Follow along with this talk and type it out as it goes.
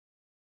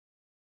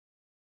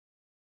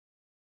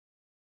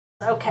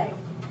Okay,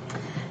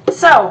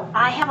 so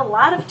I have a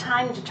lot of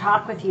time to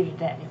talk with you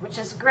today, which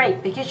is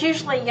great because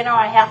usually,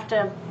 I have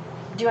to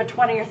do a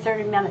 20 or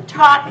 30-minute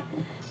talk.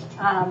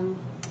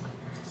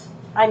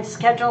 I'm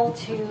scheduled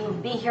to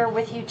be here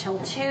with you till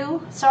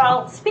 2, so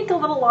I'll speak a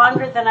little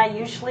longer than I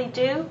usually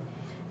do.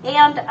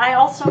 And I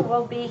also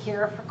will be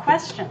here for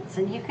questions,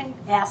 and you can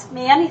ask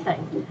me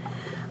anything.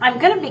 I'm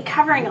going to be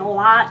covering a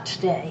lot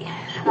today,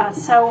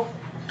 so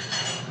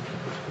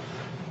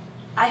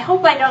I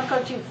hope I don't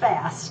go too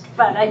fast,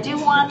 but I do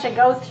want to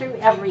go through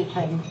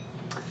everything.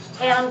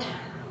 And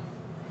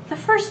the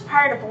first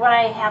part of what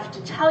I have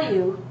to tell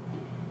you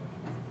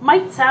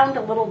might sound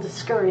a little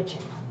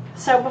discouraging.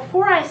 So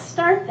before I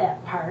start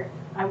that part,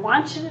 I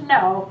want you to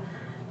know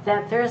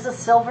that there's a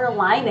silver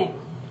lining.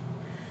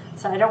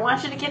 So I don't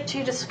want you to get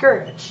too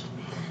discouraged.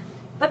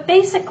 But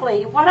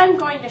basically, what I'm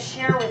going to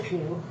share with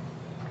you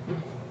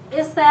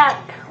is that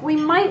we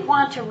might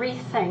want to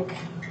rethink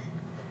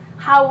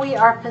how we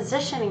are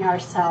positioning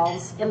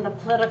ourselves in the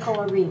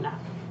political arena.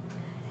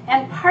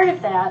 And part of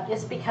that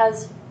is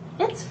because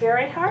it's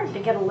very hard to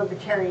get a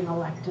libertarian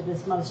elected,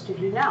 as most of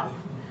you know.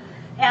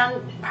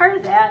 And part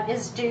of that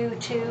is due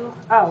to,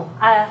 how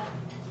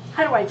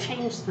do I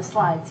change the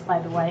slides, by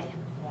the way?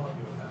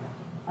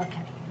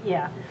 Okay,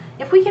 yeah.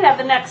 If we could have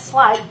the next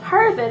slide,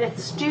 part of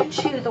it's due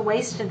to the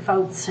wasted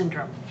vote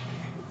syndrome.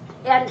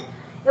 And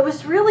it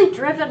was really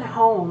driven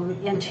home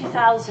in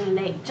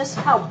 2008 just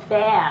how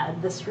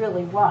bad this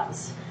really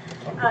was.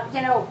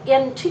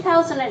 In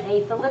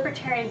 2008, the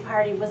Libertarian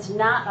Party was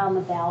not on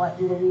the ballot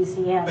in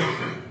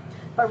Louisiana,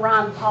 but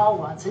Ron Paul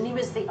was, and he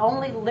was the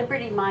only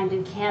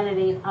liberty-minded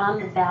candidate on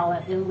the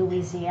ballot in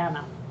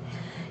Louisiana.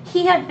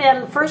 He had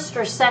been first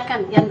or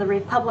second in the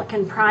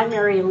Republican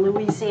primary in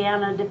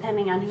Louisiana,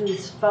 depending on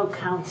whose vote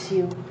counts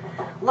you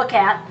look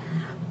at.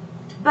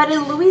 But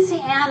in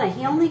Louisiana,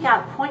 he only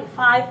got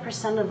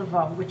 0.5% of the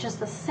vote, which is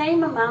the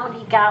same amount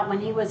he got when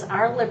he was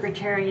our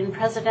Libertarian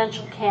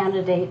presidential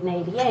candidate in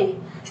 '88,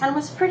 and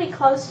was pretty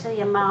close to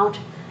the amount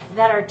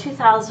that our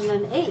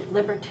 2008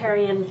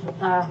 Libertarian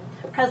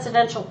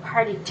presidential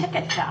party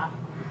ticket got.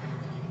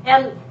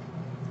 And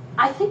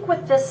I think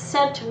what this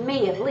said to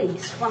me, at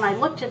least, when I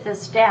looked at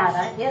this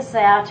data, is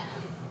that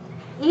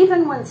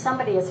even when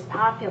somebody as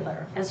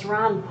popular as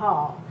Ron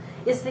Paul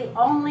is the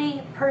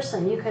only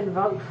person you can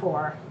vote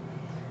for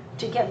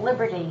to get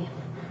liberty,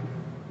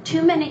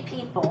 too many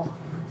people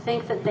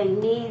think that they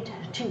need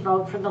to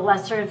vote for the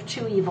lesser of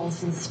two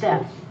evils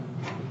instead.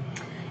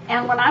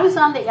 And when I was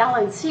on the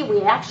LNC,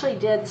 we actually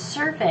did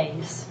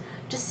surveys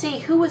to see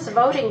who was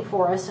voting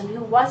for us and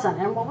who wasn't.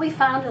 And what we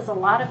found is a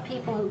lot of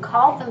people who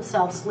called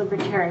themselves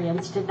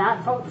libertarians did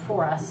not vote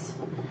for us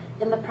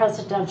in the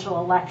presidential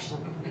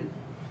election.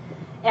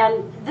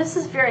 And this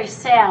is very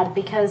sad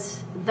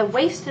because the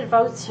wasted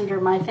vote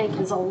syndrome, I think,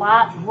 is a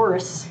lot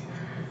worse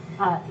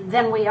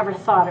than we ever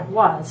thought it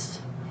was.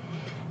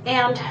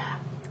 And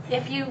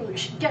if you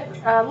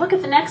look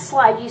at the next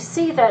slide, you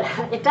see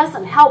that it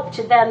doesn't help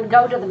to then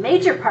go to the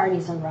major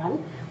parties and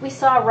run. We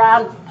saw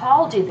Ron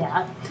Paul do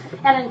that.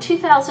 And in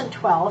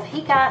 2012,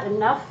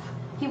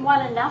 he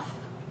won enough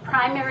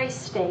primary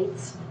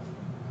states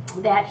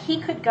that he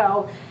could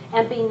go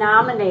and be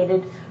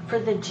nominated for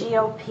the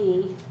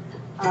GOP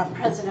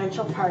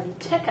presidential party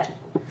ticket.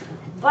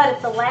 But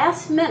at the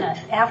last minute,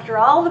 after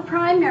all the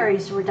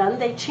primaries were done,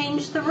 they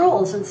changed the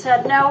rules and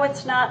said, no,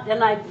 it's not,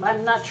 and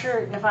I'm not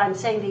sure if I'm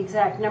saying the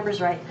exact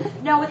numbers right.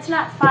 No, it's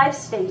not 5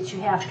 states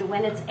you have to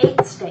win, it's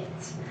 8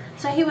 states.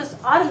 So he was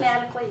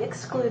automatically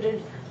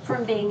excluded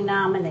from being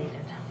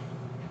nominated.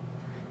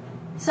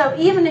 So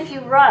even if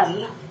you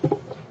run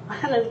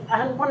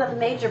on one of the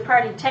major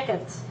party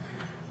tickets,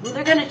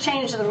 they're going to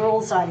change the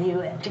rules on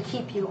you to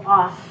keep you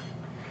off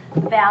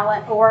the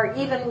ballot or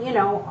even,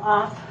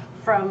 off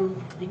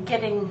from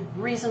getting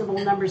reasonable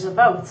numbers of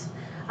votes.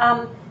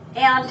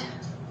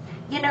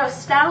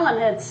 Stalin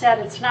had said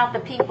it's not the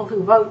people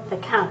who vote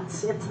that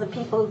counts, it's the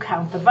people who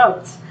count the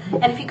votes.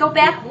 And if you go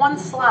back one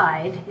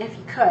slide, if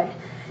you could,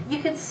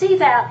 you can see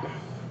that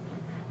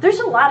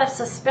there's a lot of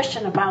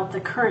suspicion about the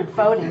current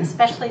voting,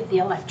 especially the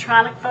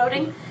electronic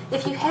voting.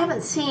 If you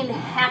haven't seen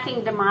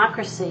Hacking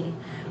Democracy,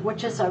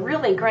 which is a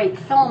really great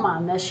film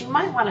on this, you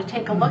might want to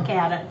take a look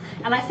at it.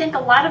 And I think a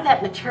lot of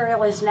that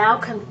material is now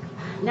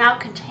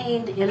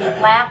contained in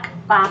Black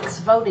Box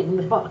Voting,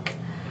 the book.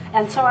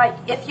 And so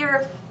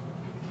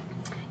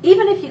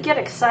even if you get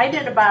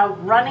excited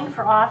about running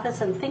for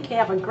office and think you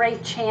have a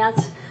great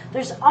chance,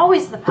 there's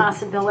always the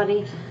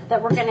possibility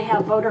that we're going to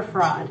have voter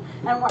fraud.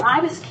 And when I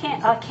was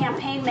a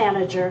campaign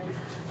manager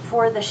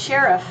for the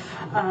sheriff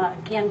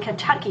in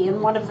Kentucky,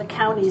 in one of the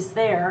counties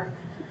there,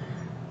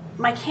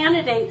 my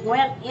candidate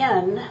went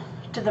in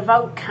to the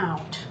vote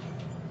count.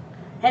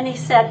 And he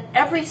said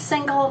every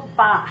single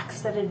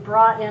box that had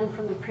brought in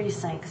from the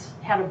precincts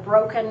had a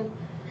broken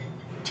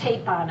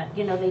tape on it.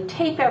 They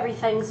tape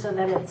everything so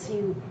that it's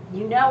you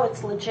know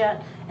it's legit.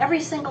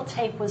 Every single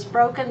tape was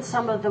broken.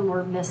 Some of them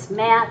were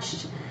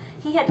mismatched.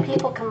 He had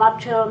people come up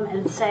to him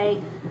and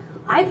say,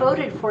 I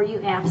voted for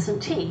you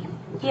absentee.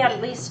 He had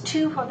at least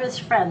 2 of his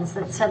friends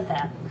that said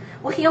that.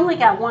 Well, he only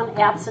got one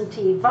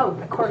absentee vote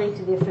according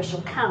to the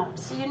official count.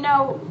 So you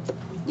know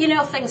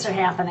things are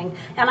happening.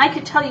 And I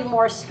could tell you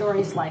more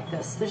stories like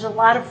this. There's a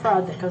lot of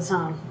fraud that goes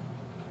on.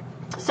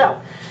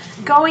 So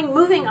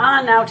moving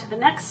on now to the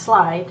next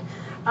slide.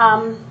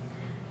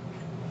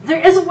 There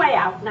is a way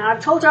out. Now, I've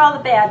told you all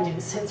the bad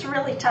news. It's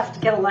really tough to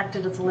get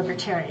elected as a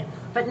libertarian.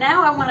 But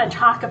now I want to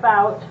talk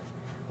about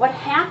what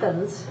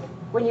happens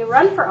when you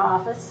run for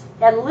office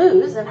and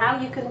lose, and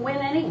how you can win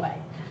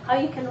anyway. How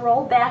you can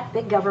roll back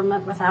big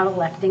government without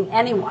electing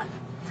anyone.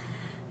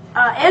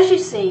 As you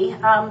see,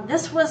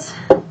 this was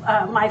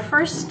my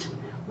first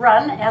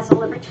run as a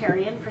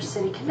libertarian for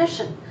city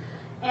commission.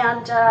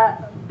 And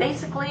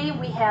basically,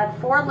 we had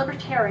 4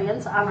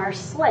 libertarians on our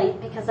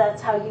slate, because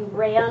that's how you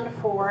ran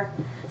for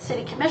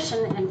city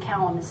commission in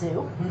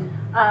Kalamazoo.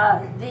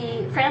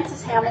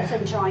 Francis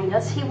Hamilton joined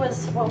us. He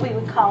was what we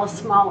would call a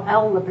small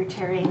L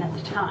libertarian at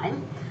the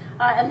time.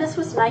 And this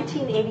was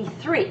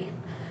 1983.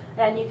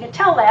 And you can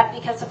tell that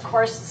because, of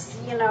course,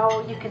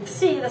 you can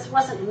see this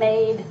wasn't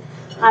made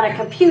on a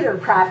computer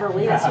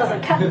properly. This was a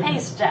cut and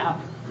paste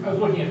job. I was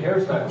looking at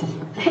hairstyles.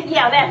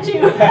 Yeah, that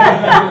too.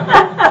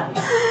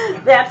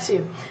 That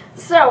too.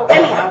 So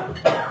anyhow,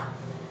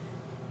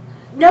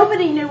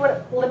 nobody knew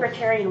what a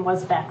libertarian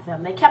was back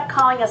then. They kept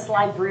calling us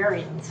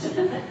librarians.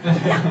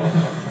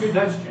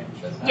 That's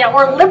changed. Yeah,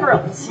 or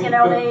liberals. They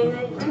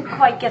didn't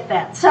quite get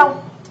that.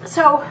 So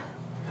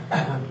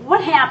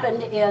what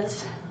happened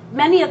is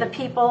many of the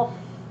people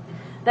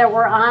that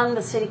were on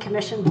the city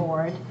commission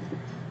board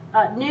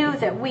knew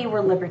that we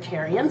were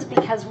libertarians,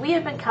 because we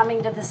had been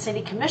coming to the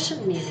city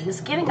commission meetings,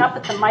 getting up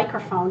at the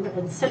microphone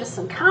in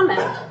citizen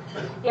comment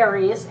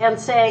areas and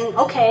saying,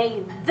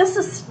 okay, this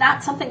is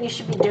not something you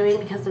should be doing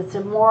because it's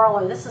immoral,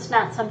 or this is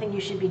not something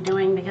you should be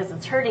doing because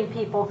it's hurting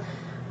people,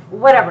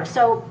 whatever.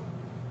 So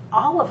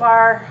all of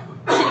our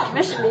city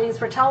commission meetings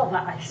were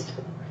televised.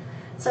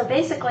 So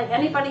basically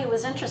anybody who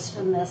was interested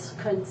in this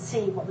could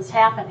see what was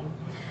happening.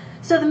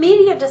 So the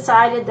media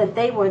decided that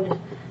they would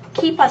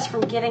keep us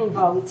from getting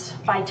votes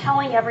by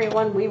telling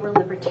everyone we were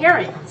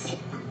libertarians.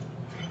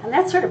 And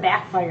that sort of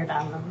backfired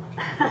on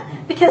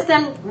them. Because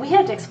then we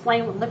had to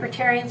explain what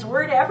libertarians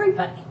were to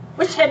everybody,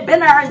 which had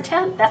been our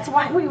intent. That's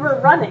why we were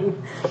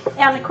running.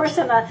 And of course,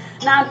 in a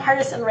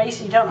nonpartisan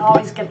race, you don't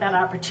always get that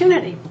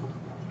opportunity.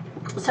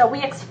 So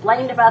we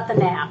explained about the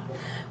NAP.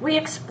 We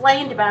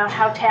explained about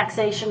how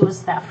taxation was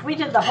theft. We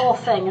did the whole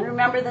thing. And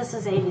remember, this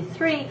is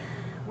 83.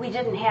 We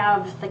didn't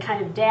have the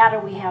kind of data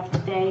we have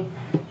today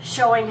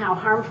showing how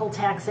harmful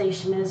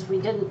taxation is. We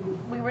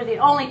were the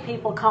only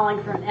people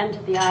calling for an end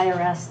to the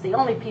IRS, the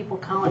only people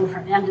calling for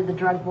an end to the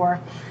drug war.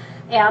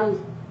 And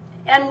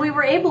we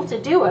were able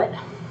to do it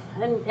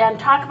and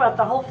talk about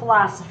the whole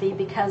philosophy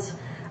because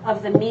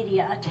of the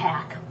media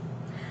attack.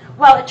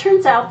 Well, it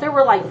turns out there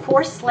were like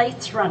 4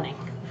 slates running,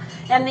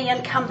 and the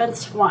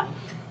incumbents won.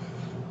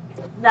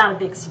 Not a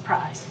big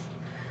surprise.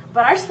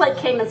 But our slate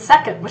came in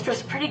second, which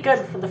was pretty good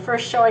for the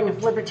first showing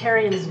of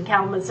libertarians in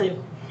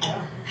Kalamazoo.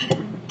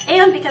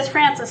 And because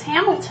Francis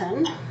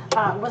Hamilton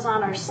was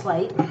on our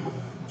slate,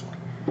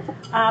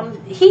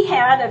 he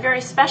had a very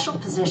special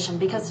position,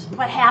 because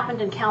what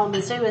happened in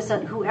Kalamazoo is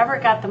that whoever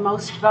got the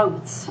most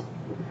votes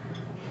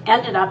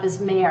ended up as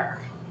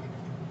mayor.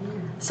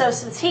 So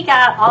since he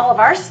got all of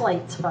our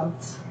slate's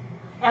votes,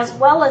 as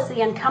well as the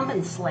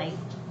incumbent slate,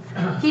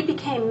 he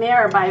became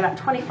mayor by about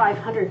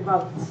 2,500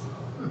 votes.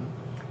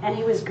 And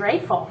he was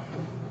grateful.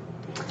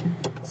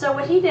 So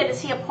what he did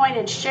is he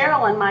appointed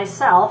Cheryl and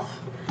myself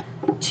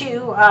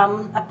to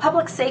a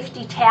public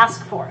safety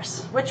task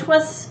force, which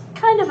was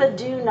kind of a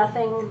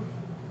do-nothing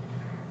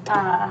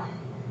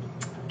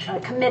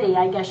committee,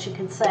 I guess you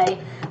could say.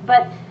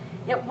 But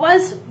it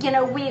was,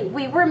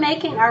 we were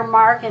making our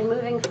mark and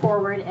moving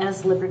forward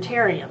as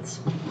libertarians.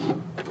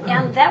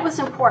 And that was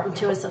important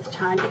to us at the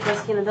time,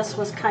 because, this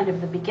was kind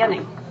of the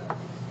beginning.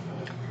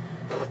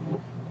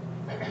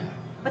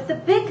 But the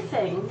big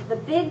thing, the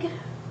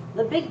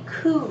big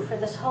coup for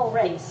this whole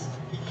race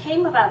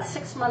came about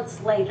 6 months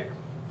later,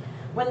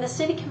 when the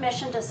city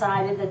commission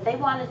decided that they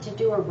wanted to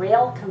do a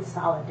rail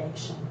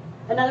consolidation.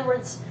 In other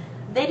words,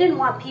 they didn't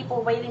want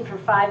people waiting for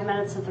 5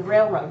 minutes at the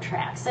railroad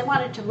tracks. They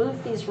wanted to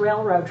move these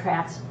railroad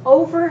tracks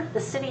over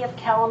the city of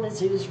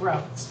Kalamazoo's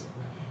roads.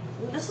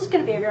 And this was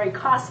going to be a very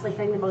costly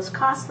thing, the most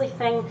costly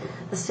thing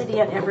the city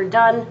had ever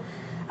done.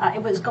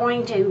 It was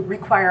going to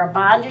require a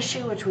bond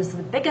issue, which was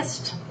the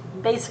biggest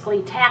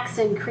basically tax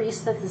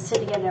increase that the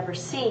city had ever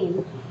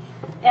seen.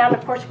 And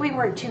of course we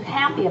weren't too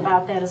happy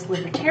about that as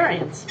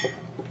libertarians.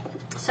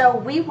 So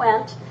we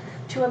went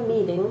to a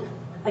meeting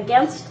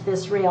against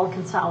this rail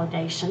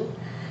consolidation,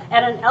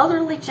 and an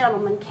elderly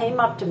gentleman came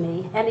up to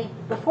me, and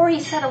before he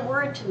said a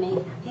word to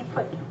me, he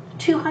put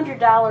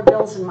 $200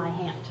 bills in my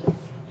hand.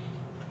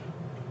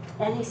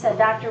 And he said,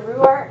 Dr.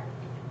 Ruwart,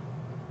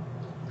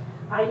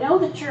 I know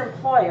that your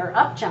employer,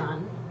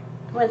 Upjohn,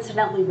 who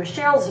incidentally was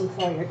Cheryl's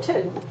employer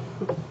too,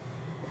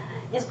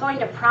 is going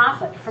to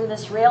profit from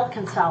this rail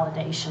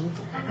consolidation,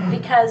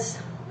 because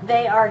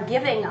they are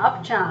giving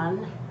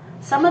Upjohn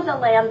some of the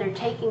land they're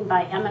taking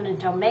by eminent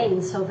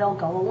domain, so they'll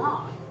go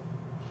along.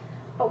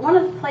 But one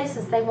of the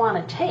places they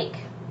want to take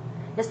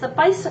is the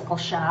bicycle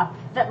shop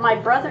that my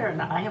brother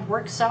and I have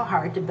worked so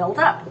hard to build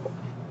up.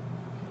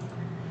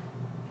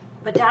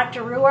 But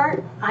Dr.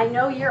 Ruwart, I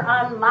know you're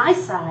on my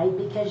side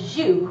because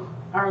you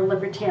are a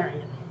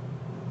libertarian.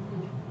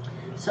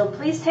 So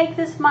please take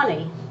this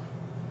money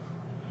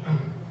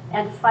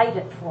and fight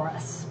it for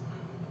us.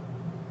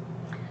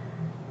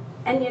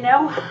 And you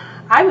know,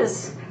 I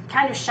was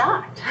kind of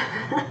shocked.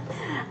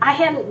 I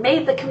hadn't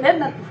made the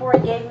commitment before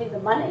he gave me the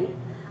money.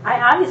 I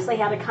obviously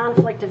had a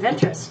conflict of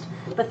interest,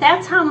 but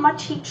that's how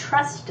much he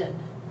trusted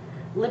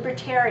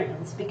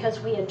libertarians, because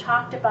we had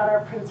talked about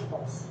our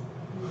principles.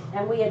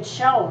 And we had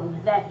shown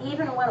that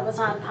even when it was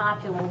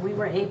unpopular, we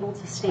were able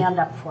to stand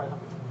up for them.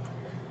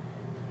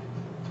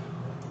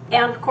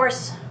 And of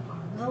course,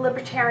 the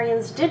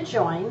libertarians did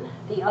join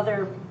the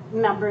other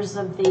members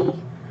of the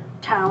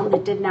town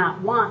that did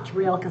not want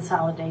real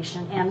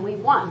consolidation, and we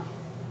won.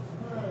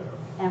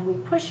 And we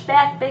pushed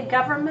back big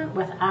government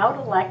without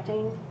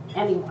electing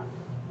anyone.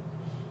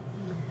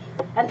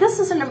 And this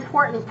is an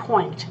important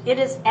point. It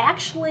is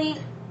actually,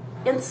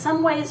 in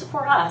some ways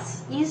for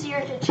us,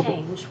 easier to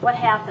change what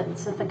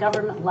happens at the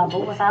government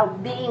level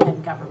without being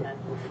in government.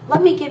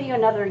 Let me give you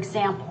another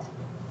example.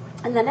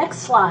 In the next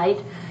slide,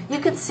 you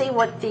can see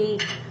what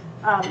the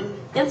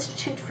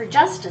Institute for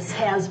Justice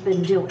has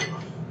been doing.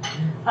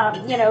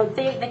 You know,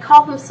 they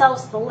call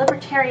themselves the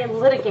Libertarian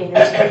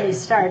Litigators when they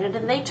started,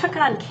 and they took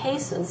on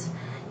cases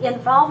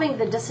involving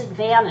the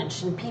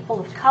disadvantaged and people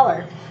of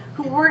color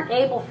who weren't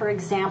able, for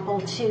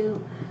example,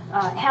 to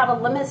have a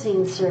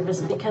limousine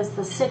service because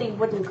the city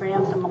wouldn't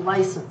grant them a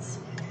license.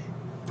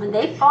 And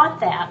they fought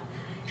that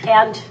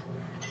and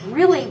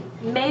really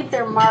made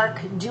their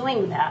mark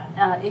doing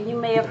that. You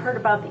may have heard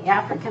about the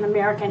African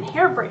American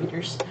hair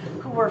braiders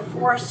who were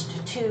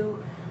forced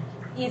to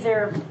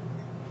either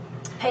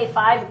pay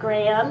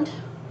 $5,000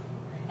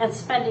 and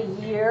spend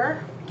a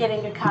year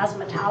getting a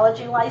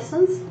cosmetology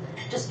license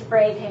just to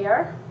braid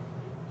hair,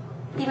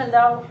 even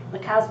though the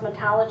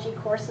cosmetology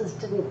courses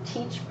didn't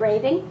teach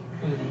braiding.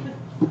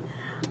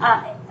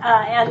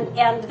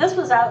 And this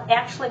was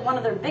actually one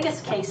of their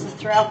biggest cases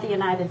throughout the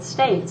United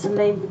States, and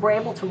they were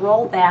able to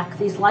roll back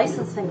these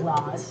licensing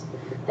laws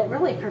that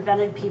really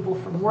prevented people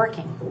from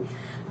working.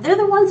 They're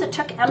the ones that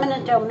took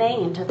eminent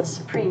domain to the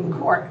Supreme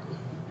Court.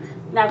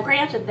 Now,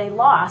 granted, they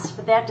lost,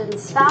 but that didn't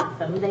stop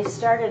them. They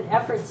started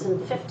efforts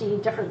in 50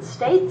 different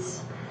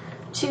states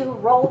to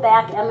roll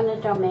back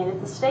eminent domain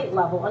at the state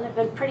level, and have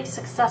been pretty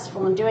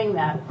successful in doing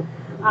that.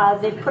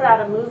 They put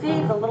out a movie,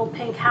 The Little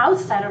Pink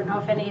House. I don't know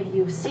if any of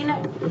you have seen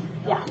it.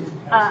 Yeah,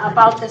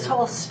 about this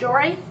whole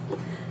story.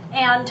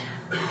 And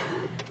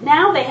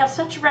now they have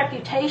such a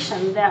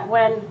reputation that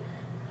when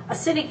a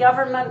city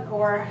government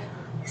or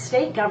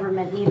state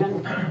government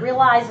even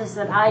realizes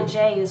that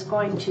IJ is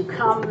going to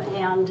come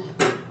and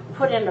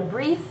put in a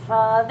brief,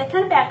 they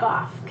kind of back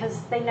off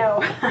because they know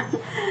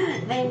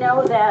they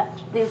know that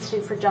the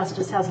Institute for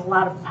Justice has a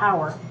lot of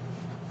power.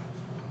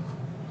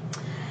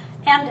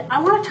 And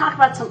I want to talk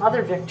about some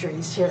other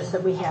victories here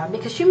that we have,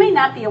 because you may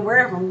not be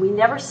aware of them. We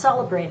never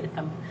celebrated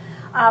them.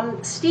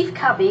 Steve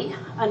Cubby,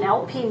 an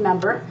LP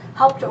member,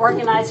 helped to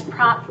organize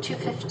Prop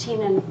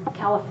 215 in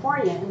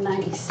California in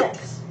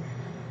 '96.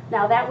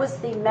 Now, that was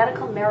the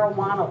medical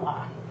marijuana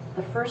law,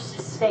 the first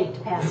state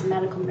to pass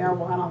medical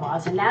marijuana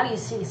laws. And now you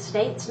see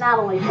states not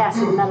only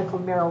passing medical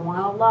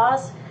marijuana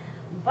laws,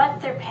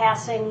 but they're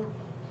passing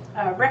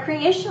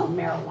recreational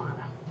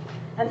marijuana.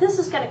 And this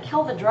is going to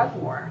kill the drug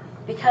war,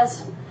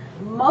 because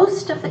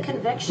most of the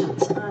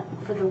convictions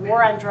for the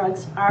war on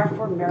drugs are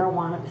for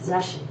marijuana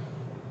possession.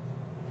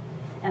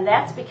 And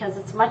that's because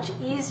it's much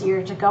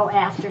easier to go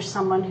after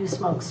someone who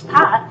smokes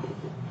pot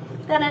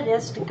than it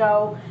is to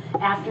go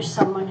after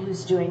someone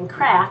who's doing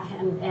crack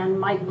and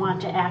might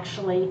want to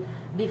actually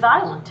be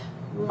violent.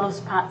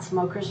 Most pot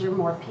smokers are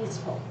more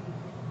peaceful.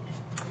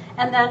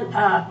 And then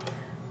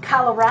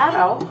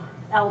Colorado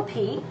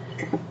LP,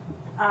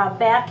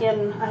 back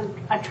in,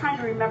 I'm trying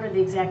to remember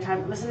the exact time,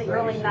 it was in the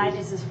early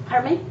 90s.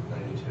 Pardon me?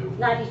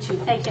 92,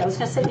 thank you. I was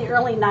going to say the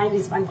early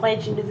 90s, but I'm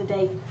glad you knew the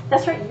date.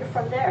 That's right, you're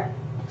from there.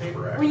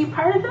 Were you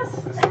part of this?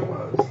 Yes, I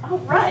was. Oh,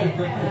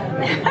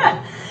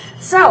 right.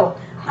 So,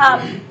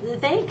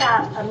 they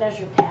got a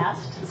measure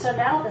passed, so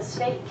now the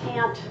state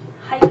can't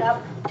hike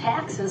up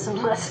taxes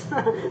unless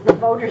the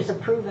voters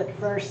approve it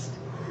first.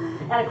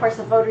 And of course,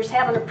 the voters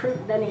haven't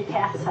approved any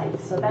tax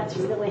hikes, so that's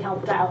really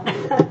helped out.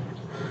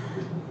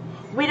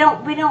 we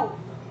don't,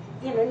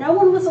 you know, no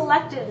one was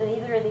elected in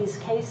either of these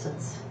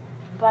cases,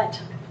 but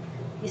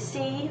you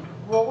see,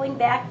 rolling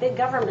back big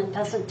government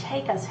doesn't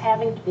take us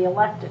having to be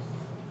elected.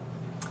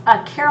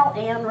 Carol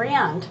Ann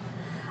Rand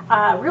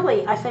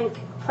really, I think,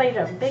 played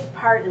a big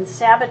part in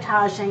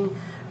sabotaging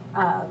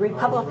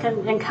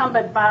Republican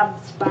incumbent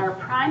Bob Spar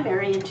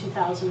primary in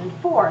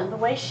 2004. And the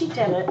way she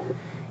did it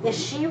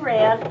is she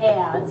ran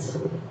ads,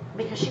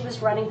 because she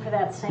was running for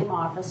that same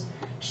office.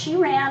 She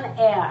ran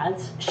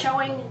ads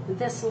showing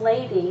this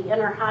lady in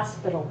her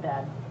hospital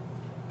bed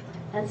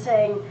and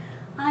saying,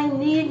 "I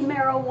need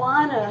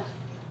marijuana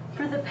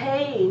for the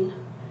pain."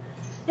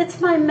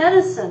 It's my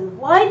medicine.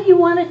 Why do you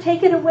want to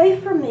take it away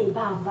from me,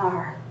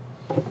 Bavar?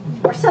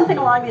 Or something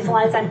along these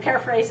lines. I'm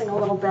paraphrasing a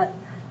little bit.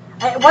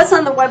 It was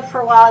on the web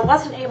for a while. I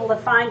wasn't able to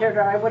find it,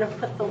 or I would have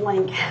put the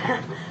link.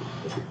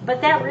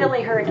 But that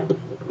really hurt him,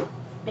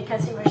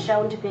 because he was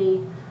shown to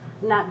be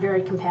not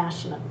very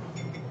compassionate.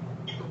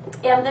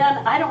 And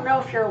then, I don't know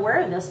if you're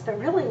aware of this, but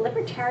really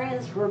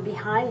libertarians were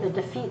behind the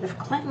defeat of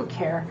Clinton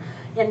Care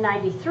in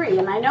 '93.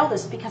 And I know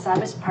this because I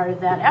was part of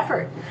that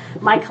effort.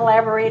 My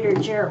collaborator,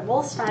 Jarrett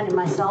Wolstein, and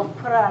myself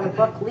put out a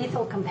book,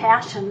 Lethal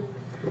Compassion,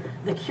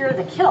 The Cure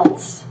That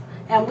Kills.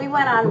 And we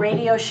went on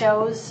radio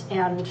shows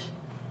and,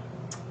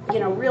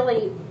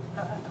 really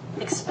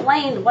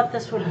explained what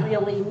this would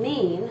really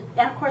mean.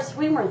 And of course,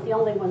 we weren't the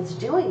only ones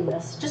doing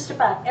this. Just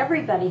about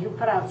everybody who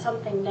put out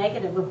something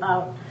negative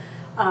about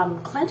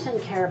Clinton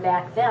Care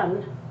back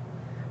then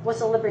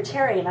was a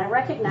libertarian. I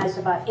recognized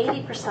about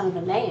 80% of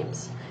the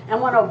names.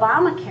 And when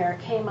Obamacare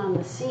came on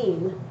the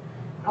scene,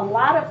 a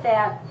lot of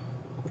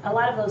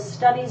those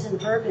studies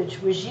and verbiage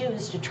was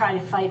used to try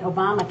to fight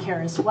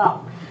Obamacare as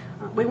well.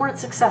 We weren't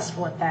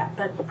successful at that,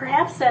 but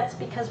perhaps that's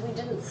because we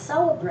didn't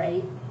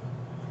celebrate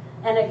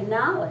and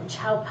acknowledge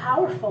how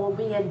powerful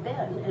we had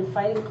been in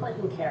fighting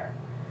Clinton Care.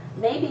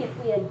 Maybe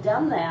if we had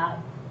done that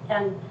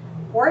and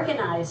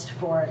organized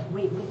for it,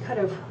 we could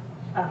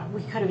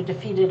have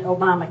defeated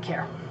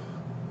Obamacare.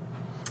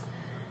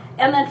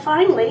 And then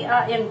finally,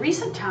 in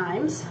recent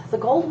times, the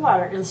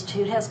Goldwater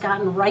Institute has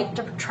gotten right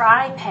to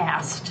try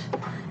passed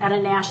at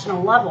a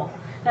national level.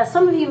 Now,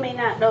 some of you may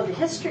not know the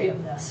history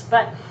of this,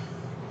 but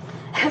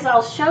as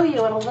I'll show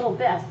you in a little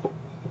bit,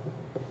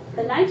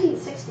 the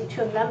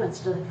 1962 amendments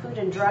to the Food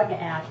and Drug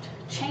Act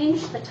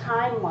changed the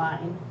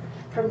timeline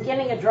from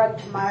getting a drug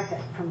to market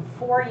from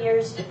 4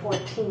 years to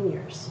 14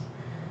 years.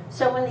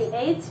 So when the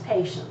AIDS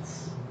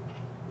patients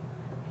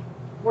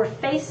were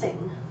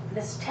facing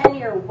this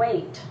 10-year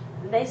wait,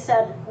 they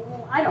said,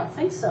 well, I don't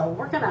think so.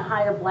 We're going to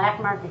hire black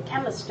market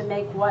chemists to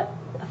make what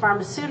the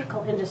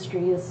pharmaceutical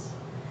industry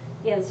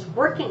is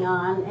working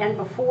on. And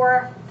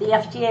before the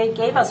FDA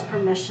gave us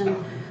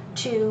permission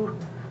to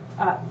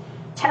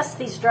test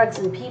these drugs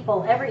in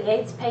people, every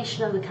AIDS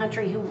patient in the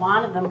country who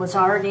wanted them was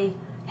already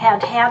had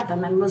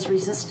them and was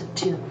resistant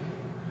to them.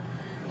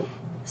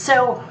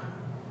 So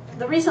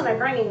the reason I'm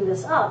bringing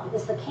this up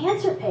is the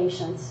cancer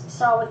patients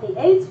saw what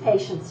the AIDS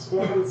patients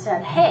did and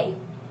said, hey,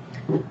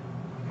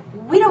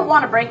 we don't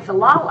want to break the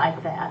law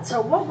like that.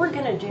 So what we're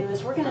going to do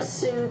is we're going to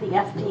sue the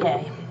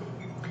FDA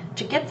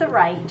to get the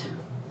right,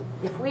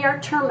 if we are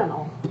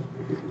terminal,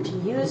 to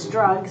use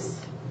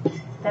drugs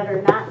that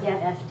are not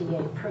yet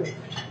FDA approved.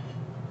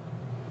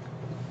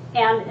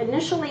 And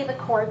initially the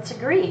courts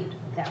agreed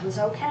that was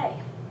okay,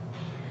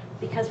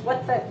 because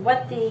what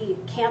the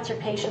cancer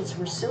patients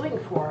were suing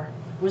for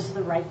was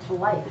the right to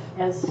life,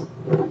 as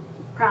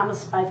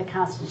promised by the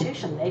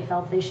Constitution. They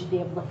felt they should be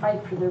able to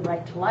fight for their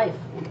right to life.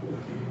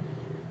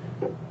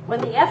 When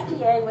the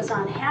FDA was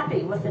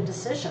unhappy with the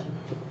decision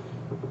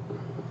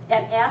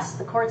and asked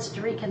the courts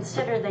to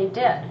reconsider, they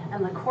did.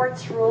 And the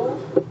courts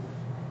ruled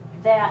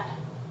that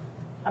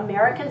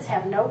Americans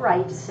have no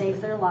right to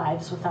save their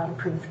lives without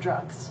approved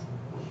drugs.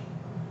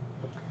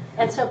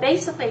 And so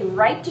basically,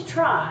 right to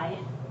try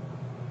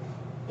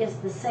is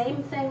the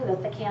same thing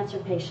that the cancer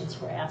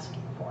patients were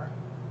asking for.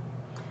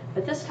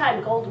 But this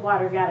time,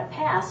 Goldwater got it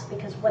passed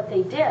because what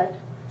they did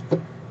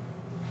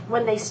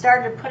when they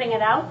started putting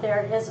it out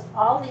there is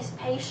all these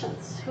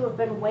patients who have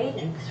been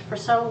waiting for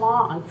so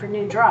long for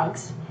new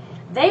drugs,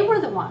 they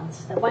were the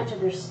ones that went to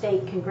their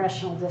state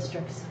congressional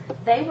districts.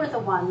 They were the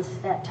ones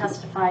that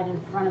testified in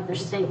front of their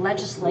state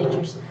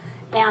legislatures.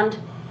 And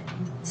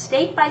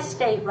state by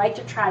state, right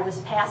to try was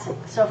passing.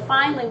 So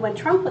finally, when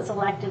Trump was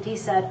elected, he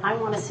said, I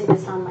want to see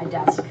this on my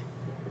desk.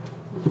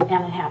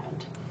 And it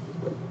happened.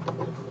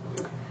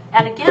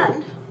 And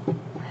again,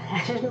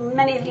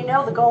 many of you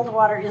know the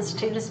Goldwater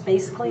Institute is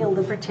basically a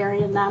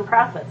libertarian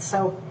nonprofit.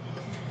 So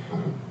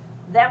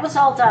that was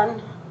all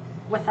done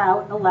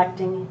without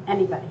electing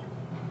anybody.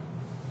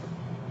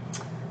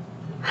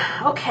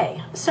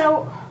 Okay,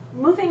 so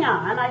moving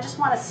on, I just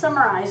want to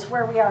summarize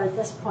where we are at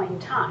this point in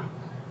time.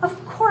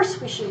 Of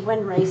course we should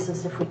win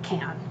races if we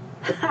can.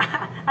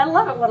 I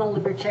love it when a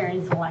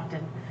libertarian's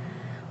elected.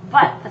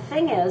 But the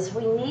thing is,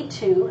 we need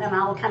to, and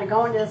I'll kind of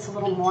go into this a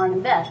little more in a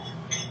bit,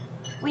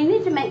 we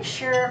need to make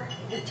sure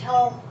we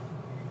tell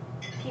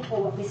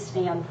people what we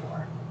stand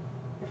for.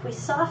 If we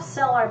soft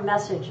sell our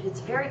message, it's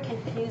very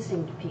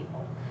confusing to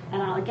people.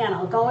 And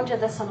I'll go into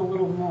this in a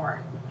little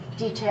more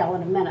detail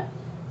in a minute.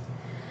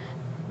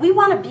 We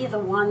want to be the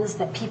ones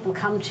that people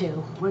come to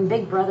when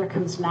Big Brother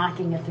comes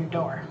knocking at their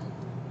door.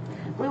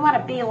 We want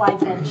to be like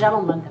that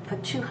gentleman that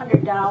put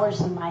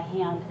 $200 in my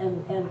hand,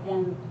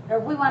 or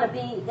we want to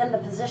be in the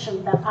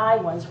position that I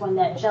was when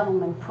that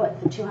gentleman put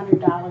the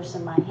 $200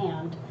 in my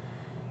hand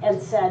and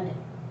said,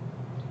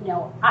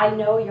 I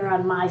know you're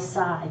on my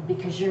side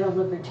because you're a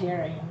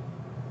libertarian.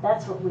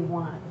 That's what we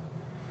want.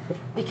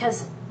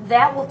 Because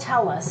that will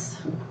tell us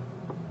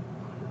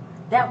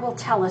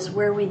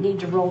where we need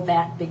to roll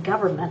back big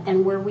government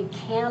and where we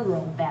can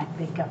roll back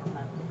big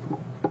government.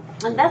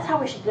 And that's how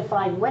we should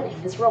define winning,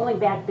 is rolling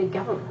back big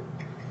government.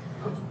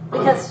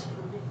 Because,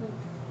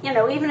 you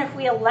know, even if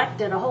we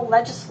elected a whole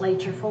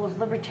legislature full of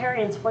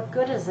libertarians, what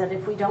good is it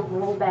if we don't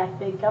roll back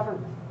big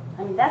government?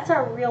 I mean, that's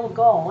our real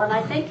goal. And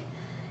I think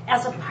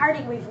as a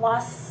party, we've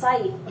lost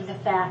sight of the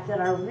fact that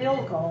our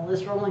real goal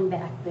is rolling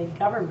back big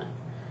government,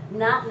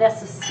 not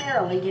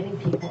necessarily getting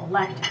people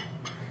elected.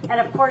 And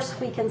of course,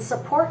 we can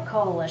support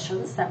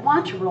coalitions that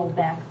want to roll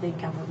back big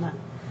government.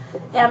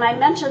 And I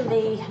mentioned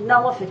the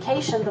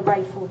nullification, the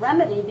rightful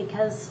remedy,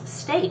 because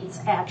states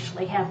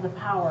actually have the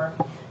power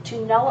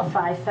to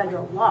nullify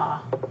federal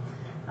law,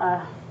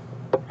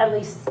 at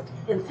least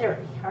in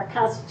theory. Our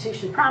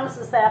Constitution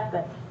promises that,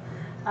 but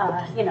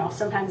you know,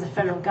 sometimes the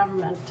federal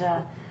government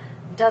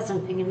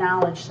doesn't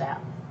acknowledge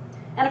that.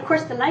 And of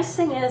course, the nice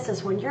thing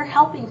is when you're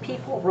helping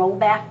people roll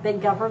back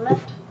big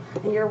government,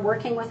 and you're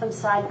working with them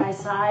side by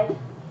side,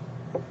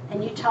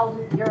 and you tell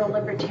them you're a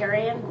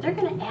libertarian, they're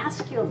going to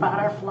ask you about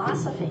our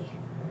philosophy.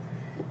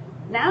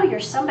 Now you're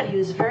somebody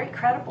who's very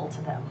credible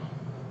to them.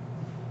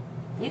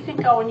 You can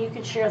go and you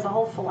can share the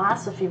whole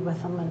philosophy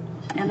with them,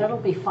 and it'll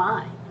be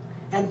fine.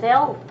 And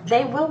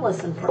they will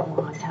listen for a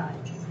long time.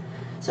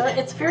 So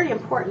it's very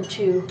important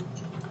to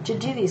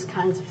do these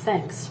kinds of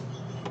things.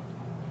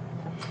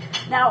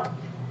 Now,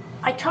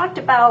 I talked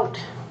about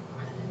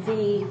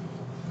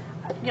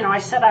I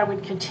said I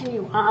would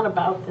continue on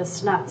about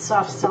this, not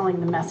soft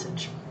selling the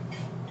message.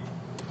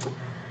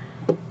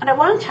 And I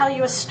want to tell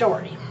you a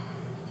story.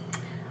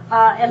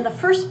 In the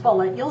first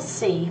bullet, you'll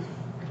see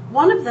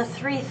one of the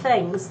three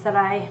things that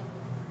I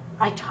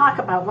talk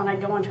about when I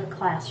go into a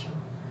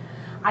classroom.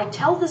 I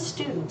tell the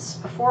students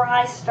before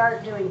I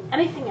start doing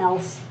anything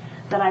else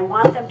that I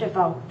want them to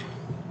vote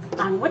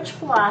on which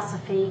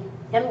philosophy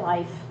in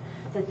life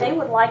that they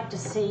would like to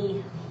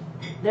see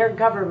their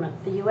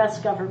government, the U.S.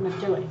 government,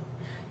 doing.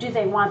 Do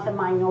they want the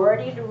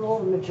minority to rule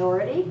the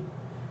majority?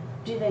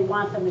 Do they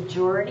want the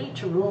majority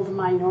to rule the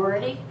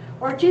minority?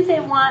 Or do they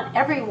want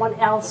everyone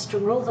else to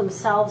rule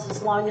themselves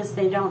as long as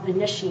they don't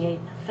initiate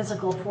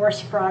physical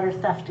force, fraud, or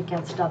theft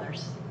against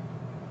others?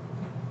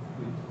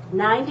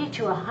 90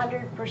 to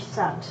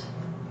 100%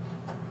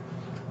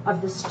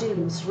 of the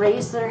students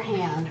raise their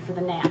hand for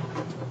the NAP.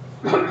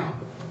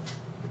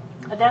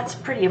 That's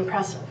pretty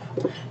impressive.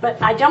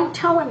 But I don't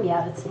tell them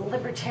yet it's the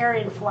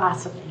libertarian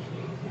philosophy.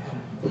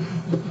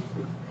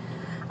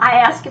 I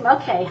ask him,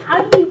 okay,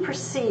 how do you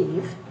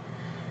perceive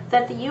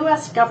that the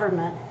U.S.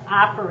 government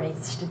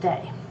operates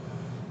today?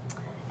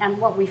 And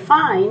what we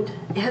find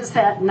is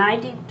that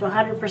 90 to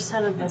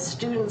 100% of the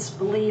students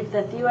believe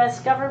that the U.S.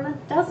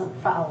 government doesn't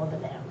follow the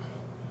NAP.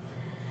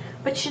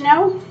 But you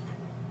know,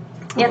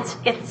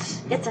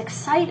 it's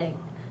exciting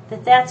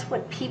that that's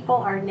what people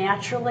are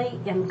naturally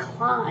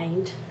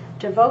inclined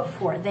to vote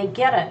for. They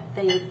get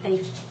it. They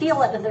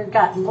feel it in their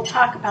gut, and we'll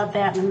talk about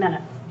that in a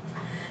minute.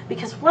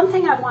 Because one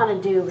thing I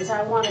want to do is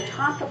I want to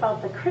talk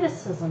about the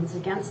criticisms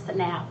against the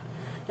NAP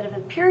that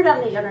have appeared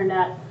on the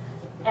internet,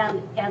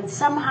 and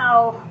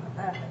somehow,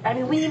 I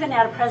mean, we even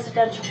had a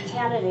presidential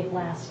candidate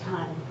last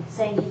time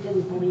saying he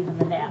didn't believe in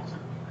the NAP.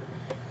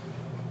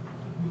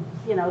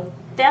 You know,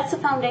 that's the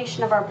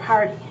foundation of our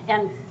party.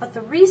 But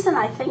the reason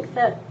I think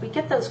that we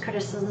get those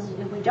criticisms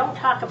is we don't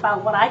talk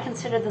about what I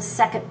consider the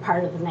second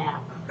part of the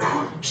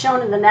NAP,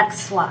 shown in the next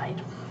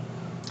slide.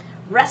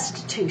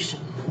 Restitution.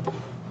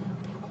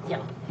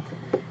 Yeah.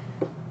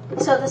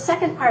 So the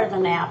second part of the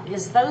NAP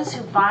is those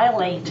who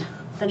violate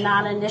the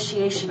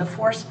non-initiation of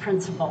force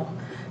principle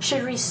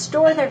should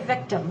restore their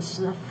victims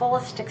to the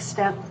fullest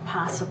extent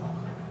possible.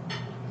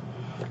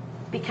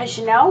 Because,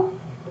 you know,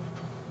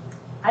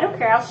 I don't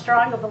care how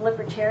strong of a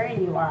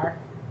libertarian you are,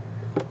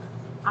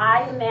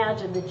 I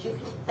imagine that you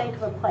can think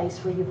of a place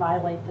where you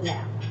violate the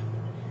NAP.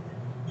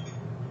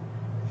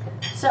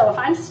 So if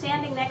I'm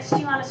standing next to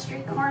you on a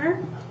street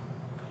corner,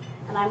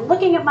 and I'm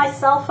looking at my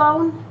cell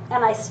phone,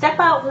 and I step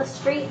out in the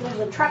street and there's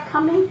a truck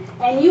coming,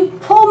 and you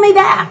pull me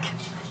back,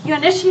 you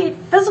initiate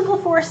physical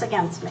force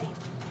against me.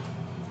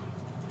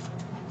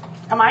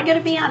 Am I going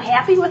to be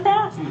unhappy with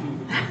that?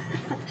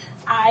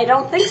 I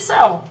don't think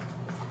so.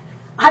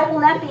 I will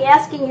not be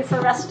asking you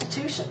for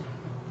restitution.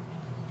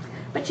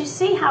 But you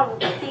see how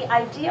the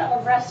idea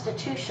of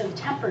restitution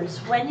tempers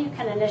when you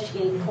can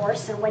initiate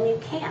force and when you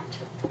can't.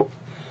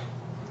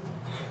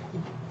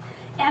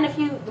 And if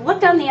you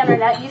looked on the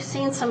internet, you've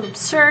seen some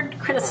absurd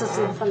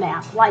criticism of the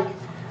NAP. Like,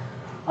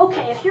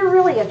 okay, if you're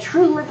really a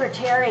true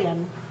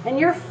libertarian and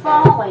you're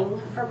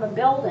falling from a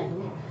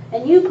building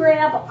and you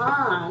grab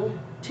on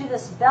to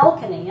this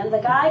balcony and the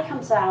guy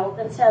comes out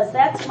and says,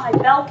 that's my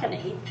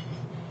balcony,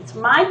 it's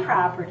my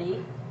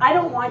property, I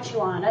don't want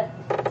you on it,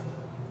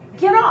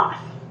 get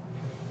off.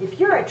 If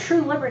you're a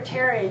true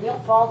libertarian, you'll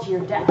fall to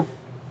your death.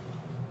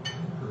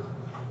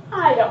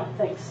 I don't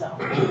think so.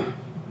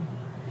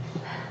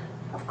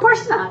 Of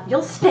course not.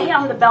 You'll stay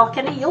on the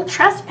balcony, you'll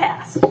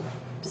trespass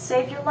to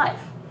save your life,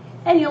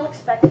 and you'll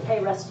expect to pay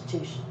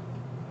restitution.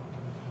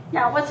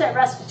 Now, what's that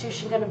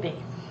restitution going to be?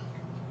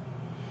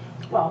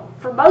 Well,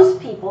 for most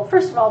people,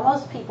 first of all,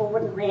 most people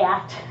wouldn't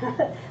react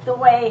the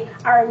way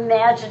our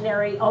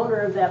imaginary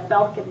owner of that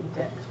balcony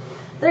did.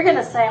 They're going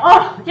to say,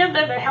 oh, yeah,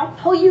 they're going to help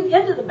pull you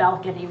into the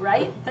balcony,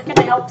 right? They're going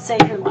to help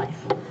save your life.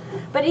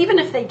 But even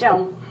if they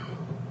don't,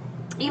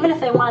 even if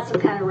they want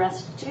some kind of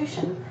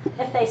restitution,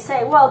 if they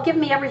say, well, give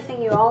me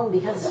everything you own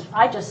because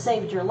I just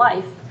saved your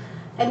life,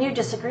 and you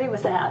disagree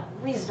with that,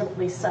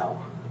 reasonably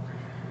so,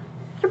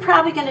 you're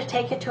probably going to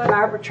take it to an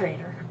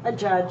arbitrator, a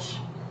judge,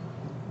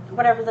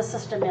 whatever the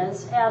system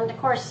is. And, of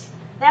course,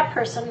 that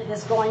person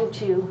is going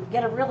to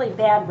get a really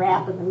bad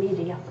rap in the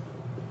media.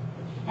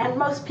 And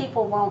most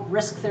people won't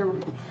risk their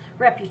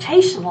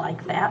reputation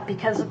like that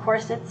because, of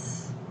course,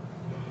 it's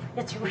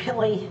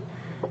really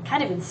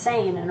kind of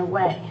insane in a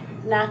way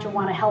not to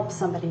want to help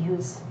somebody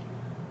who's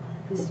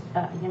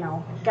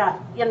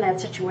got in that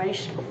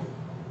situation.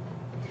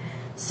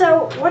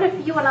 So what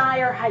if you and I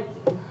are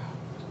hiking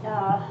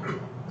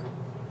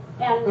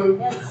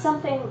and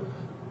something,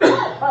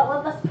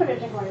 well, let's put it a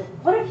different way.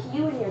 What if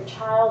you and your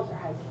child are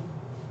hiking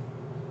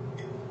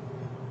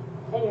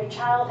and your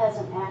child has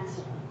an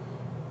accident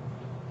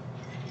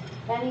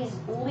and he's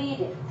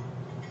bleeding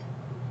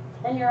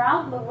and you're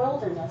out in the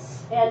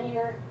wilderness and you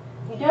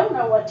don't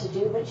know what to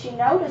do, but you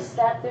notice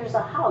that there's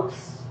a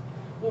house,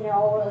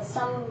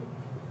 some,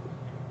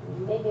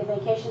 maybe a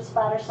vacation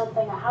spot or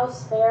something, a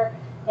house there,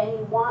 and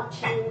you want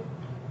to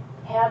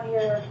have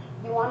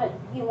you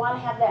want to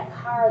have that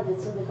car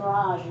that's in the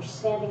garage or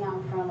standing out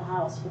in front of the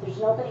house, but there's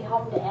nobody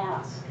home to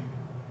ask.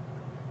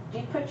 Do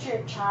you put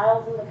your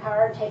child in the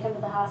car and take him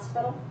to the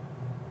hospital?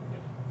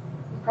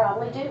 You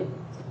probably do.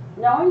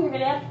 Knowing you're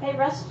going to have to pay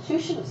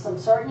restitution of some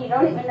sort, and you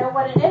don't even know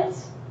what it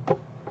is,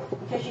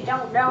 because you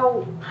don't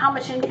know how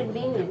much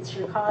inconvenience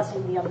you're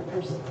causing the other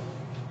person.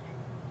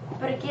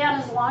 But again,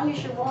 as long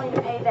as you're willing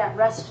to pay that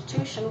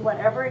restitution,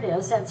 whatever it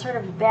is, that sort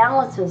of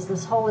balances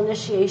this whole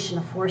initiation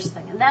of force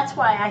thing. And that's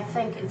why I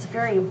think it's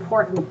very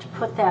important to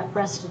put that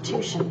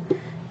restitution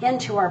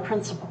into our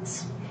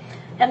principles.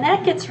 And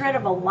that gets rid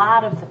of a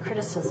lot of the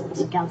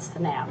criticisms against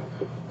the NAP.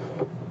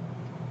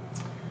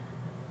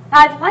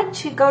 I'd like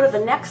to go to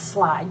the next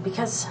slide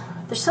because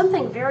there's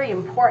something very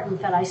important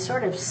that I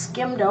sort of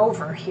skimmed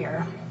over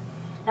here.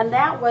 And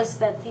that was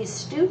that these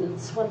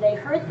students, when they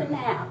heard the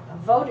NAP,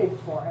 voted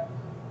for it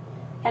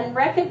and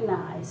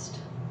recognized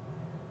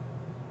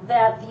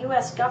that the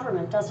U.S.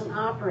 government doesn't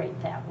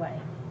operate that way.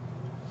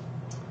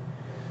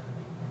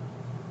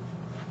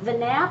 The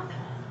NAP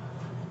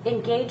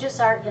engages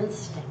our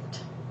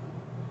instinct.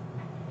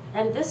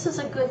 And this is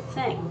a good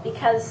thing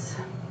because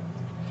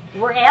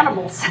we're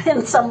animals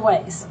in some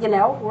ways, we've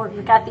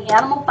got the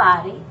animal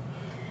body,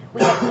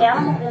 we have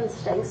animal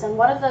instincts, and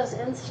one of those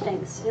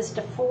instincts is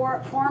to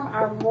form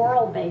our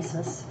moral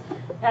basis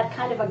at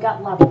kind of a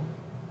gut level,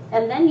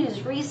 and then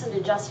use reason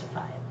to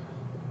justify it.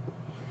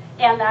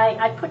 And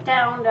I put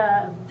down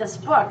this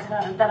book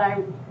that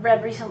I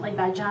read recently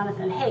by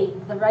Jonathan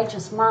Haidt, The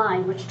Righteous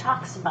Mind, which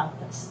talks about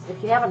this.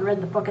 If you haven't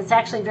read the book, it's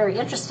actually very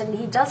interesting.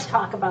 He does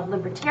talk about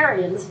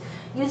libertarians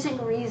using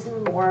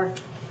reason more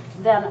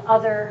than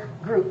other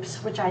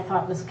groups, which I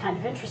thought was kind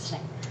of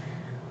interesting.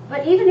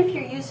 But even if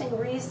you're using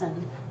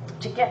reason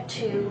to get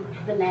to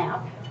the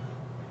NAP,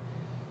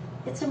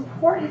 it's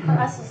important for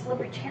us as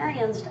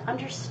libertarians to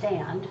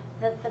understand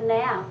that the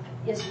NAP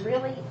is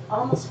really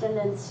almost an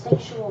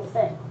instinctual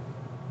thing.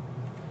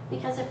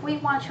 Because if we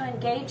want to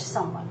engage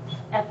someone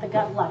at the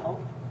gut level,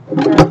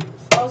 where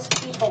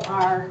most people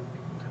are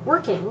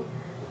working,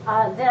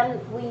 then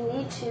we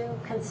need to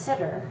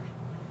consider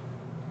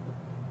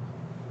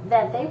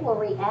that they will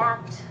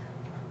react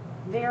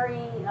very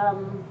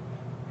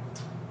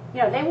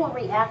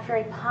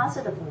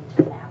positively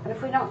to that. But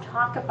if we don't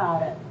talk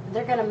about it,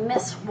 they're going to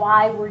miss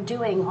why we're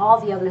doing all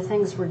the other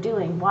things we're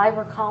doing, why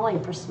we're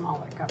calling for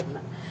smaller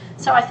government.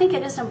 So I think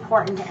it is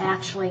important to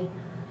actually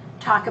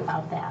talk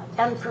about that.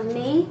 And for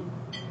me,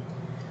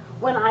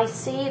 when I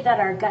see that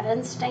our gut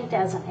instinct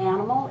as an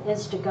animal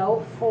is to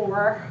go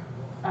for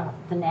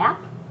the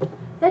NAP,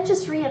 that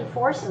just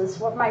reinforces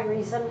what my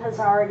reason has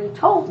already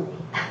told me.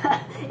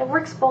 It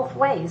works both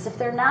ways. If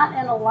they're not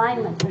in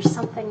alignment, there's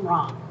something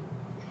wrong.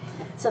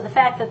 So the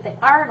fact that they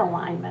are in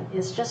alignment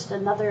is just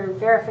another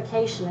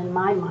verification in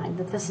my mind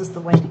that this is the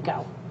way to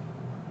go.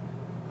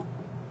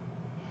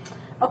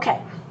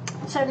 Okay,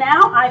 so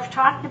now I've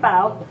talked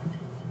about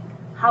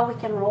how we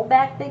can roll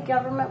back big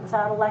government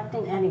without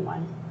electing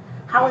anyone,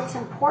 how it's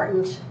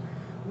important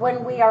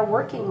when we are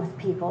working with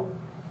people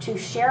to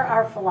share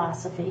our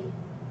philosophy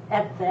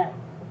at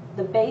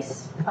the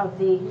base of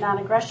the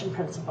non-aggression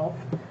principle.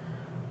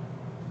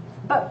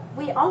 But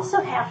we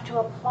also have to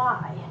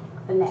apply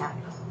the NAP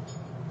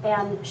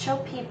and show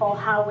people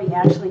how we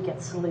actually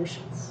get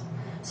solutions.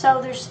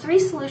 So there's 3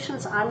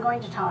 solutions I'm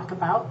going to talk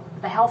about: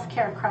 the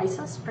healthcare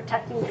crisis,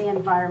 protecting the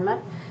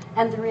environment,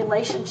 and the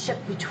relationship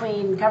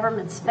between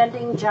government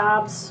spending,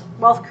 jobs,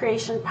 wealth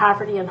creation,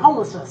 poverty, and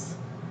homelessness.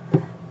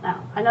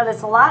 Now, I know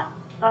that's a lot.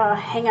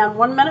 Hang on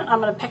 1 minute.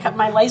 I'm going to pick up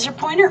my laser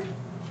pointer,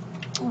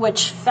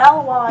 which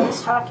fell while I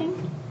was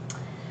talking.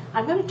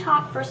 I'm going to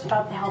talk first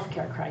about the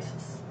healthcare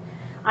crisis.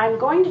 I'm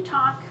going to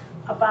talk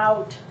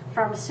about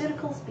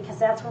pharmaceuticals because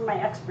that's where my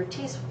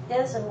expertise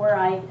is and where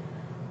I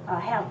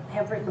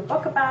have written a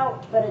book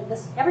about, but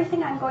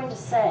everything I'm going to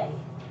say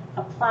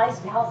applies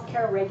to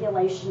healthcare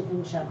regulation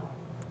in general.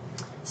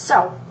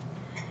 So,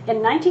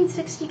 in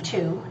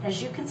 1962,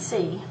 as you can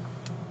see,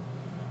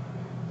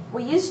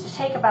 we used to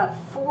take about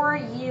 4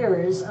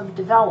 years of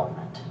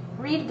development.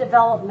 Read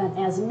development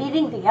as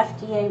meeting the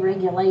FDA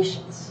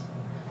regulations.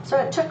 So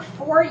it took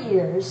 4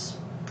 years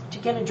to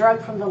get a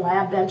drug from the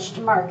lab bench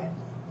to market.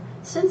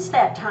 Since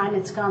that time,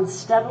 it's gone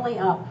steadily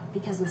up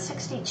because in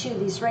 '62,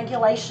 these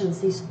regulations,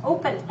 these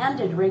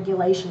open-ended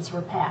regulations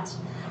were passed.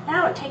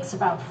 Now it takes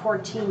about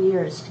 14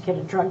 years to get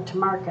a drug to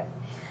market.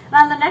 And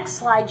on the next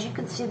slide, you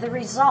can see the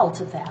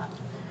result of that.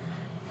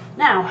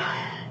 Now,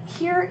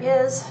 here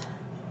is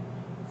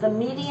the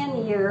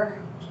median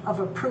year of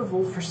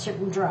approval for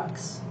certain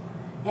drugs.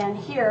 And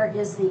here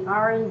is the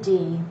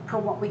R&D per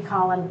what we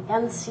call an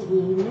NCE,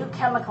 new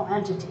chemical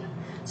entity.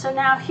 So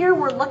now here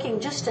we're looking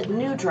just at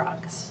new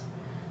drugs,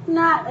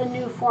 not a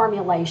new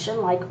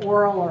formulation like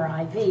oral or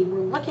IV.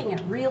 We're looking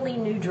at really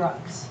new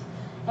drugs.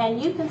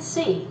 And you can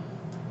see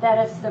that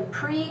if the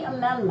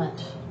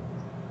pre-amendment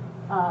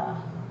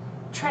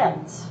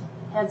trends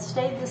had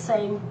stayed the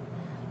same,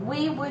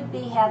 we would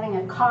be having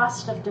a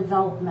cost of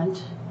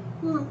development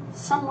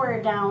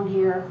somewhere down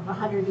here,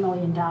 $100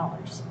 million.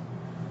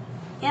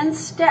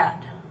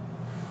 Instead,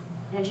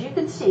 as you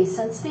can see,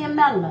 since the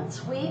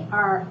amendments, we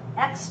are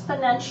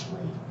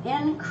exponentially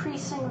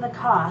increasing the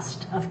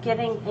cost of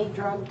getting a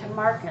drug to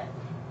market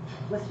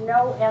with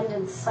no end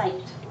in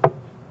sight.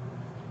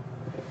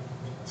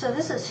 So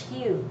this is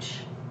huge.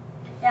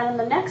 And in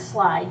the next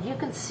slide, you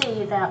can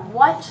see that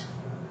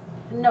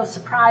no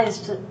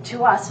surprise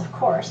to us, of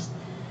course,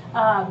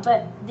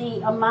 but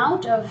the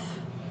amount of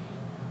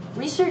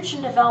research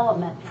and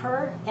development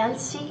per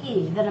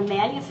NCE that a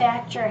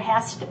manufacturer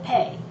has to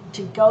pay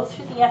to go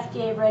through the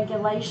FDA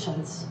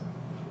regulations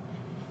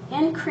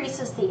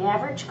increases the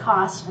average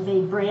cost of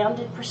a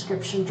branded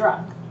prescription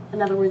drug.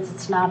 In other words,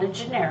 it's not a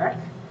generic.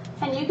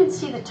 And you can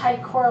see the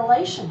tight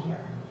correlation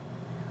here.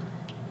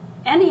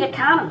 Any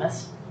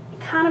economist,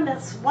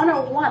 Economists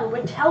 101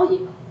 would tell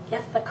you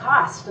if the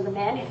cost of the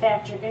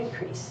manufacturer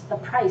increase, the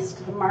price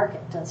to the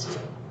market does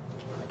too.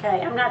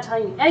 Okay, I'm not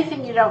telling you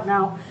anything you don't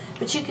know,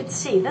 but you can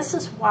see this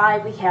is why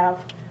we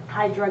have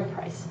high drug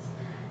prices.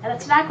 And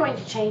it's not going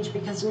to change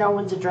because no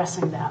one's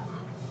addressing that,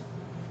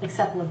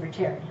 except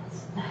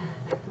libertarians.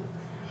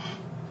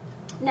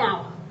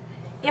 Now,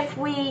 if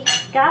we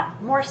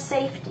got more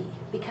safety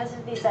because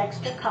of these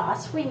extra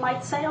costs, we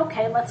might say,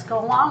 okay, let's go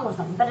along with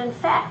them. But in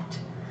fact,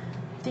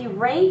 the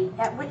rate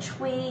at which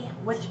we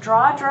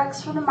withdraw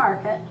drugs from the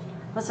market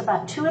was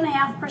about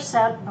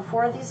 2.5%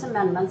 before these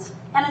amendments,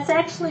 and it's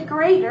actually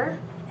greater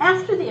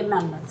after the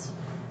amendments.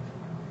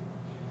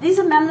 These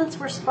amendments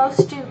were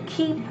supposed to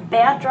keep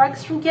bad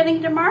drugs from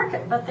getting to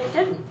market, but they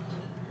didn't.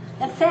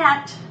 In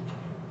fact,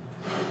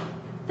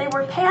 they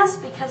were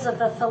passed because of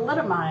the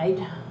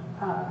thalidomide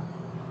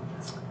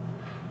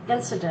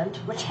incident,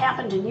 which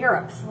happened in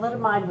Europe.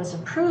 Thalidomide was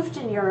approved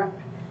in Europe.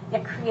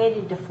 It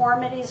created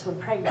deformities when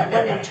pregnant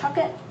women took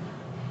it,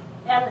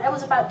 and it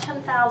was about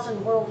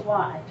 10,000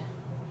 worldwide.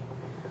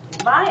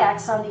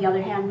 Vioxx, on the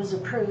other hand, was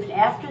approved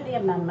after the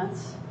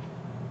amendments,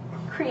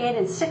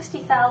 created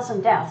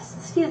 60,000 deaths.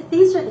 See,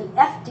 these are the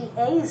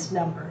FDA's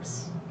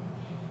numbers,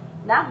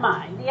 not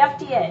mine, the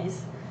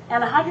FDA's,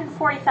 and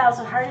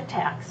 140,000 heart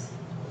attacks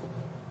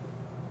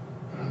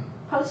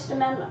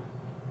post-amendment.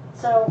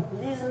 So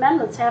these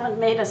amendments haven't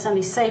made us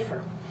any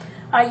safer.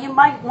 You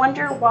might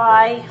wonder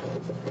why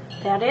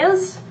that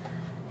is,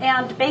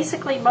 and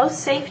basically most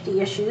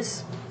safety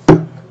issues,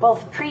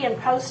 both pre and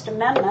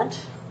post-amendment,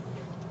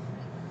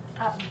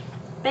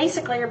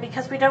 basically are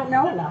because we don't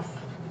know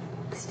enough.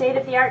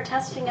 State-of-the-art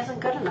testing isn't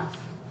good enough,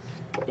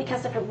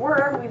 because if it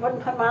were, we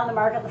wouldn't put them on the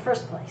market in the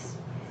first place.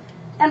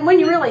 And when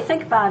you really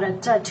think about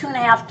it,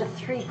 2.5 to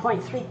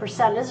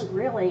 3.3% isn't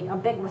really a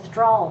big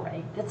withdrawal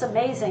rate. It's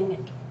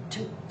amazing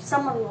to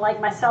someone like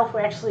myself who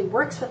actually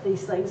works with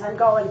these things. I'm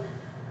going,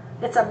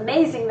 it's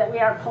amazing that we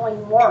aren't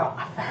pulling more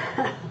off.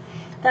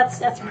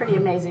 That's pretty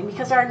amazing,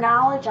 because our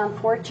knowledge,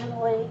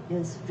 unfortunately,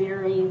 is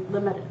very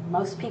limited.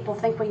 Most people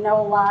think we know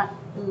a lot,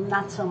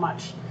 not so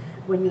much.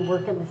 When you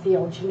work in the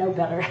field, you know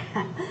better.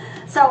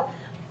 So,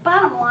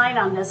 bottom line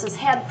on this is,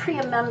 had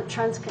pre-amendment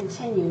trends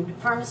continued,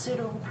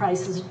 pharmaceutical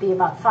prices would be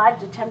about 5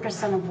 to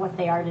 10% of what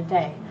they are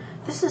today.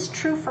 This is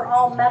true for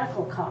all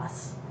medical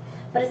costs,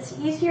 but it's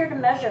easier to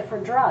measure for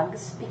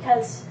drugs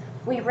because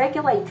we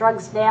regulate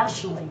drugs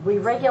nationally. We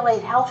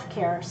regulate health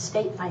care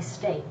state by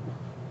state.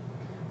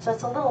 So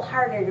it's a little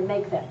harder to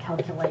make that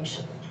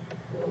calculation.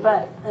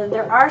 But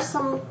there are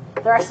some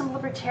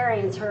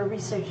libertarians who are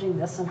researching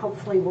this, and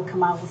hopefully we'll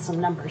come out with some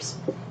numbers.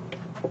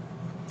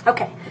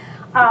 Okay.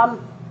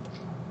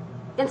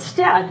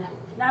 Instead,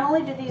 not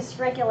only do these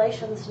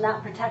regulations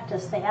not protect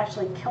us, they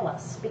actually kill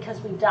us, because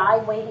we die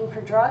waiting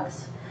for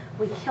drugs,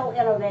 we kill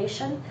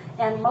innovation,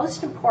 and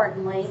most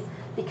importantly,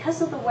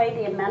 because of the way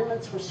the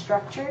amendments were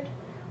structured,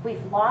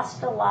 we've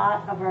lost a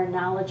lot of our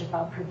knowledge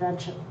about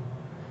prevention.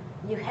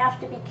 You have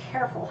to be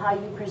careful how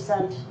you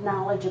present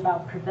knowledge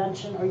about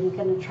prevention, or you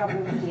get in trouble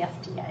with the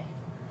FDA.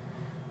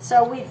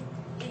 So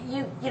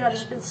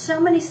there's been so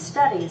many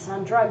studies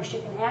on drugs,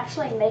 you can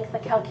actually make the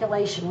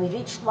calculation. We've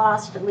each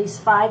lost at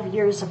least 5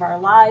 years of our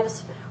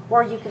lives,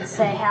 or you could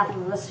say half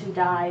of us who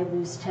die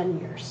lose 10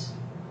 years.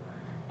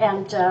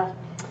 And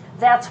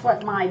that's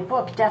what my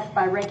book, Death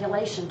by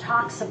Regulation,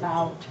 talks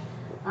about.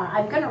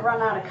 I'm going to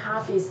run out of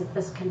copies at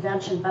this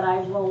convention, but I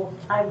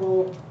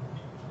will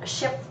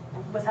ship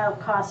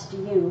without cost to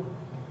you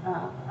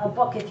a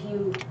book if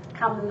you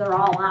come and they're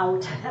all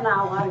out, and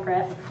I'll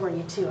autograph it for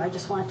you too. I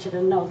just want you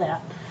to know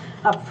that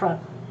up front.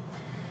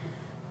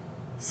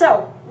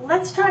 So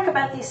let's talk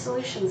about these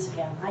solutions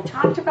again. I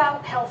talked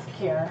about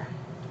healthcare,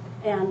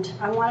 and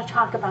I want to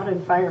talk about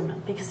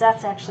environment because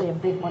that's actually a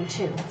big one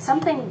too.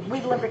 Something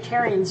we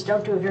libertarians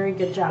don't do a very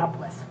good job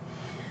with.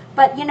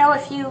 But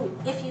if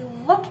you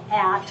look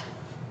at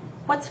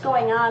what's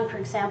going on, for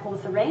example,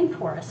 with the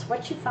rainforest,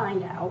 what you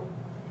find out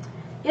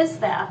is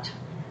that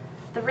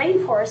the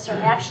rainforests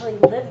are actually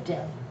lived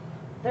in.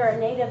 There are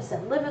natives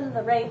that live in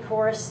the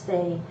rainforest.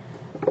 They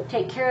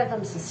take care of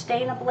them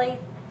sustainably.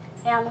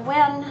 And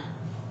when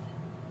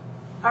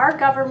our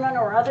government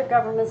or other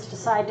governments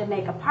decide to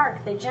make a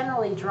park, they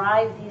generally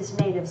drive these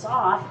natives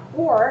off,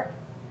 or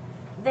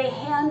they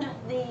hand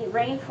the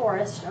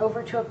rainforest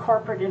over to a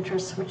corporate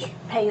interest which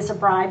pays a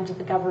bribe to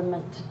the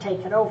government to take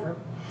it over.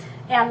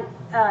 And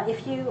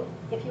if you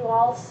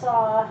all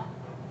saw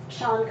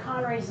Sean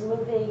Connery's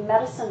movie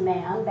Medicine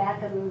Man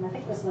back in, I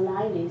think it was the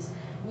 90s,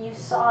 you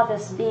saw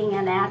this being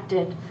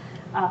enacted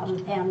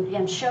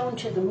and shown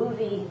to the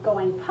movie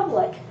going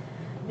public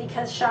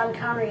because Sean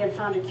Connery had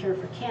found a cure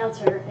for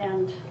cancer,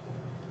 and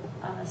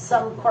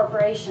some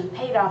corporation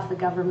paid off the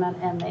government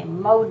and they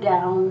mowed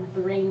down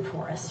the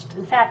rainforest.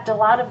 In fact, a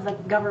lot of the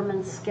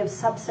governments give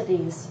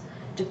subsidies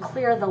to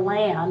clear the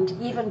land,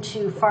 even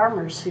to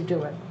farmers who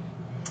do it.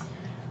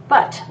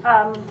 But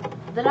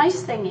the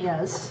nice thing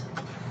is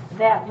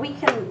that we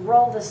can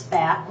roll this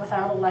back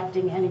without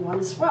electing anyone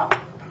as well.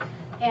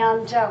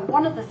 And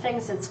one of the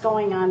things that's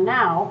going on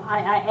now, I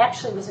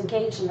actually was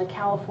engaged in the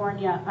Kalamazoo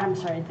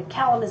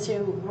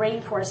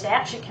Rainforest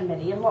Action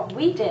Committee, and what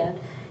we did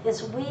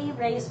is we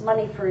raised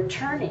money for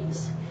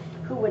attorneys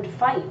who would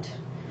fight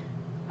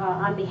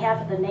on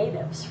behalf of the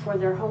natives for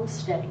their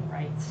homesteading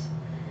rights.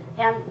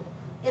 And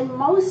in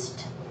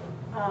most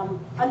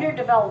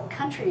underdeveloped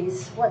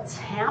countries, what's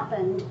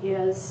happened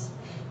is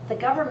the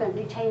government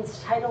retains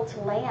title to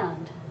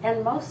land,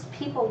 and most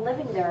people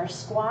living there are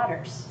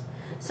squatters.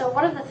 So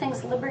one of the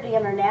things Liberty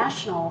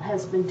International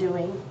has been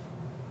doing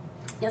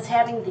is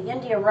having the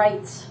India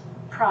Rights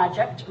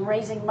Project,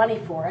 raising money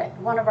for it.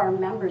 One of our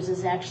members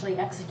is actually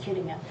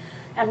executing it.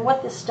 And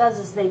what this does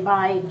is they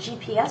buy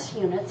GPS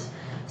units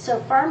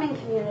so farming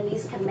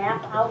communities can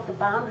map out the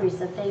boundaries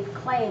that they've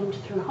claimed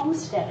through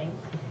homesteading.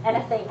 And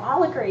if they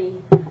all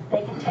agree,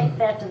 they can take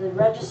that to the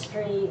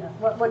registry,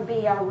 what would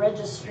be our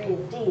registry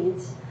of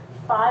deeds,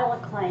 file a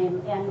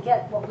claim, and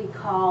get what we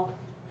call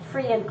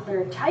free and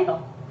clear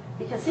title.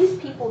 Because these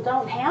people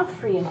don't have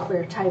free and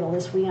clear title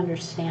as we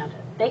understand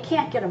it. They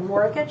can't get a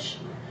mortgage,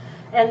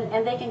 and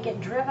they can get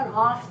driven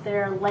off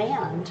their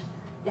land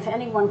if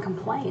anyone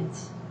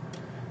complains,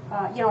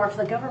 or if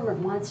the government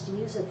wants to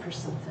use it for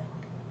something.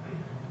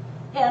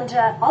 And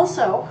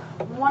also,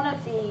 one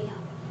of the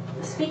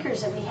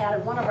speakers that we had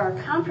at one of our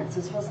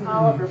conferences was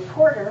Oliver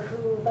Porter,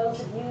 who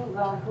those of you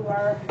who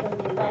are in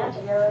the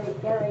Atlanta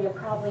area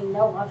probably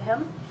know of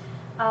him.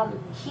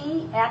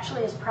 He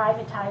actually is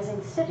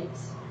privatizing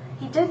cities.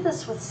 He did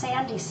this with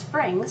Sandy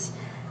Springs,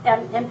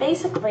 and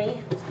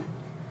basically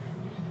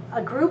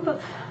a group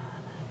of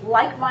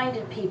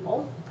like-minded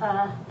people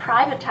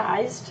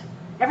privatized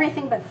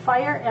everything but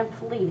fire and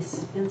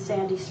police in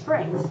Sandy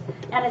Springs.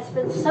 And it's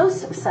been so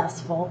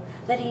successful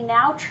that he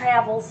now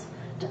travels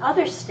to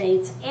other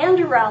states and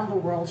around the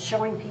world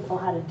showing people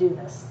how to do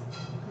this.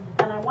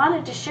 And I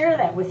wanted to share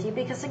that with you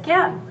because,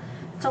 again,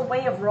 it's a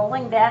way of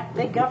rolling back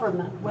big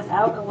government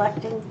without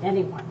electing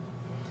anyone.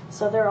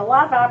 So there are a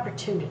lot of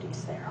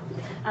opportunities there.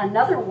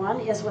 Another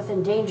one is with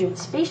endangered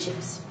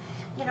species.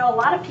 A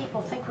lot of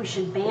people think we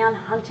should ban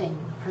hunting,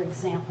 for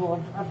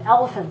example, of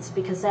elephants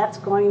because that's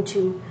going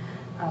to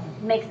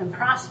make them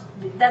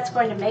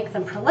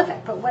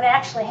prolific. But what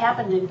actually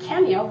happened in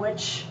Kenya,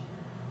 which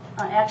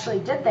actually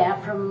did that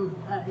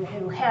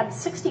it had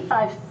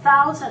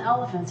 65,000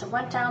 elephants. It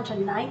went down to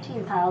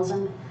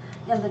 19,000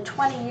 in the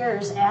 20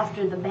 years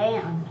after the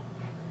ban.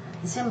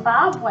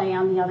 Zimbabwe,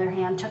 on the other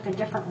hand, took a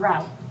different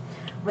route.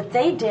 What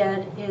they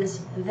did is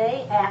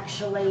they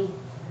actually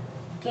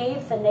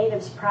gave the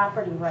natives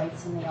property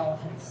rights in the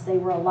elephants. They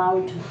were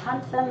allowed to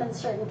hunt them in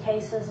certain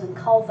cases and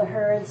cull the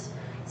herds,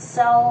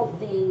 sell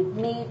the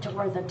meat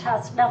or the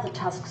tusks, not the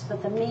tusks,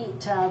 but the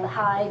meat, the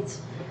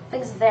hides,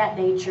 things of that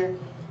nature.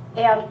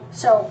 And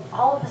so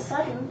all of a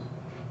sudden,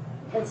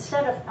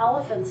 instead of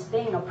elephants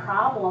being a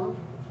problem,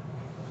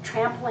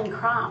 trampling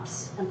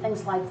crops and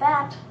things like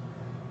that,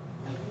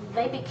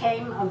 they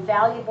became a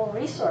valuable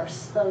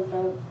resource.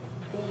 The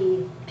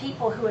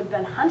people who had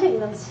been hunting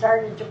them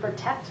started to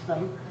protect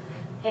them,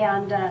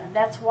 and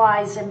that's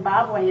why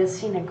Zimbabwe has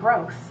seen a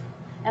growth.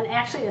 And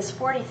actually this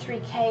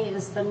 43K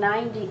is the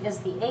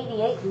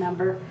 88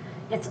 number.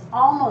 It's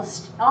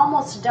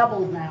almost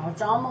doubled now.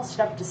 It's almost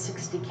up to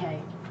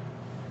 60K.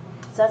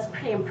 So that's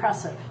pretty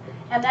impressive.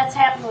 And that's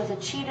happened with the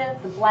cheetah,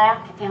 the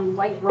black and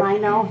white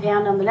rhino,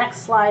 and on the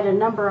next slide, a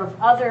number of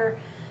other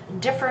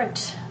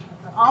different,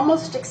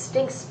 almost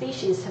extinct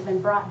species have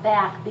been brought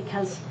back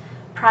because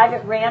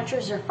private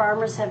ranchers or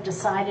farmers have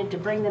decided to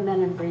bring them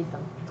in and breed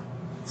them.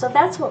 So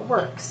that's what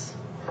works.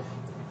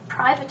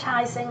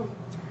 Privatizing,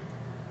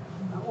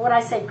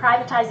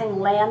 privatizing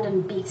land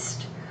and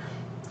beast.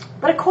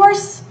 But of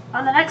course,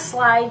 on the next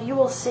slide, you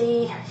will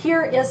see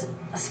here is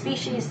a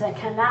species that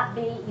cannot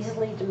be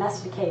easily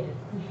domesticated.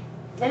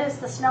 It is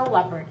the snow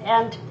leopard.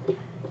 And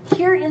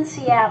here in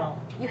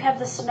Seattle, you have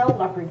the Snow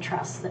Leopard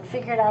Trust that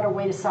figured out a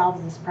way to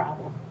solve this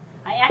problem.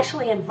 I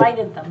actually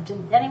invited them.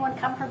 Did anyone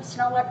come from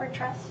Snow Leopard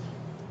Trust?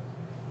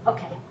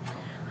 Okay.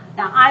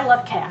 Now, I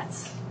love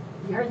cats.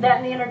 You heard that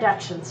in the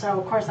introduction. So,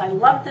 of course, I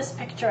love this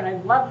picture, and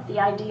I love the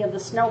idea of the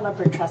Snow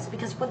Leopard Trust,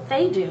 because what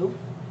they do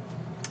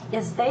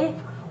is they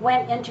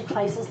went into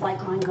places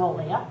like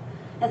Mongolia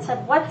and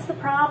said, what's the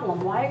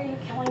problem? Why are you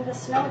killing the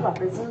snow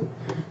leopards? And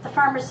the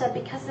farmer said,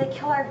 because they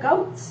kill our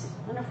goats.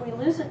 And if we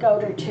lose a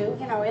goat or two,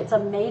 you know, it's a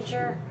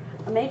major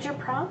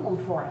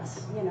problem for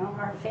us. You know,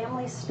 our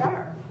families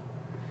starve.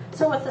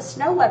 So what the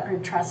Snow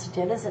Leopard Trust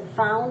did is it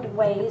found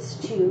ways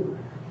to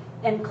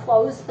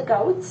enclose the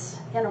goats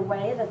in a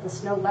way that the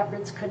snow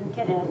leopards couldn't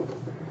get in.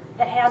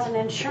 It has an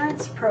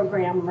insurance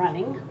program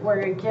running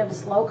where it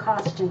gives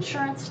low-cost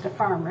insurance to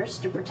farmers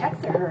to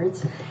protect their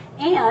herds.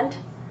 And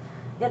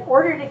in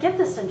order to get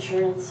this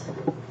insurance,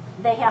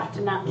 they have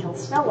to not kill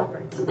snow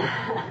leopards.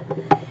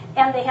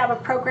 And they have a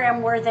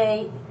program where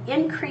they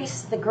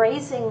increase the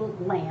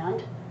grazing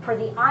land for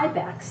the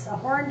ibex, a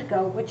horned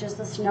goat, which is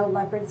the snow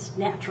leopard's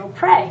natural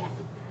prey.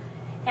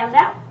 And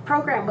that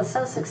program was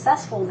so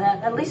successful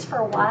that, at least for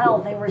a while,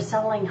 they were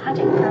selling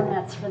hunting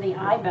permits for the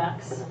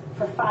ibex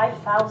for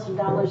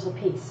 $5,000 a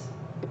piece.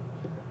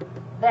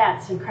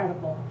 That's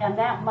incredible. And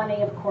that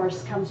money, of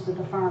course, comes to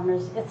the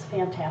farmers. It's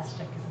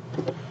fantastic.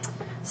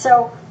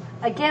 So,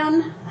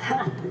 again,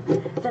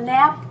 the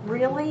NAP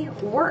really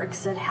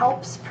works. It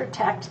helps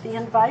protect the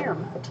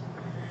environment.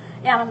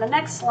 And on the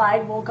next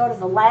slide, we'll go to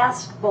the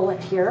last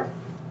bullet here,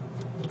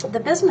 the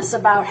business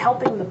about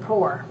helping the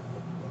poor.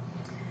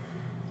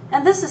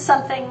 And this is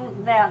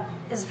something that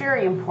is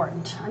very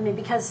important. I mean,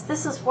 because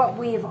this is what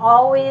we've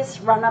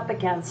always run up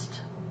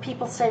against.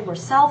 People say we're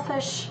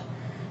selfish,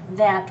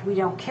 that we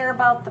don't care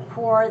about the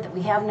poor, that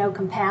we have no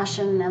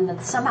compassion, and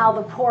that somehow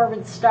the poor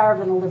would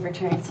starve in a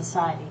libertarian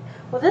society.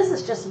 Well, this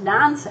is just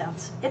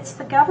nonsense. It's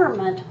the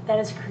government that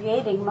is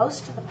creating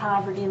most of the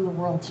poverty in the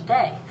world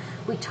today.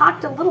 We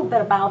talked a little bit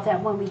about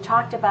that when we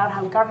talked about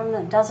how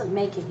government doesn't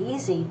make it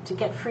easy to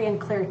get free and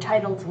clear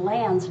title to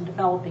lands in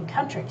developing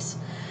countries.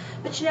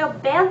 But you know,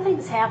 bad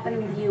things happen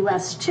in the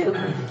U.S. too.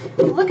 If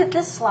you look at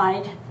this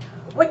slide,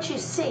 what you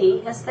see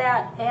is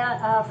that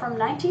from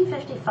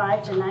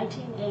 1955 to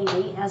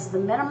 1980, as the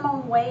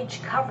minimum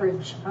wage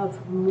coverage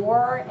of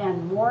more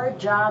and more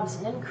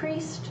jobs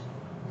increased,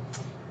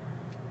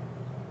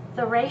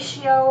 the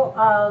ratio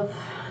of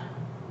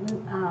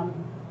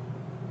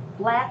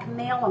black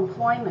male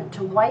employment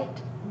to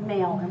white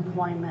male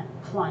employment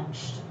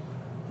plunged.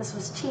 This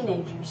was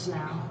teenagers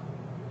now.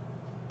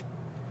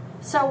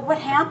 So what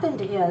happened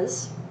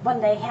is,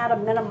 when they had a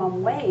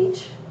minimum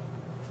wage,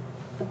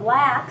 the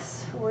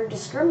blacks who were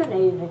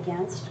discriminated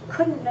against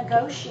couldn't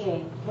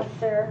negotiate with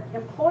their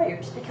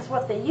employers, because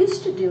what they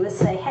used to do is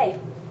say, hey,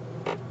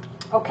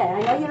 okay,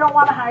 I know you don't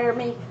want to hire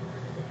me,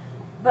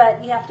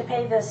 but you have to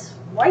pay this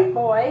white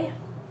boy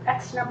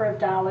X number of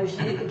dollars,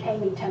 and you can pay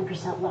me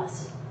 10%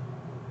 less.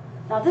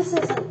 Now, this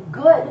isn't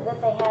good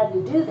that they had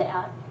to do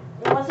that.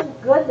 It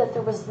wasn't good that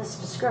there was this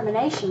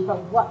discrimination,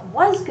 but what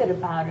was good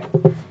about it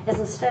is,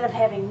 instead of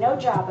having no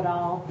job at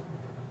all,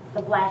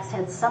 the blacks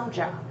had some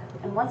job.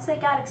 And once they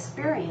got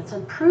experience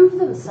and proved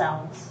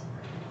themselves,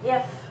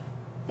 if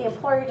the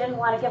employer didn't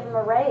want to give them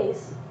a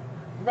raise,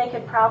 they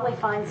could probably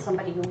find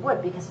somebody who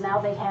would, because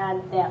now they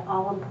had that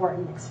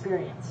all-important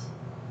experience.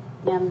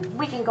 And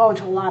we can go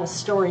into a lot of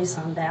stories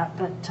on that,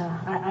 but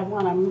I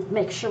want to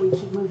make sure we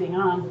keep moving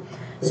on.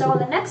 So on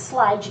the next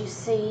slide, you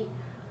see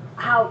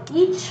how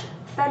each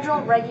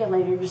federal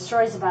regulator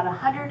destroys about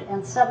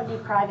 170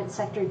 private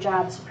sector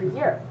jobs per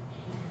year.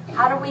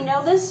 How do we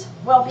know this?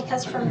 Well,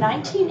 because from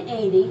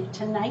 1980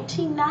 to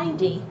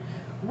 1990,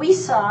 we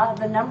saw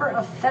the number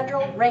of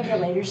federal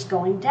regulators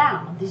going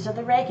down. These are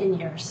the Reagan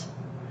years.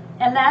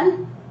 And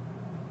then,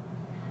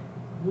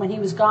 when he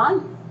was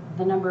gone,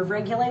 the number of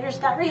regulators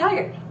got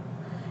rehired.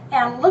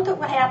 And look at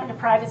what happened to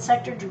private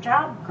sector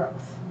job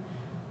growth.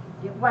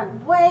 It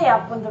went way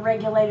up when the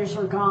regulators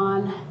were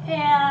gone,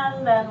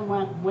 and then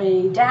went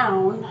way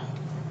down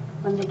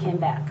when they came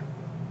back.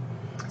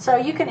 So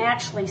you can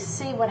actually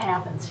see what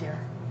happens here.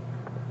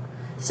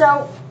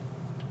 So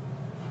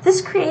this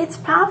creates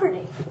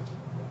poverty,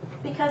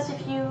 because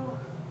if you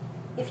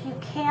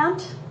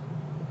can't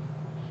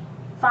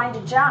find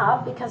a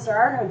job because there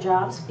are no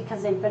jobs,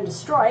 because they've been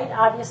destroyed,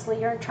 obviously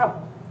you're in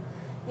trouble.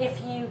 if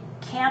you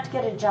can't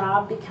get a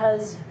job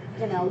because,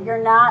 you know,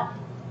 you're not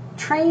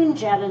trained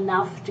yet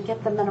enough to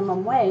get the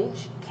minimum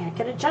wage, you can't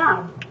get a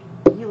job.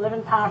 You live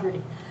in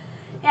poverty.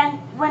 And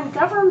when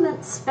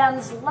government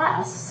spends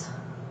less,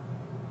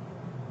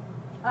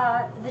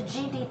 the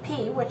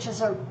GDP, which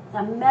is a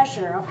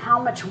measure of how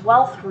much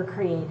wealth we're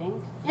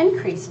creating,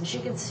 increases. You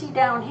can see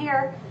down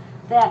here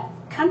that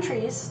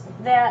countries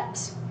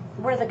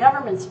where the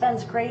government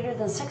spends greater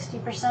than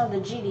 60% of the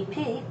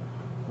GDP,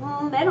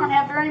 they don't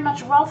have very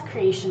much wealth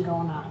creation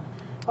going on.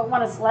 But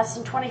when it's less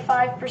than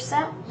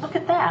 25%, look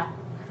at that.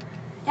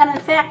 And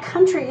in fact,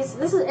 countries,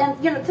 this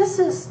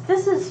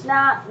is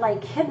not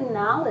like hidden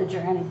knowledge or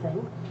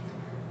anything.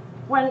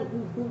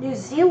 When New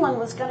Zealand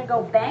was going to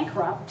go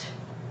bankrupt,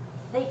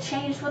 they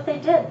changed what they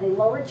did. They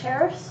lowered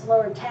tariffs,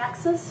 lowered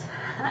taxes,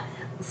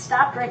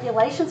 stopped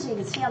regulations. And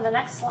you can see on the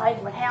next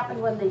slide what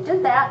happened when they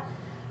did that.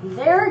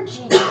 Their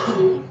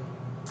GDP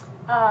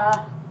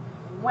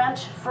went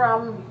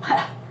from,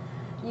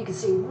 you can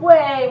see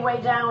way,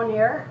 way down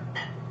here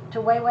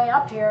to way, way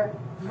up here,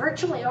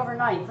 virtually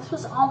overnight. This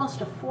was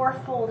almost a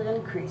fourfold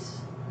increase.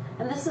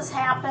 And this has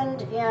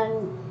happened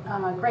in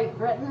Great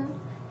Britain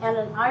and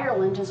in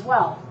Ireland as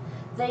well.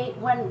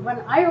 When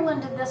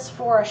Ireland did this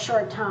for a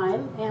short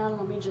time, and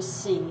let me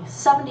just see,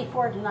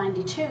 74 to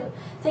 92,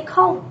 they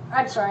called,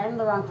 I'm sorry, I'm in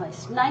the wrong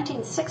place,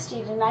 1960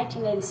 to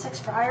 1986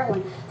 for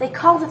Ireland, they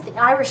called it the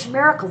Irish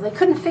miracle. They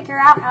couldn't figure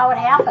out how it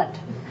happened.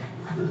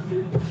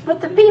 But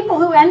the people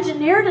who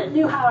engineered it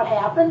knew how it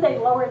happened. They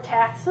lowered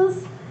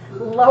taxes,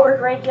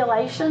 lowered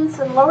regulations,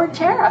 and lowered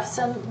tariffs.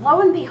 And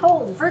lo and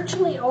behold,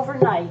 virtually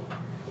overnight,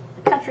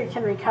 the country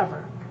can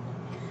recover.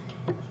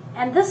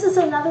 And this is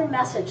another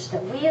message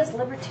that we as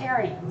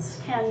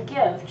libertarians can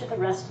give to the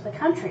rest of the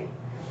country.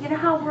 You know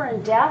how we're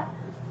in debt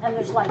and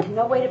there's like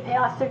no way to pay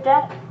off their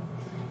debt?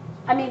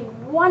 I mean,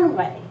 one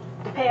way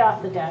to pay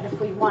off the debt, if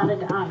we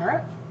wanted to honor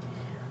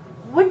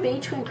it, would be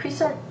to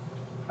increase our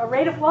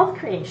rate of wealth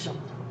creation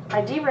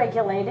by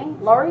deregulating,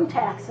 lowering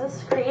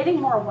taxes, creating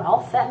more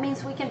wealth. That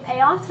means we can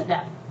pay off the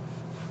debt.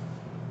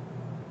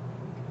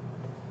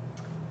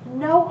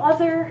 No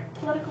other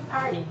political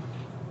party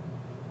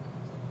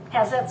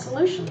has that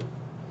solution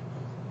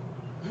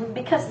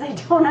because they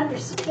don't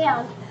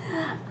understand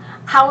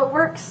how it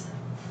works.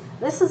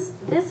 This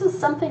is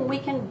something we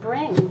can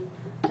bring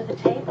to the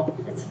table.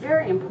 It's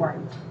very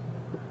important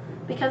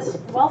because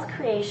wealth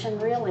creation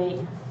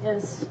really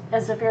is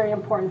a very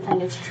important thing.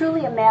 It's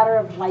truly a matter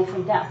of life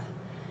and death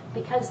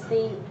because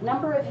the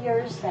number of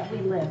years that we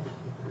live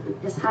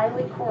is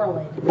highly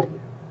correlated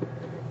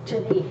to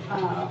the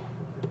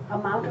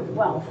amount of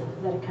wealth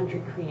that a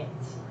country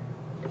creates.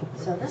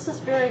 So this is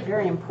very,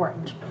 very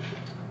important.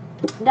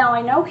 Now,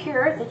 I know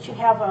here that you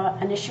have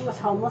an issue with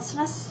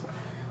homelessness.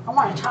 I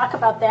want to talk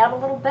about that a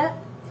little bit.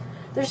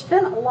 There's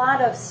been a lot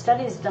of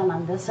studies done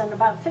on this, and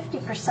about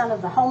 50%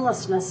 of the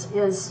homelessness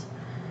is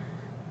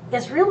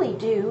really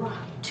due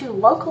to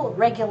local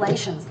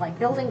regulations like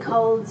building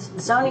codes,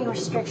 zoning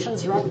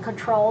restrictions, rent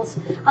controls.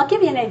 I'll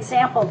give you an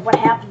example of what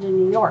happened in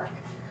New York.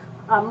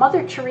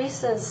 Mother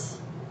Teresa's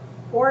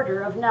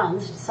order of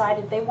nuns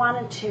decided they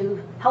wanted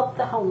to help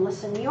the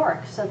homeless in New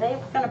York. So they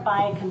were going to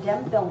buy a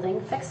condemned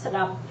building, fix it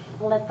up,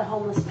 and let the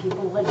homeless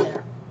people live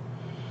there.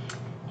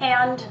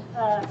 And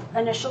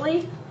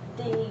initially,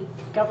 the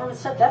government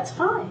said, that's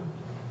fine.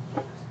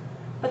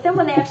 But then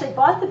when they actually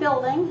bought the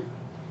building,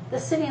 the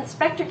city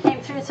inspector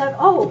came through and said,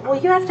 oh, well,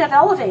 you have to have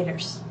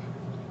elevators.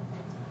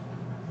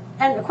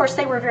 And of course,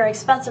 they were very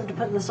expensive to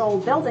put in this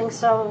old building,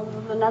 so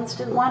the nuns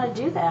didn't want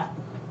to do that.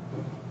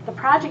 The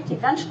project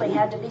eventually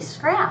had to be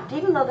scrapped,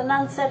 even though the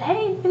nuns said,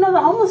 hey, you know, the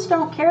homeless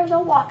don't care,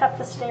 they'll walk up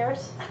the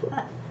stairs.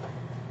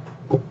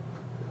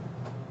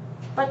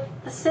 But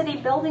the city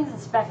buildings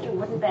inspector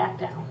wouldn't back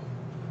down.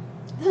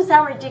 This is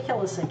how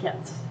ridiculous it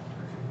gets.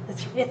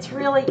 It's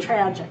really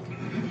tragic.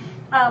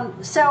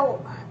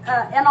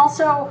 And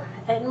also,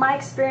 in my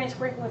experience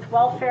working with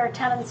welfare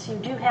tenants, you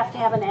do have to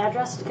have an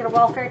address to get a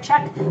welfare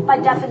check. By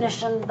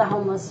definition, the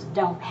homeless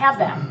don't have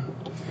that.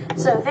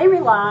 So they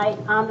rely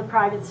on the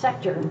private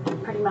sector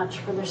pretty much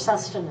for their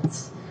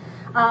sustenance.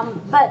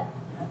 But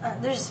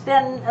there's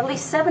been at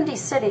least 70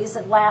 cities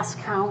at last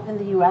count in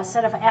the U.S.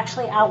 that have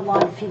actually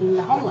outlawed feeding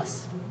the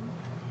homeless.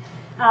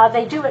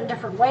 They do it in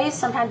different ways.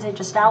 Sometimes they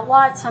just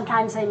outlaw it.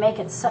 Sometimes they make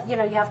it, you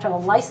have to have a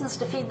license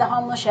to feed the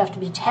homeless. You have to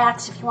be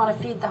taxed if you want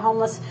to feed the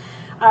homeless.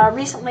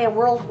 Recently, a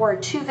World War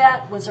II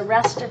vet was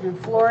arrested in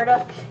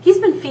Florida. He's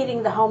been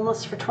feeding the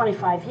homeless for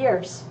 25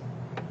 years.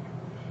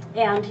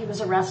 And he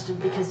was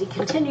arrested because he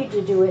continued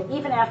to do it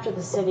even after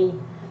the city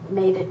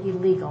made it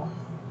illegal.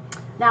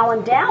 Now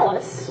in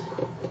Dallas,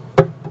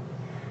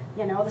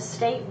 the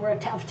state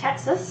of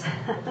Texas,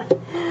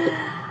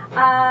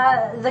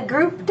 the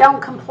group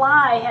Don't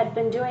Comply had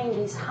been doing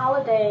these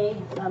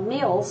holiday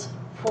meals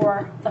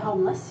for the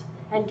homeless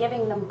and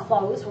giving them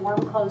clothes, warm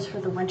clothes for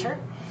the winter.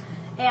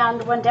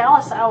 And when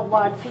Dallas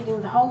outlawed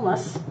feeding the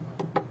homeless,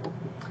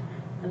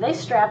 they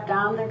strapped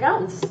on their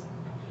guns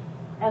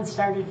and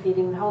started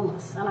feeding the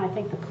homeless. And I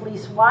think the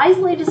police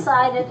wisely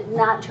decided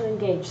not to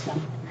engage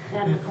them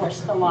and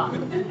enforce the law.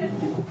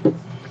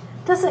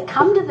 Does it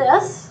come to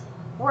this,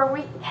 where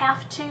we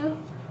have to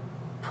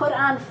put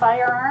on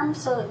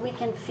firearms so that we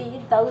can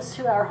feed those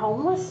who are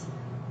homeless?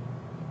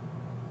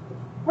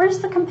 Where's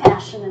the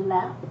compassion in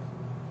that?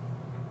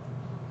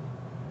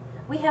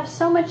 We have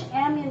so much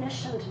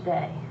ammunition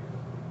today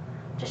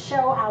to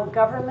show how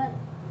government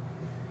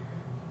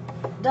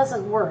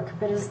doesn't work,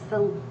 but is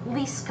the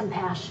least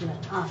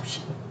compassionate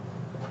option.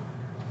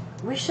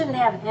 We shouldn't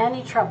have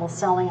any trouble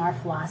selling our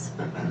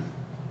philosophy.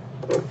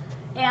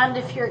 And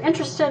if you're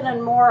interested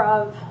in more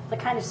of the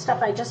kind of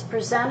stuff I just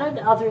presented,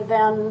 other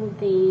than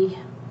the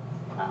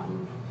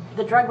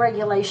drug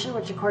regulation,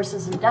 which of course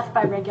is in death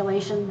by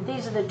regulation,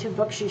 these are the two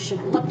books you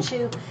should look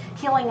to.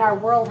 Healing Our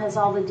World has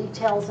all the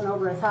details and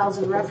over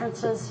 1,000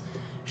 references.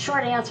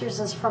 Short Answers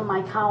is from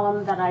my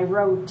column that I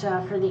wrote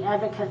for the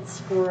Advocates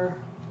for,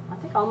 I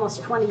think,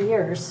 almost 20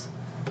 years.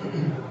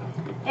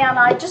 And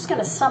I'm just going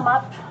to sum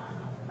up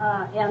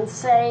and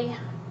say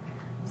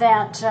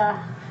that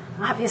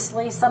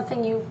obviously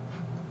something you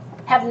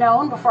have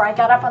known before I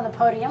got up on the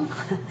podium,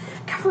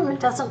 government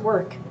doesn't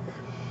work.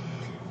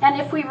 And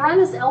if we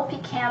run as LP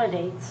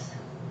candidates,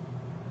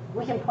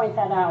 we can point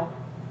that out.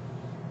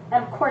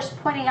 And of course,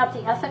 pointing out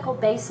the ethical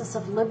basis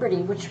of liberty,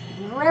 which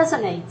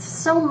resonates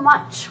so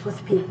much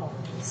with people,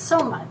 so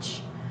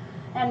much.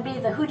 And be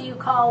the who do you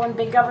call when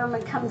big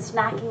government comes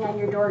knocking on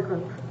your door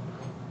group.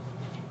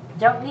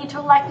 Don't need to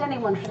elect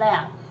anyone for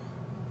that.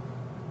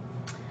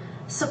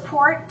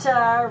 Support,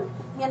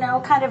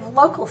 kind of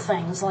local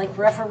things like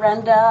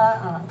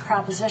referenda,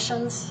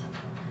 propositions.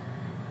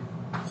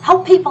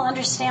 Help people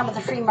understand what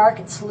the free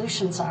market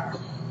solutions are.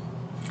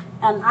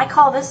 And I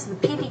call this the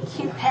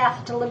PDQ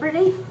path to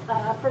liberty.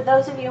 For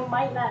those of you who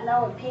might not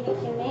know what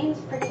PDQ means,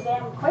 pretty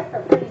damn quick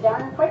or pretty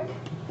darn quick.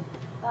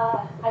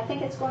 I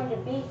think it's going to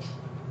beat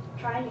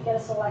trying to get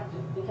us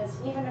elected, because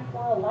even if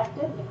we're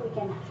elected, if we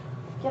can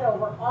get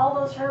over all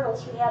those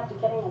hurdles we have to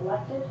getting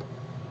elected,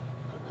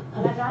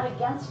 and I'm not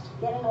against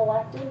getting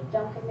elected,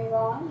 don't get me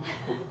wrong,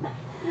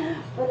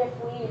 but if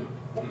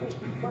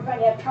we're going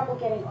to have trouble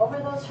getting over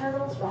those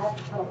hurdles, we'll have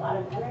to put a lot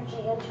of energy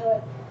into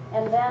it,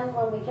 and then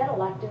when we get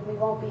elected, we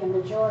won't be a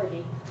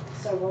majority,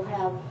 so we'll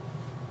have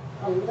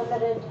a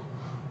limited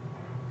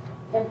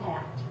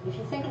impact. If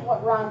you think of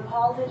what Ron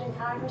Paul did in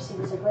Congress, he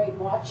was a great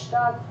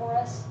watchdog for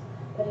us,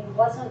 but he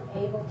wasn't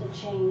able to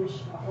change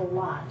a whole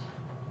lot.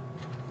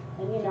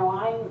 And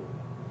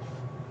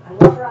I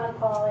love Ron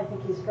Paul. I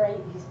think he's great.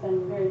 He's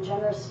been very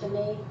generous to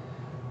me.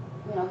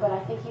 But I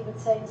think he would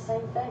say the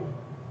same thing.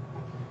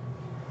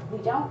 We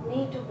don't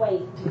need to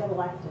wait to get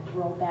elected to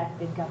roll back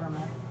big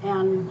government.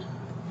 And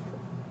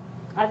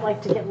I'd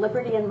like to get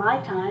liberty in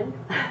my time.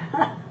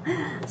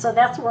 So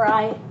that's where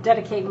I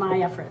dedicate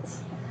my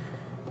efforts.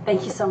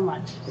 Thank you so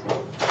much.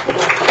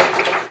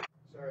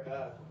 Sorry,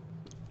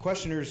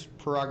 questioner's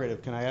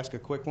prerogative. Can I ask a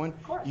quick one?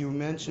 Of course. You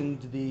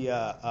mentioned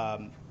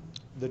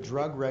the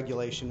drug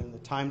regulation, and the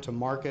time to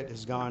market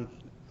has gone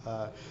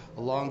a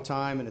long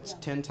time, and it's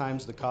 10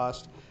 times the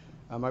cost.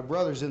 My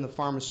brother's in the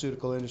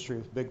pharmaceutical industry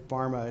with Big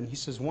Pharma, and he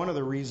says one of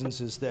the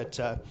reasons is that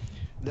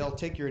they'll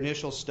take your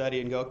initial study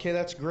and go, okay,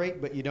 that's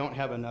great, but you don't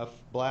have enough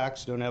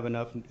blacks, don't have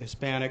enough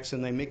Hispanics,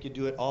 and they make you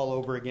do it all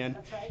over again.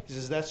 That's right. He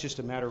says that's just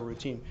a matter of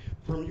routine.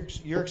 From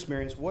your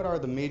experience, what are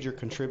the major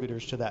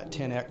contributors to that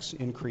 10x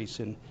increase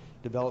in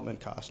development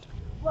cost?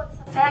 Well, it's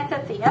the fact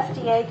that the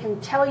FDA can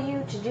tell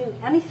you to do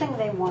anything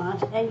they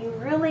want, and you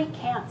really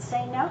can't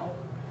say no.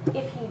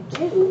 If you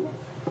do,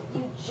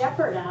 you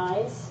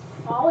jeopardize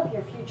all of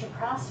your future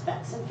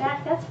prospects. In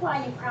fact, that's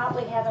why you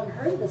probably haven't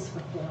heard this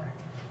before.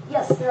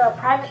 Yes, there are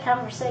private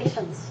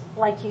conversations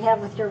like you have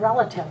with your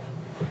relative.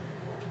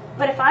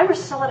 But if I were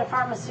still in a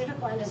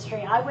pharmaceutical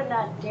industry, I would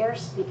not dare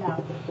speak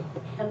out.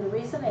 And the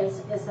reason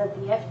is that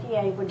the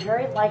FDA would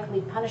very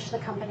likely punish the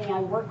company I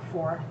work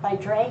for by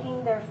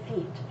dragging their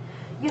feet.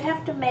 You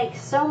have to make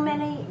so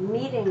many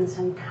meetings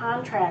and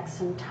contracts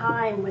and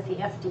time with the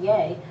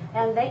FDA,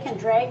 and they can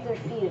drag their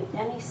feet at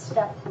any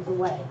step of the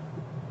way.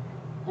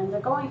 And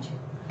they're going to.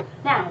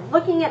 Now,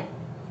 looking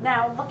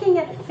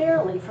at it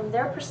fairly from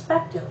their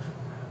perspective,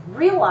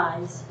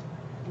 realize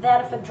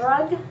that if a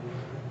drug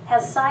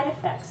has side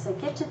effects that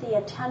get to the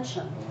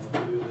attention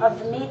of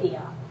the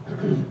media,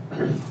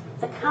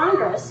 the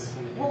Congress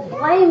will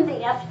blame the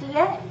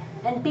FDA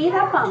and beat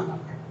up on them.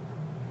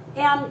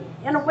 And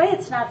in a way,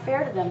 it's not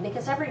fair to them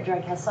because every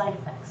drug has side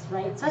effects,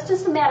 right? So it's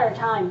just a matter of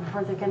time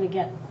before they're going to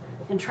get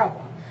in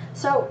trouble.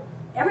 So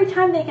every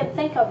time they can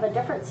think of a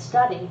different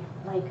study,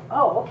 like,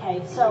 oh,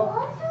 okay,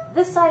 so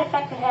this side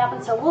effect could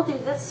happen, so we'll do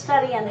this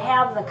study and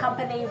have the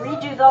company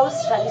redo those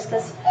studies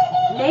because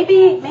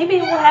maybe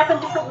it will happen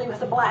differently with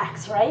the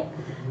blacks, right?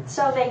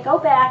 So they go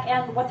back,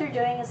 and what they're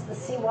doing is the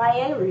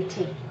CYA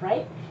routine,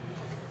 right?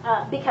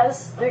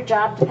 Because their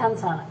job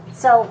depends on it.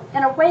 So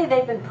in a way,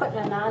 they've been put in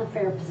an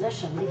unfair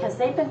position because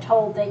they've been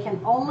told they can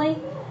only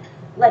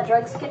let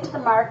drugs get to the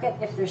market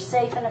if they're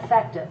safe and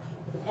effective.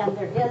 And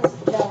there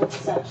is no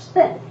such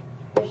thing.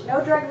 There's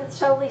no drug that's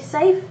totally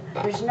safe.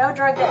 There's no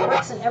drug that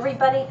works in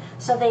everybody.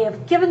 So they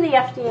have given the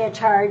FDA a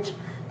charge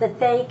that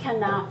they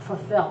cannot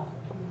fulfill.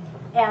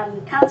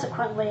 And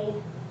consequently,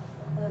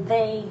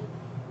 they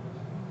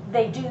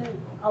do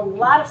a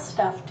lot of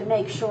stuff to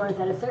make sure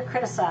that if they're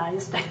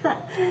criticized,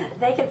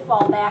 they can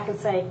fall back and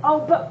say, oh,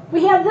 but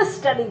we had this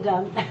study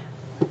done.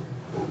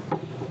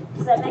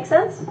 Does that make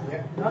sense?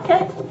 Yeah.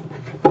 Okay.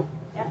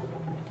 Yeah.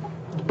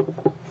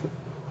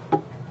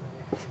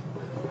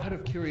 Out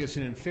of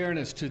curiosity, and in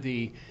fairness to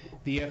the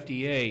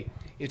FDA,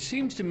 it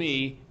seems to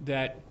me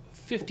that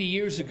 50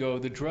 years ago,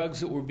 the drugs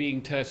that were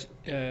being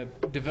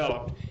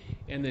developed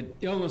and the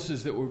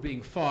illnesses that were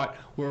being fought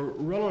were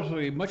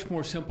relatively much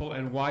more simple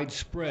and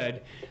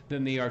widespread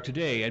than they are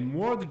today. And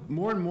more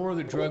and more of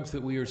the drugs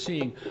that we are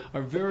seeing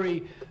are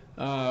very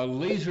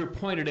laser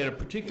pointed at a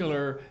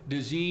particular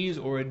disease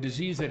or a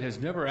disease that has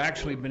never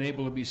actually been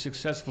able to be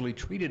successfully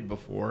treated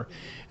before.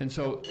 And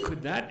so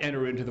could that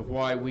enter into the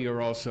why we are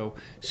also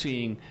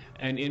seeing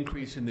an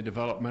increase in the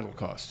developmental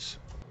costs?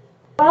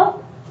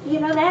 Well, you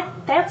know,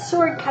 that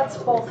sword cuts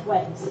both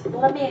ways.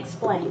 Let me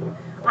explain.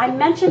 I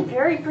mentioned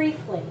very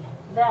briefly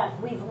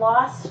that we've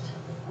lost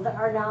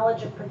our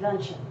knowledge of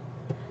prevention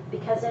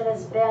because it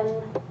has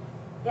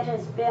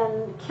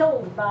been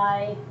killed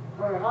by,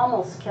 or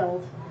almost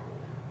killed,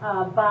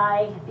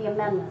 by the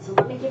amendments. And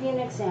let me give you an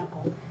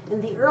example. In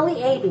the early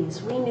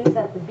 80s, we knew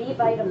that the B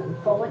vitamin,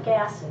 folic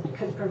acid,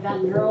 could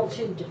prevent neural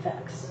tube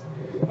defects.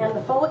 And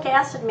the folic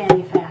acid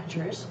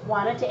manufacturers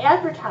wanted to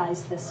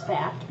advertise this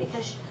fact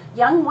because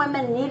young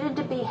women needed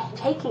to be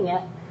taking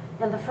it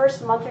in the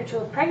first month or two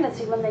of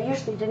pregnancy when they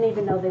usually didn't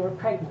even know they were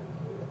pregnant.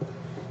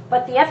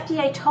 But the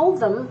FDA told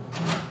them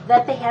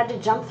that they had to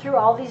jump through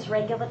all these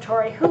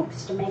regulatory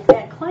hoops to make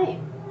that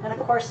claim. And of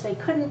course they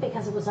couldn't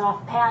because it was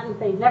off patent.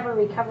 They'd never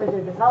recover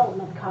their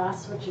development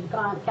costs, which had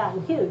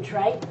gotten huge,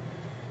 right?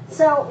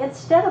 So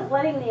instead of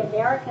letting the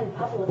American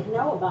public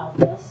know about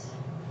this,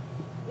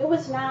 it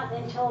was not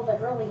until the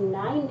early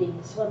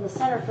 90s when the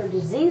Center for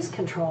Disease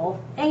Control,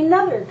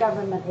 another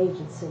government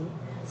agency,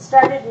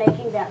 started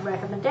making that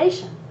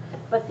recommendation.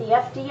 But the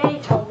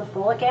FDA told the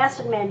folic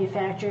acid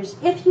manufacturers,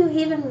 if you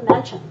even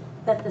mention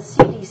that the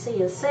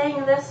CDC is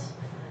saying this,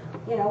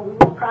 we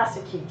will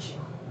prosecute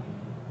you.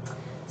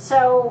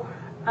 So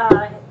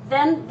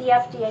then the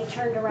FDA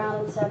turned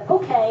around and said,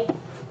 okay,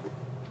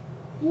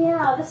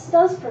 yeah, this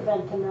does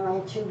prevent the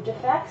neural tube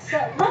defects,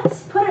 so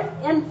let's put it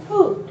in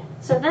food.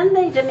 So then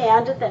they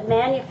demanded that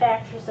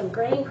manufacturers of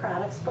grain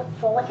products put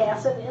folic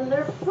acid in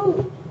their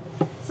food.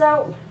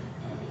 So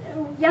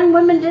young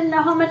women didn't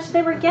know how much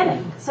they were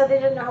getting, so they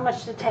didn't know how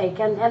much to take,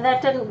 and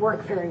that didn't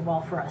work very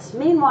well for us.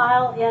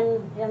 Meanwhile,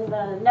 in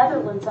the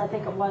Netherlands, I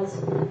think it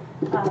was,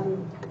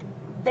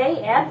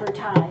 they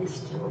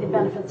advertised the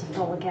benefits of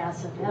folic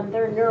acid, and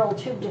their neural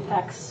tube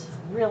defects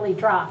really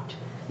dropped.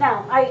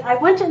 Now, I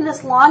went in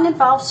this long,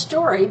 involved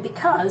story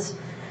because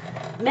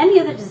many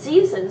of the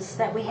diseases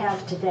that we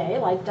have today,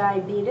 like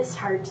diabetes,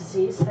 heart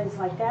disease, things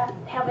like that,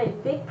 have a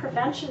big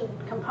prevention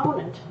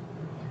component.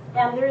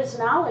 And there is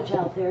knowledge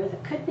out there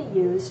that could be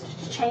used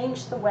to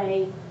change the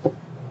way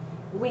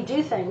we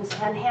do things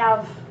and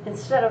have,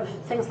 instead of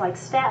things like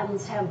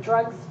statins, have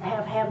drugs,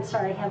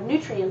 have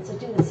nutrients that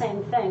do the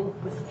same thing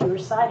with fewer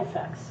side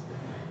effects.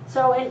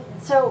 So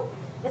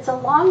it's a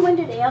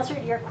long-winded answer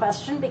to your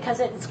question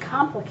because it's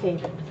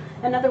complicated.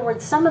 In other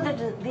words, some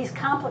of these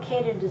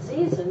complicated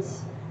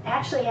diseases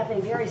actually have a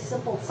very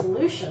simple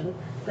solution,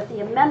 but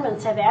the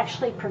amendments have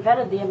actually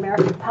prevented the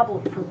American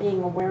public from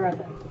being aware of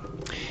it.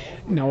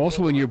 Now,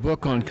 also in your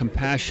book on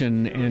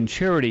compassion and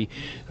charity,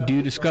 do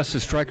you discuss the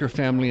Stryker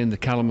family and the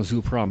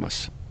Kalamazoo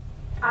Promise?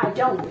 I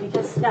don't,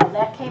 because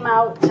that came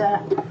out,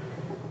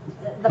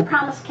 the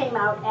promise came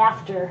out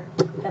after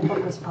that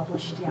book was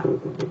published, yeah.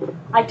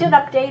 I did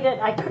update it.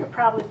 I could have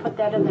probably put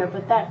that in there,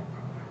 but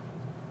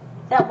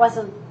that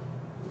wasn't,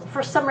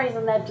 for some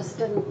reason that just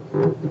didn't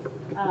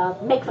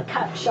make the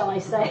cut, shall I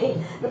say.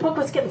 The book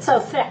was getting so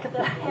thick that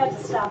I had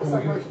to stop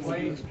somewhere.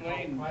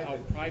 Explain how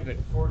private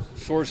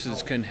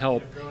sources can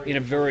help in a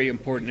very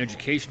important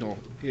educational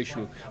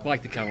issue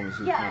like the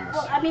Kalamazoo Promise.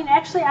 Well, I mean,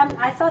 actually,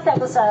 I thought that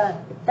was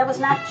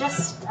not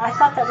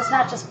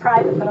just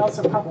private, but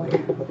also public.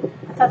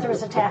 I thought there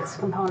was a tax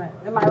component.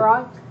 Am I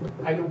wrong?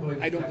 I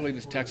don't believe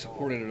it's tax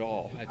supported at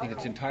all. I think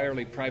it's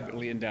entirely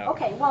privately endowed.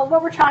 Okay. Well,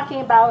 what we're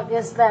talking about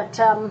is that.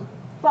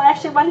 Well,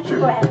 actually, why don't you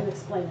go ahead and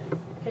explain it?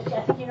 Because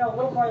I think you know a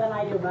little more than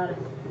I do about it.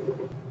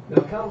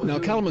 Now,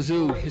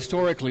 Kalamazoo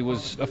historically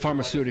was a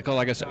pharmaceutical.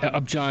 I guess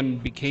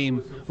Upjohn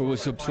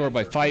was absorbed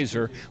by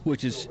Pfizer,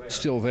 which is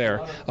still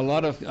there. A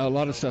lot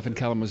of stuff in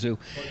Kalamazoo,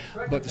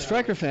 but the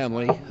Stryker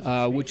family,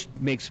 which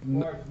makes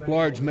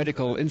large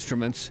medical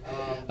instruments,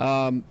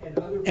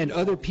 and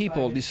other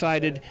people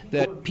decided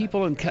that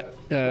people in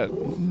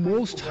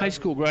most high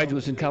school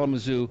graduates in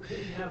Kalamazoo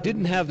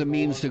didn't have the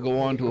means to go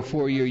on to a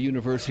 4-year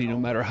university, no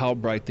matter how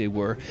bright they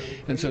were,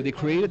 and so they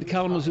created the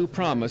Kalamazoo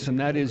Promise, and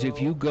that is if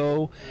you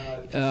go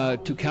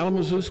to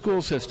Kalamazoo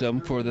school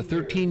system for the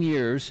 13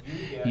 years,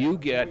 you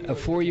get a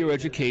 4-year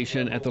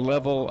education at the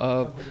level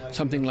of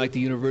something like the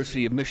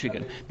University of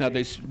Michigan. Now,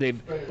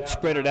 they've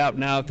spread it out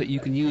now that you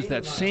can use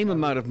that same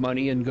amount of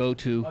money and go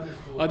to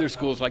other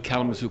schools like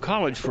Kalamazoo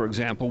College, for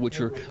example, which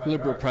are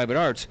liberal private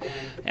arts.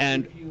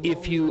 And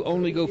if you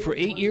only go for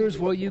 8 years,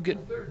 well, you get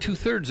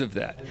 2/3 of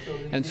that.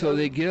 And so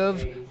they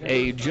give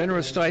a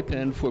generous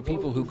stipend for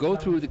people who go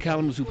through the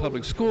Kalamazoo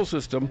public school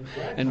system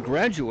and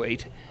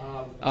graduate,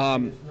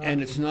 and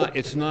it's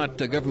not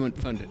government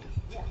funded.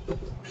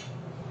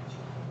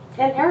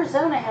 And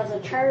Arizona has a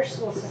charter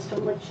school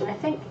system, which I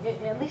think,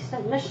 at least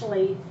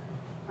initially,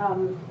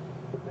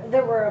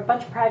 there were a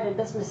bunch of private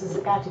businesses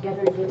that got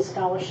together and gave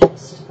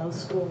scholarships to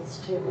those schools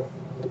too.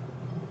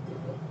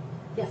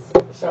 Yes.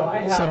 So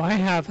I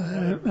have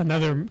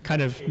another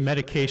kind of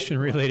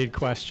medication-related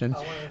question.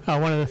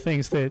 One of the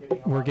things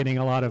that we're getting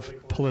a lot of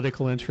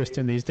political interest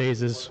in these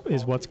days is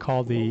what's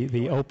called the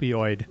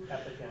opioid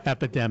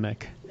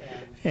epidemic,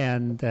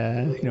 and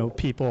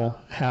people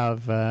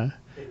have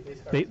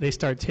they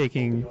start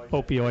taking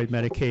opioid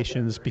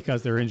medications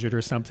because they're injured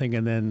or something,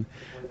 and then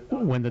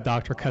when the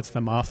doctor cuts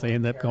them off, they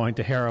end up going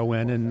to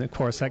heroin, and of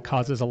course that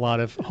causes a lot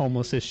of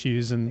homeless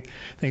issues and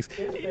things.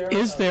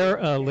 Is there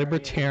a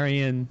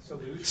libertarian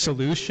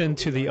solution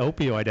to the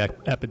opioid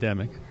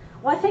epidemic?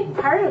 Well, I think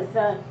part of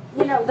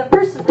the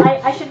person,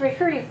 I should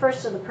refer you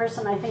first to the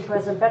person I think who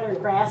has a better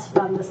grasp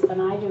on this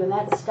than I do, and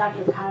that's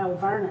Dr. Kyle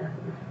Varner,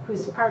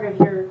 who's part of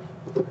your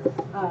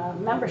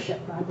membership,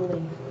 I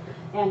believe.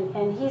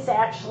 And he's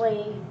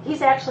actually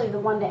the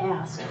one to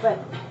ask. But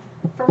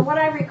from what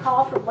I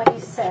recall from what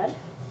he said,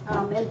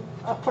 and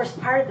of course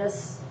part of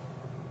this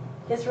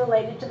is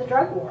related to the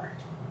drug war.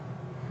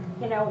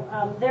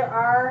 There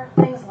are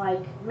things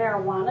like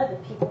marijuana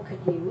that people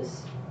could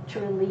use to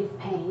relieve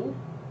pain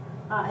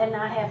and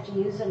not have to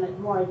use a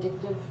more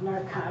addictive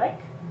narcotic,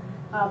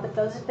 but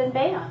those have been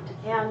banned.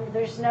 And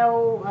there's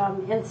no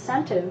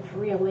incentive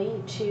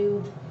really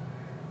to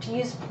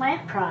use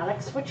plant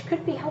products, which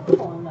could be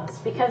helpful in this,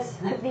 because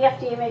the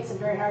FDA makes it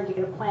very hard to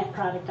get a plant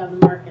product on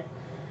the market.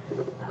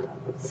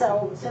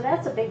 So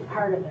that's a big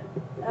part of it.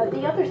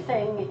 The other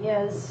thing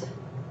is,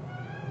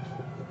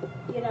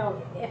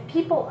 if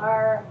people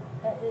are,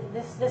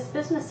 this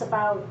business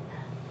about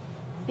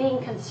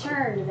being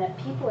concerned that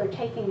people are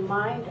taking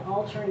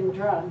mind-altering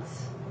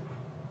drugs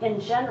in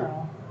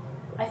general,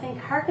 I think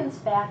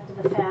harkens back to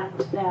the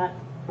fact that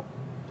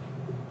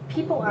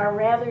people are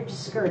rather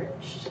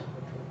discouraged.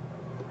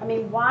 I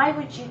mean, why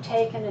would you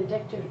take an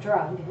addictive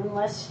drug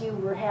unless you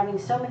were having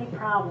so many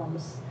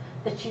problems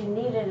that you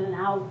needed an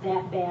out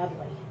that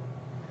badly?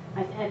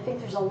 I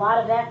think there's a lot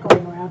of that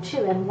going around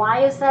too. And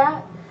why is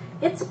that?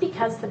 It's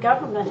because the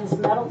government has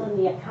meddled in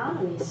the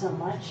economy so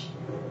much.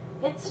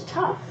 It's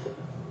tough.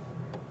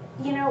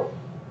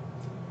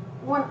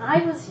 When I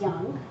was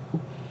young,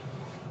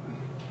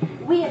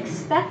 we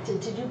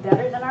expected to do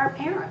better than our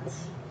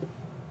parents.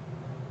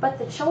 But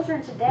the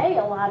children today,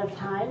 a lot of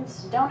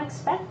times, don't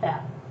expect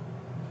that.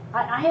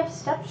 I have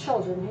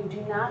stepchildren who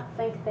do not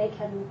think they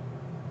can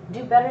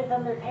do better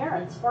than their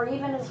parents, or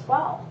even as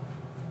well.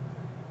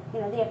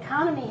 The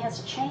economy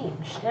has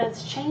changed, and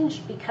it's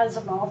changed because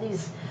of all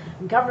these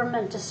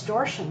government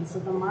distortions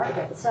of the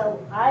market. So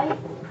I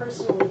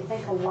personally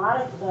think a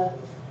lot of the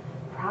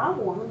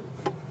problem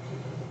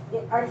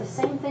are the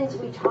same things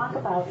we talk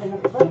about in a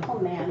political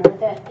manner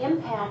that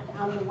impact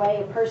on the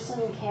way a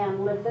person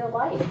can live their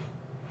life.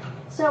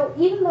 So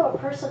even though a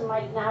person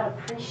might not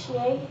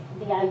appreciate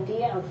the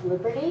idea of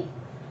liberty,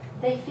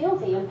 they feel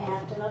the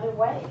impact in other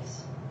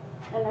ways.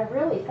 And I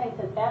really think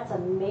that that's a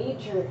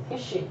major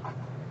issue.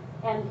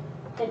 And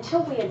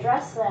until we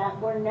address that,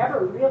 we're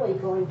never really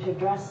going to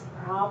address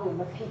the problem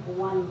of people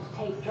wanting to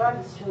take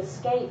drugs to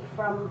escape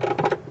from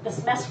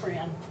this mess we're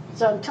in.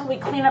 So until we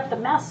clean up the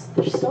mess,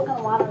 they're still going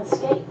to want to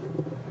escape.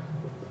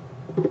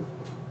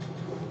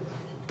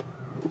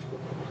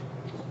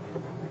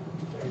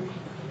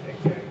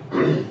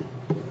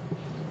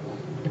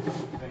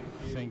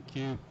 Thank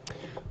you.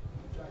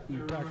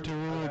 Dr.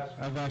 Ruwart,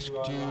 I've asked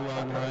you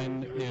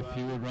online if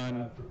you would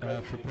run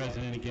for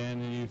president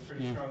again, and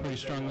you've pretty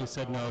strongly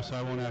said no, so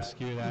I won't ask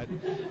you that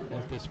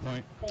at this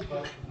point.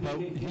 But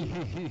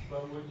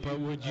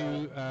would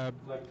you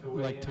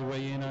like to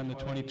weigh in on the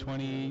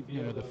 2020,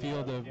 the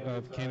field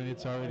of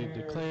candidates already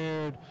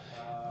declared,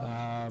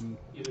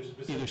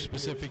 either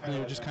specifically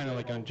or just kind of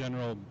like on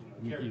general,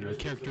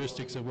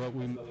 characteristics of what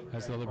we,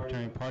 as the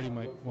Libertarian Party,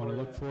 might want to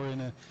look for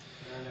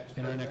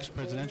in our next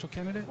presidential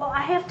candidate? Well,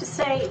 I have to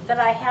say that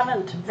I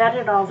haven't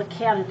vetted all the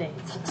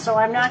candidates, so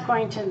I'm not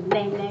going to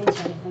name names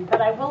or anything,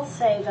 but I will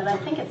say that I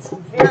think it's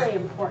very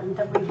important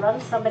that we run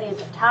somebody at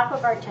the top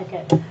of our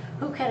ticket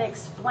who can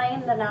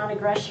explain the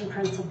non-aggression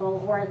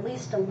principle, or at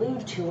least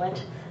allude to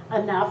it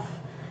enough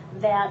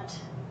that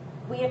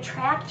we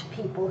attract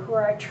people who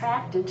are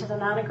attracted to the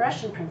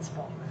non-aggression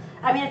principle.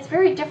 I mean, it's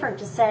very different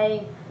to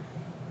say,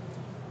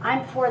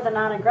 I'm for the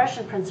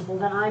non-aggression principle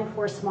than I'm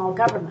for small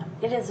government.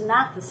 It is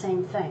not the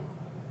same thing.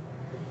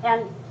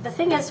 And the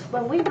thing is,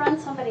 when we run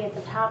somebody at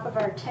the top of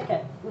our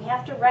ticket, we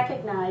have to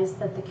recognize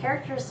that the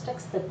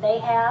characteristics that they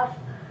have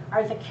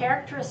are the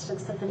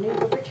characteristics that the new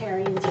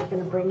libertarians are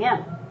going to bring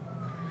in.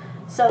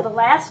 So the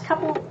last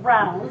couple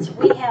rounds,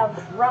 we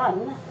have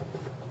run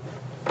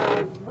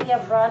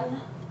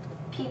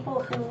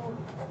people who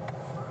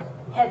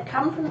had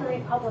come from the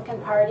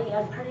Republican Party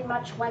and pretty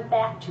much went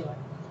back to it.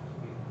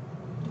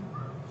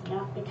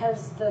 Yeah,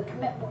 because the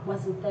commitment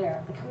wasn't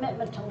there. The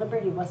commitment to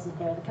liberty wasn't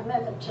there. The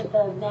commitment to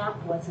the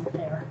NAP wasn't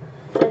there.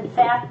 And in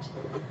fact,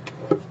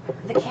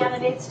 the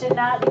candidates did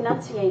not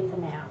enunciate the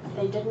NAP.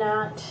 They did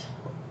not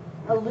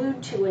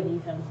allude to it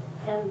even.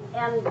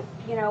 And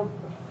you know,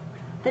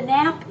 the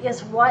NAP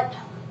is what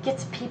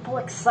gets people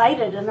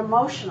excited and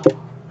emotional.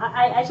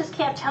 I just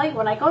can't tell you,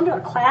 when I go into a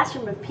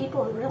classroom of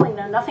people who really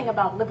know nothing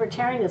about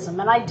libertarianism,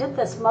 and I did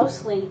this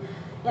mostly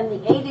in the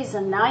 80s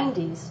and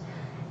 90s,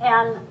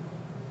 and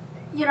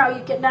you know,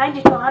 you get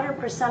 90 to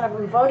 100% of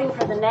them voting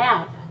for the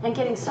NAP and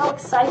getting so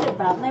excited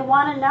about it, and they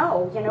want to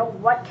know, you know,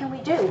 what can we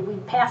do? We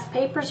pass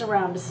papers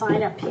around to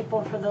sign up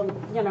people for the,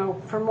 you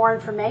know, for more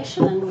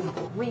information,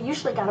 and we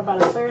usually got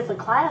about a third of the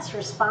class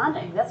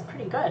responding. That's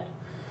pretty good.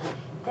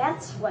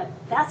 That's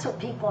what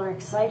people are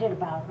excited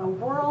about. A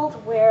world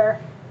where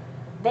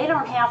they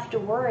don't have to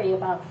worry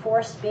about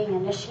force being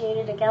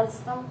initiated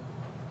against them.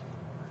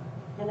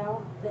 You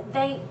know,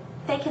 they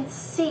can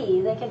see,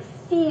 they can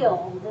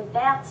feel that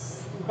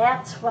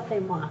that's what they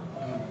want.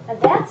 And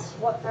that's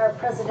what our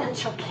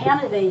presidential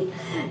candidate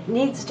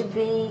needs to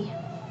be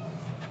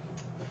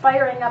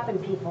firing up in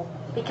people.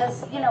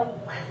 Because, you know,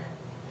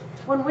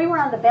 when we were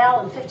on the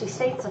ballot in 50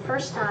 states the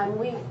first time,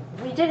 we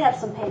did have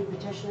some paid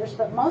petitioners,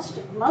 but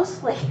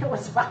mostly it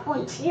was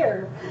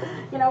volunteer.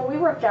 You know, we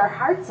worked our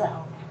hearts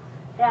out.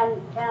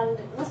 And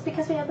it was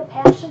because we had the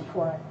passion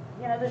for it.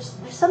 You know, there's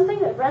something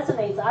that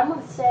resonates, I'm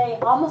going to say,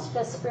 almost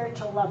at a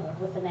spiritual level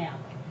with the NAP.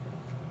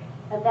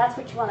 And that's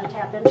what you want to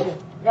tap into.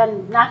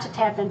 And not to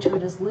tap into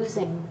it is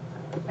losing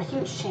a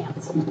huge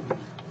chance.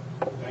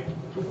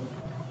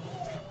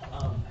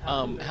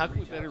 How can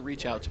we better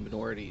reach out to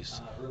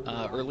minorities?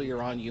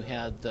 Earlier on, you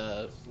had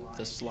the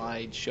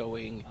slide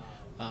showing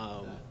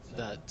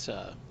that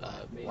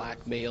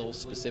black males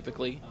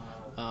specifically,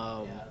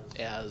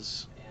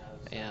 as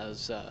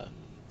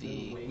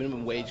the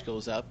minimum wage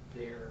goes up,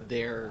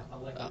 their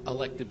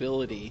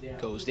electability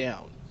goes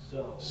down.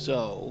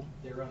 So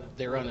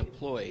they're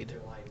unemployed,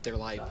 their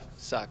life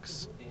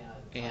sucks,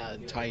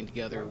 and tying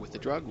together with the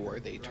drug war,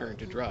 they turn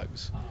to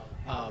drugs.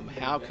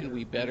 How can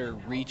we better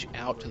reach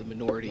out to the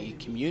minority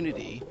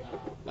community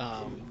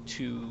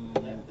to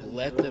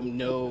let them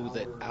know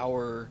that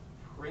our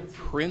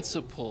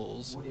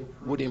principles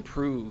would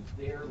improve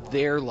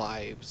their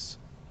lives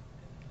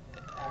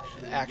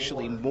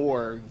actually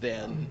more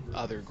than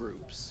other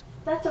groups?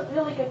 That's a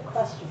really good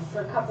question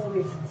for a couple of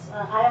reasons.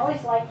 I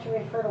always like to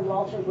refer to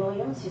Walter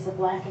Williams. He's a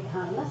black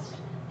economist.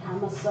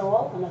 Thomas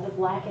Sowell, another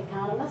black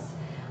economist.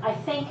 I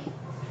think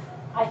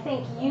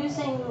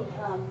using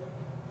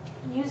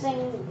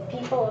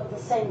people of the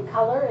same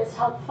color is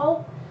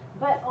helpful,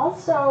 but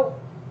also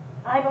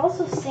I've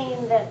also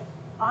seen that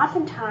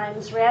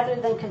oftentimes, rather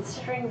than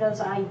considering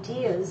those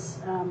ideas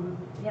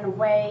in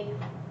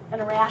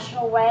a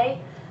rational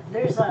way,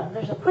 there's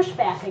a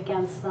pushback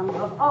against them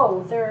of,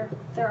 oh, they're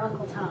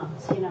Uncle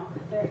Toms, you know,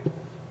 they're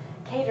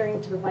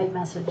catering to the white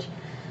message.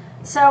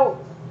 So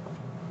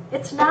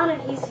it's not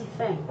an easy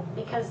thing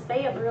because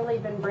they have really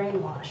been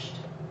brainwashed,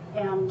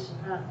 and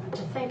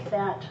to think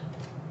that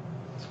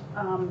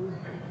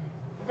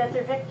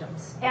they're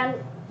victims. And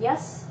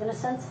yes, in a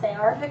sense, they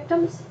are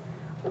victims.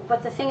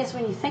 But the thing is,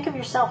 when you think of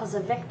yourself as a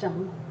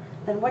victim,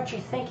 then what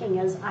you're thinking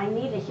is, I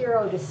need a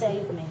hero to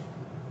save me,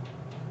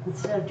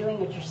 instead of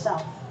doing it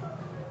yourself.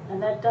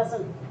 And that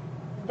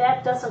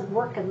doesn't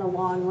work in the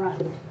long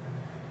run.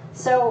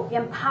 So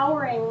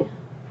empowering,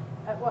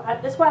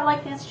 that's why I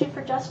like the Institute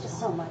for Justice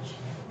so much.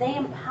 They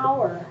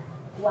empower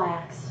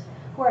blacks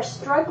who are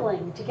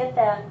struggling to get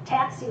that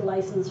taxi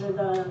license or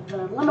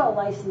the limo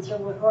license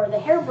or the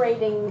hair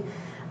braiding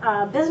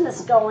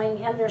business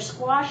going, and they're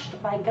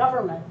squashed by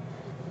government.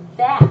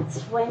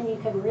 That's when you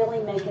can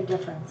really make a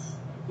difference.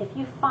 If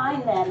you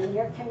find that in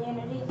your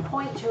community,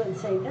 point to it and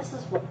say, this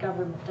is what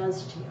government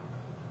does to you.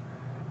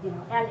 You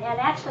know, and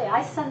actually,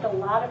 I send a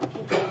lot of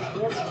people to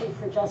the Institute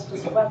for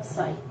Justice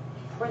website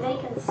where they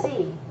can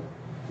see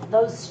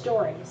those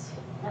stories,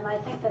 and I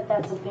think that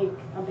that's a big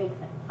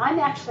thing. I'm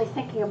actually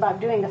thinking about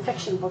doing a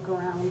fiction book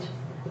around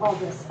all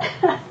this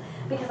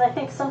because I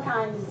think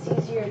sometimes it's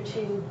easier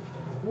to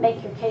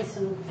make your case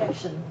in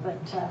fiction, but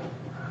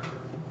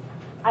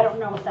I don't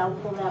know if they'll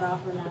pull that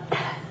off or not.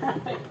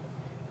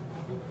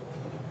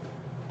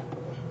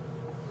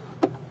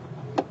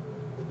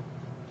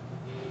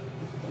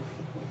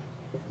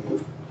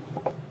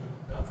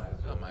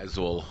 Might as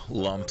well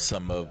lump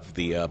some of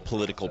the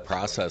political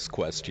process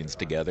questions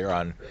together.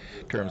 On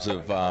terms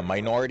of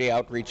minority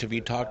outreach, have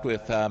you talked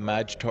with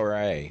Maj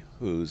Touré,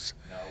 who's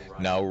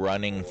now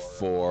running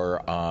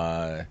for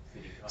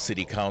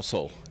city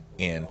council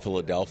in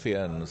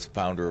Philadelphia and is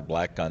founder of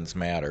Black Guns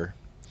Matter?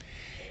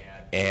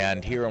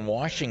 And here in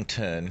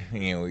Washington,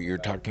 you're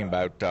talking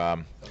about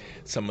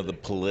some of the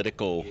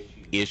political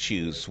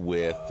issues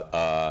with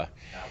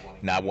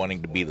not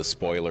wanting to be the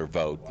spoiler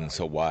vote, and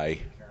so why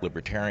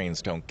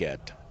libertarians don't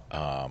get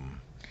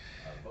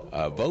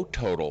vote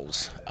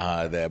totals.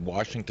 That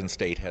Washington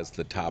State has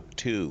the top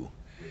two,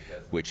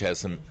 which has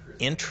some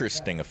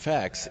interesting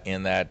effects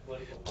in that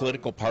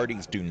political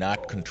parties do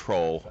not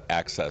control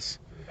access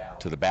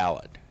to the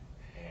ballot.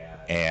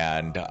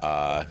 And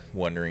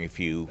wondering if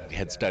you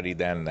had studied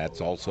that, and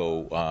that's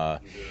also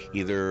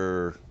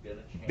either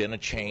been a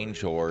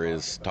change or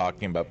is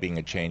talking about being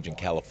a change in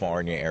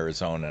California,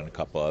 Arizona, and a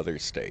couple other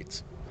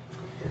states.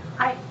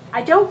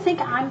 I don't think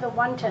I'm the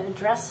one to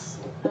address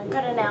a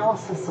good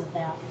analysis of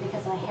that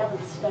because I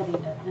haven't studied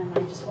it, and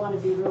I just want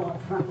to be real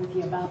upfront with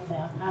you about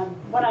that.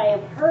 What I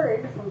have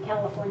heard from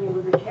California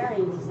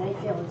libertarians is they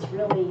feel it's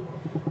really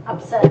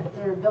upset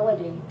their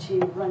ability to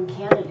run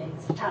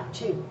candidates, the top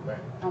two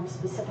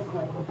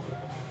specifically.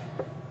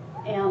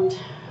 And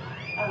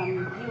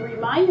you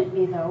reminded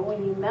me, though,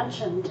 when you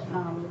mentioned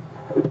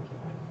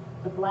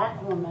the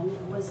black woman,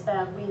 was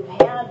that we've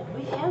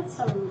had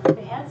some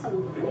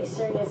pretty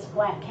serious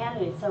black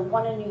candidates. So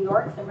one in New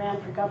York that ran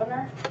for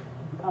governor,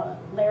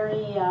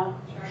 Larry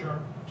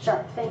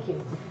Sharp. Thank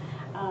you.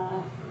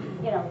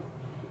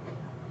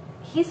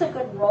 He's a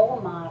good role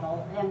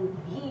model, and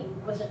he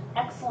was an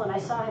excellent. I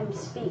saw him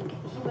speak.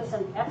 He was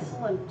an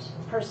excellent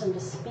person to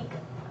speak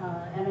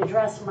and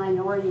address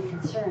minority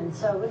concerns.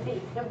 So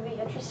it would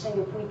be interesting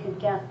if we could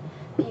get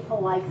people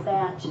like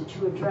that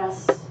to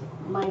address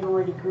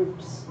minority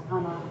groups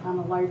on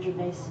a larger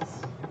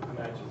basis.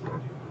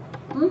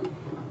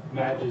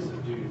 Matches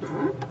of duty.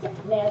 Yeah,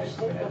 Madge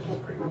did.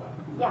 Okay.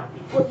 Yeah.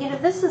 Well,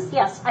 this is,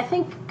 yes, I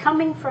think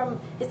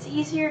it's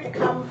easier to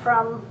come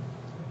from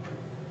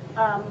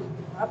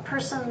a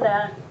person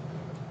that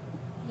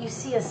you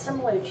see as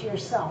similar to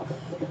yourself.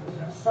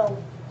 So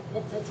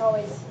it's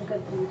always a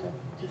good thing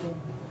to do.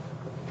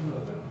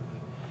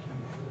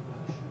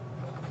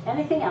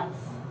 Anything else?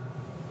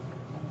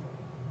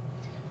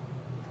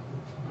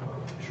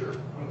 Sure.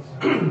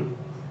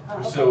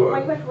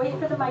 Okay. Wait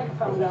for the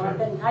microphone, though.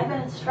 I've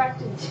been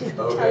instructed to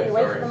tell you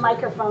wait for the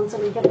microphone so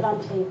we get it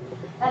on tape.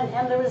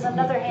 And there was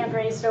another hand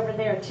raised over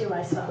there too.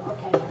 I saw.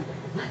 Okay.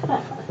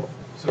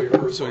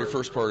 So in your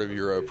first part of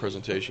your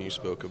presentation, you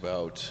spoke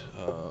about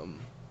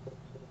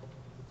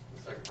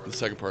the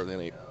second part of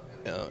the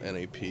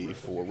NAP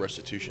for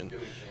restitution. Do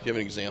you have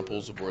any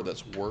examples of where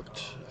that's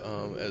worked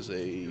as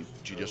a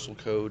judicial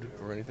code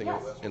or anything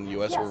in the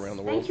U.S. or around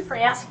the world? Thank you for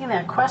asking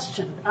that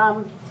question.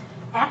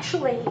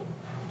 Actually,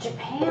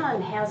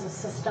 Japan has a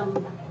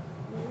system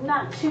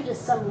not too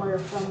dissimilar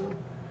from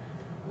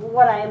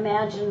what I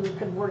imagine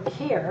could work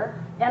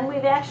here, and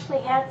we've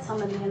actually had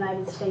some in the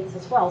United States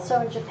as well. So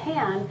in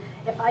Japan,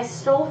 if I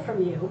stole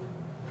from you,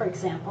 for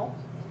example,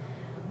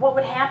 what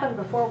would happen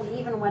before we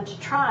even went to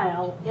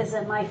trial is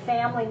that my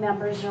family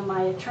members or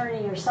my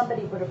attorney or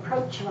somebody would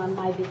approach you on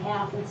my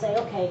behalf and say,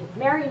 okay,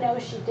 Mary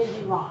knows she did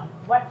you wrong.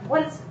 What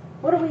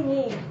do we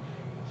need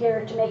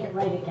here to make it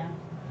right again?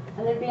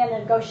 And there'd be a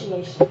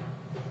negotiation.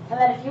 And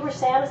then if you were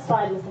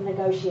satisfied with the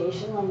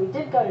negotiation, when we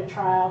did go to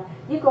trial,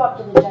 you go up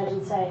to the judge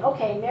and say,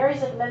 okay,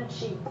 Mary's admitted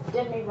she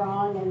did me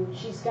wrong and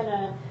she's going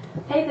to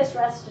pay this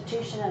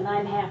restitution and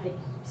I'm happy.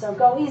 So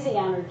go easy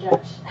on her,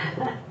 judge.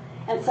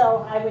 And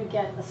so I would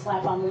get a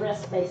slap on the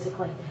wrist,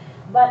 basically.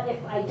 But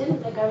if I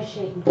didn't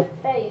negotiate in good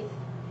faith,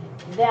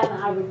 then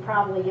I would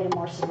probably get a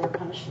more severe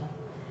punishment.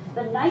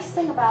 The nice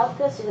thing about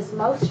this is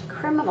most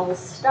criminals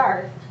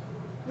start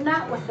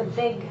not with the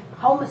big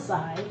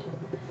homicide.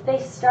 They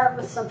start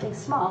with something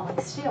small, like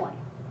stealing.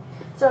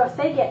 So if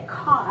they get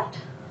caught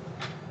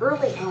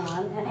early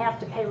on and have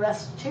to pay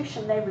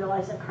restitution, they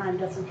realize that crime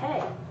doesn't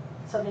pay.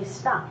 So they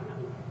stop.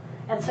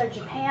 And so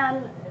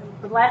Japan,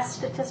 the last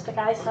statistic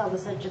I saw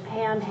was that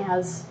Japan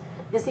is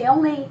the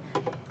only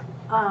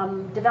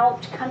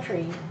developed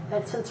country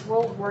that since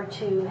World War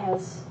II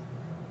has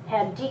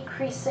had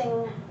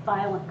decreasing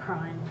violent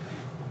crime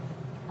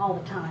all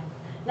the time.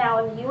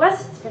 Now, in the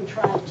U.S., it's been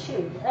tried,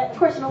 too. Of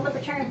course, in a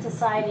libertarian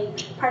society,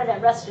 part of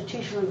that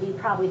restitution would be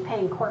probably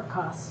paying court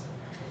costs.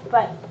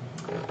 But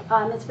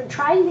it's been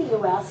tried in the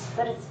U.S.,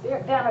 but it's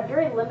been on a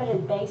very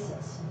limited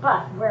basis.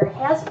 But where it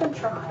has been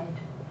tried,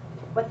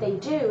 what they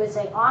do is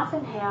they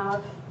often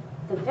have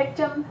the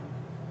victim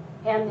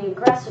and the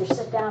aggressor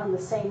sit down in the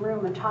same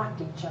room and talk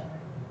to each other.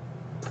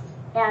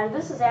 And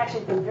this has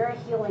actually been very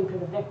healing for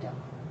the victim.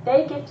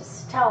 They get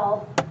to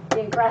tell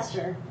the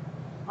aggressor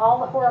all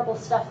the horrible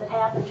stuff that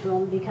happened to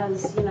them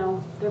because,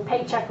 their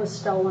paycheck was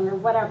stolen or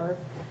whatever,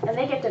 and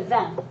they get to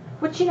vent.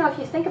 Which, if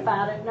you think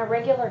about it, in a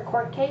regular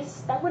court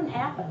case, that wouldn't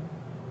happen.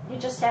 You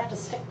just have to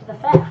stick to the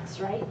facts,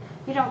 right?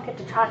 You don't get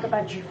to talk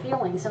about your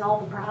feelings and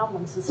all the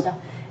problems and stuff.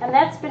 And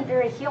that's been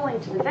very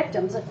healing to the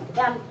victims.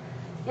 And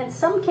in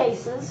some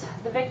cases,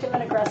 the victim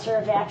and aggressor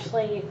have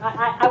actually,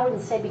 I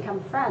wouldn't say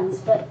become friends,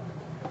 but,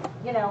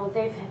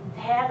 they've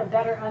had a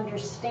better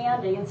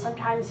understanding, and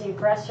sometimes the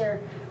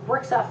aggressor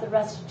works off the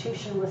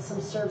restitution with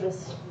some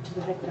service to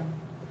the victim.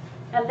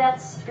 And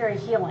that's very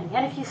healing.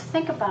 And if you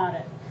think about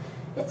it,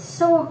 it's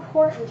so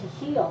important to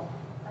heal,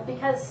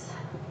 because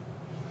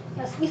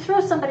if you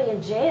throw somebody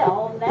in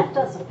jail, that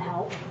doesn't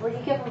help. Or you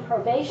give them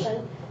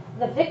probation,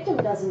 the victim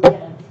doesn't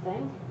get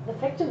anything. The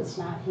victim's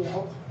not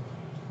healed.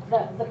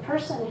 The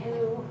person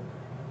who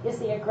is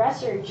the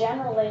aggressor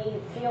generally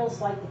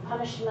feels like the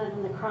punishment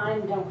and the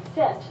crime don't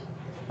fit.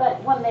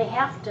 But when they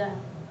have to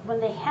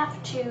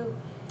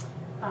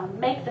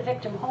make the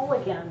victim whole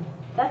again,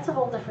 that's a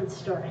whole different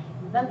story.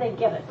 Then they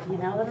get it,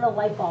 then the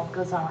light bulb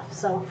goes off.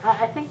 So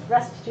I think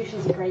restitution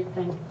is a great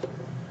thing.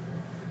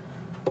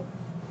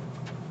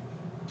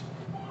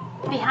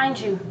 Behind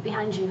you.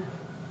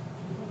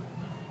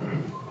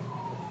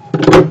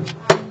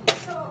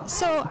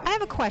 So I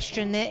have a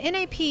question. The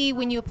NAP,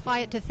 when you apply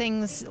it to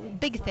things,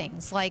 big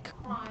things like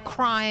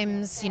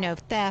crimes,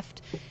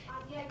 theft,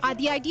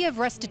 the idea of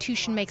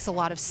restitution makes a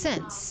lot of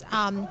sense.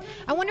 I'm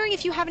wondering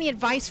if you have any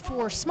advice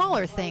for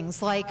smaller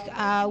things, like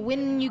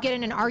when you get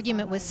in an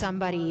argument with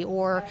somebody,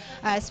 or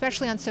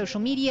especially on social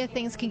media,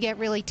 things can get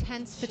really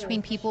tense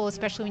between people,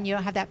 especially when you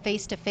don't have that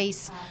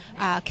face-to-face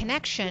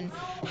connection.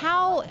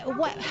 How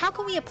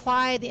can we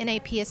apply the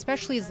NAP,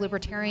 especially as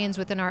libertarians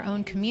within our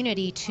own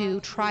community, to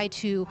try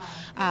to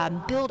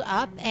build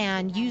up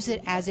and use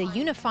it as a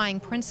unifying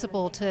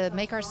principle to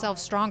make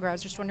ourselves stronger? I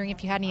was just wondering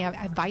if you had any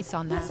advice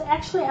on that. Yes,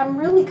 actually, I'm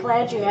really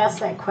glad you asked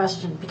that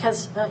question,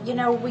 because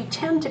we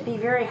tend to be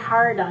very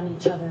hard on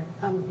each other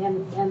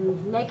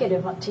and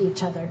negative to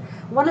each other.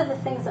 One of the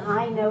things that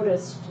I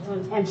noticed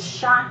and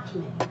shocked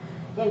me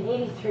in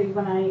 '83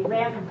 when I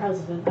ran for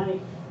president,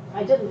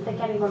 I didn't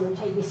think anyone would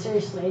take me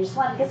seriously. I just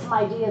wanted to get some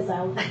ideas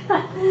out.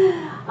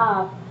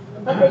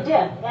 But they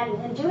did.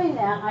 And in doing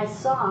that, I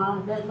saw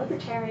that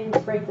libertarians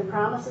break the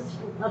promises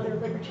from other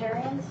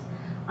libertarians.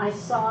 I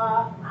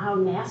saw how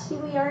nasty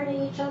we are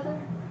to each other.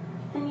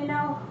 And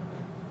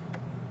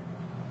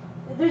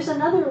there's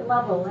another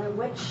level at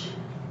which,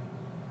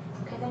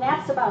 the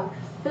NAP's about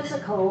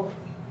physical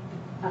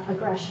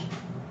aggression,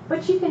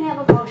 but you can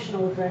have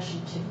emotional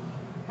aggression too.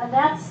 And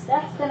that's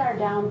been our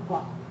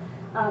downfall.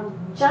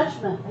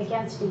 Judgment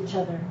against each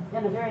other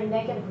in a very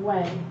negative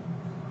way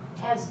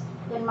has,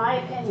 in my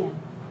opinion,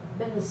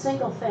 been the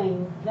single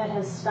thing that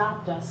has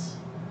stopped us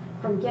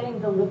from getting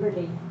the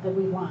liberty that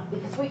we want,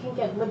 because we can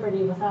get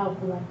liberty without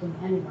electing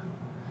anyone.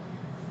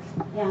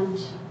 And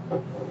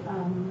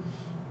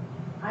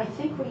I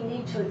think we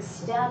need to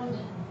extend,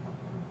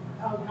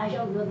 I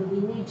don't know that we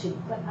need to,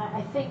 but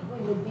I think we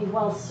would be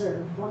well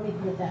served, let me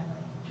put it that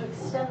way, to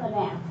extend the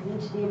NAP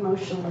into the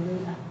emotional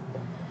arena.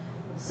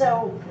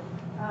 So,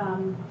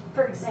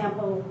 for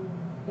example,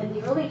 in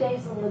the early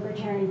days of the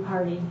Libertarian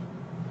Party,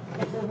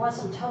 if there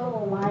wasn't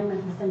total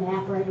alignment with the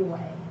NAP right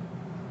away,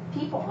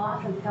 people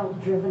often felt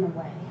driven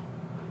away.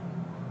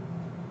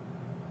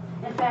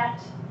 In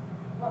fact,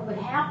 what would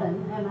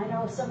happen, and I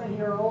know some of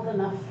you are old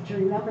enough to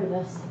remember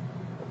this,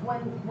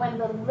 when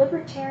the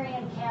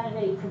Libertarian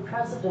candidate for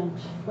president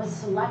was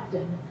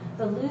selected,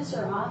 the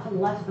loser often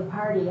left the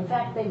party. In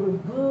fact, they were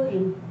booed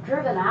and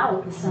driven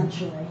out,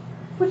 essentially.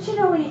 But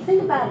when you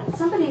think about it,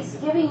 somebody's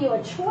giving you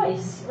a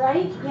choice,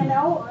 right?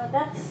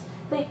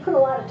 They put a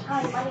lot of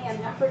time, money, and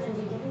effort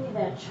into giving you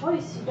that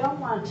choice. You don't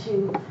want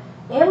to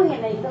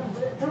alienate them.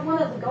 They're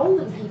one of the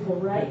golden people,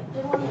 right?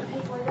 They're one of the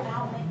people who are going to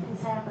help make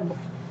things happen.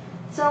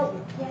 So,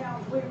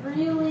 we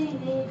really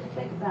need to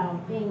think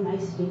about being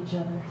nice to each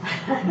other.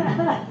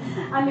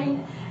 I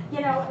mean,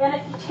 and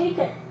if you take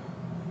it,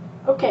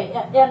 okay,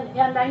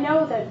 and I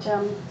know that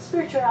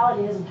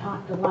spirituality isn't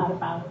talked a lot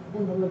about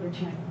in the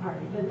Libertarian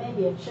Party, but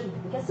maybe it should,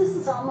 because this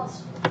is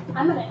almost,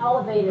 I'm going to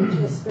elevate it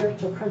to a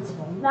spiritual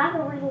principle, not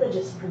a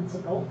religious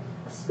principle,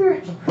 a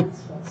spiritual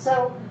principle.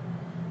 So,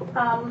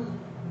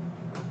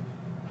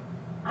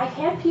 I've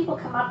had people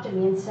come up to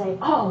me and say,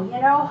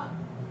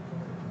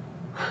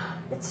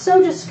 it's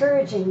so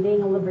discouraging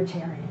being a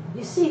libertarian.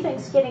 You see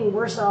things getting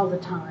worse all the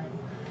time.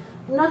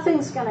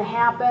 Nothing's going to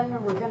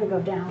happen. We're going to go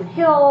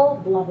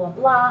downhill, blah, blah,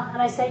 blah.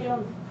 And I say to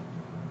them,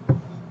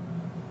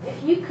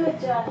 if you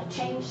could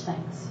change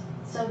things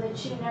so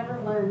that you never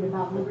learned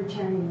about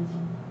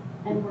libertarianism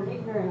and were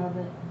ignorant of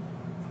it,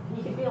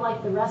 you could be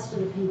like the rest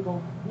of the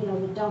people,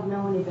 that don't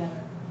know any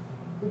better,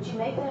 would you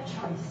make that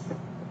choice?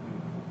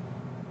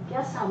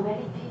 Guess how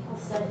many people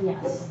said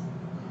yes?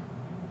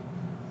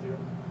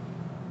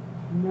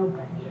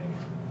 Nobody.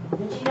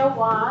 And you know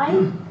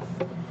why?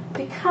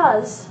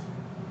 Because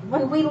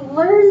when we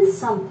learn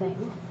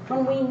something,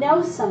 when we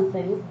know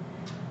something,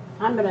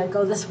 I'm going to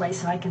go this way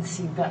so I can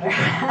see better.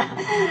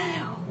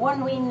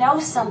 When we know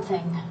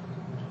something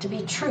to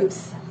be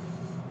truth,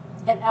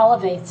 it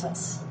elevates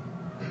us.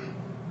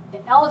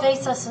 It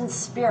elevates us in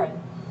spirit,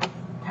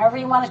 however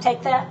you want to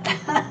take that.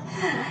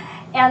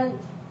 and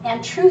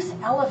truth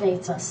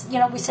elevates us.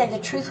 We say the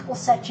truth will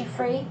set you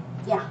free.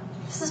 Yeah,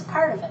 this is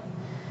part of it.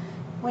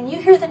 When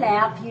you hear the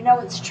NAP, you know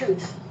it's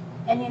truth.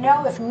 And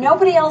if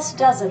nobody else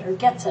does it or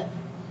gets it,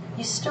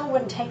 you still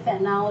wouldn't take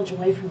that knowledge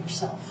away from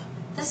yourself.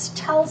 This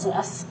tells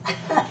us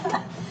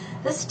that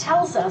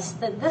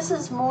this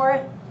is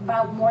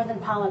about more than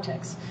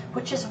politics,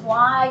 which is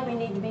why we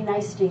need to be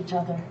nice to each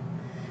other.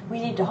 we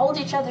need to hold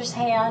each other's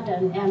hand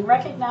and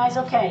recognize,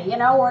 okay, you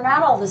know, we're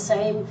not all the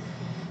same.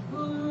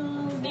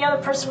 The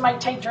other person might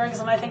take drugs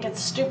and I think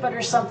it's stupid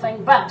or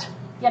something, but,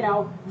 you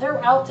know,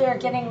 they're out there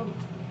getting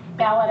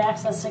ballot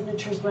access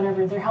signatures,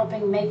 whatever. They're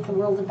helping make the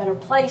world a better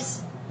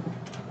place.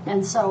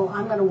 And so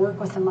I'm going to work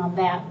with them on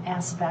that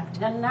aspect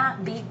and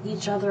not beat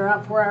each other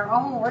up. We're our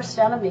own worst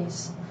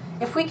enemies.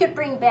 If we could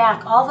bring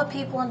back all the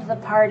people into the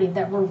party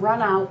that were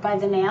run out by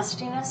the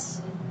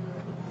nastiness.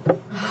 Sure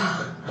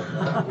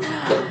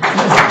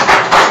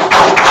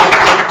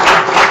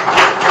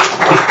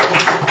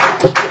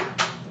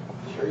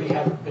you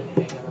haven't been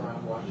hanging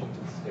around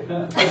Washington State?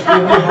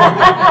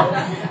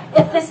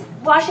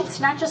 It's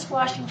not just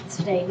Washington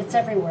State, it's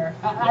everywhere.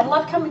 I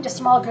love coming to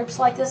small groups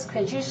like this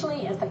because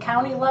usually at the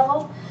county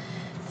level,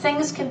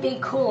 things can be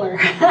cooler,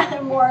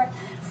 more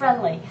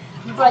friendly.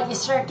 But you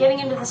start getting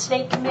into the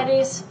state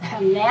committees,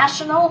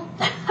 national,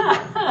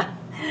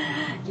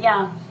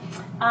 yeah.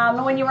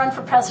 When you run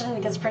for president,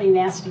 it gets pretty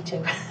nasty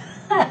too.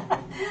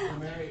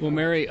 Well,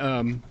 Mary,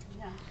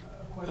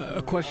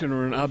 a question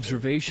or an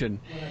observation.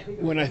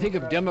 When I think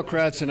of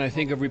Democrats and I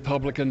think of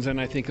Republicans and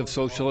I think of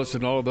socialists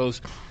and all of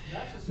those,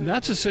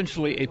 that's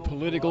essentially a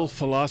political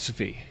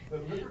philosophy.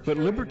 But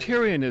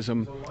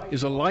libertarianism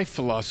is a life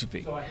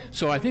philosophy.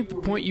 So I think the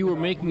point you were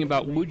making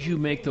about would you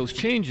make those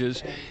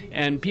changes,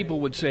 and people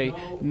would say,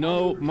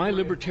 no, my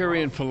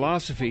libertarian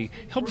philosophy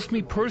helps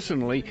me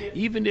personally,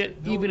 even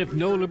if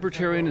no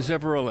libertarian is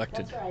ever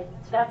elected.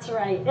 That's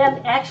right.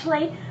 And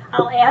actually,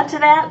 I'll add to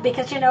that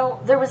because, you know,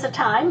 there was a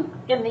time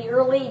in the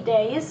early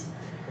days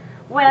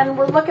when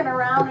we're looking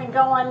around and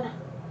going,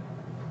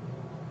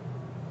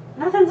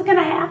 nothing's going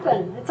to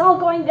happen. It's all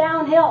going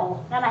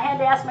downhill. And I had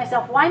to ask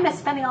myself, why am I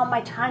spending all my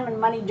time and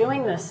money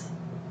doing this?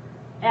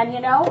 And,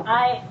 you know,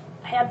 I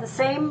had the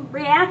same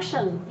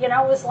reaction. You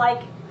know, it was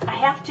like, I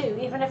have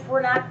to, even if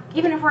we're not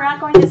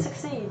going to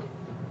succeed,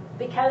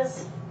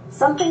 because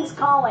something's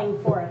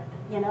calling for it.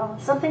 You know,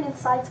 something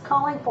inside's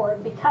calling for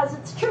it because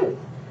it's truth.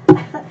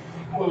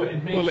 Well,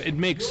 it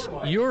makes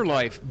your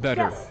life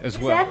better as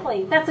well.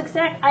 Exactly. That's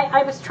exact.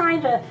 I was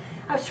trying to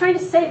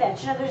say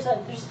that. You know,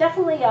 there's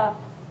definitely a.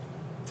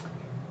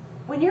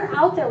 When you're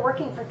out there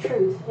working for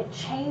truth, it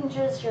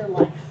changes your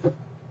life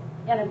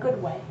in a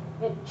good way.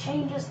 It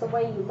changes the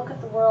way you look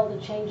at the world.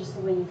 It changes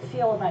the way you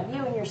feel about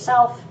you and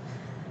yourself.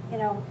 You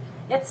know,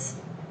 it's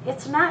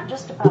not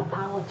just about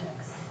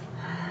politics.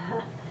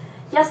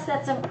 Yes,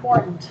 that's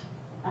important.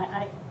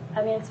 I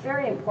mean, it's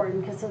very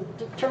important because it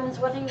determines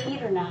whether you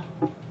eat or not.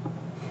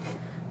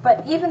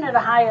 But even at a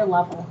higher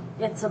level,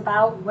 it's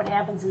about what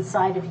happens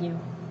inside of you.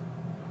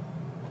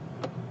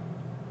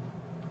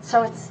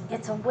 So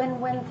it's a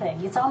win-win thing.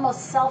 It's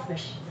almost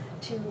selfish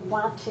to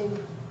want to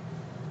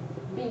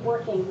be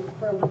working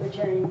for a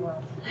libertarian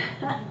world.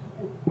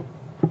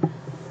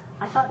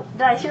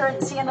 Did I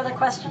see another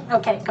question?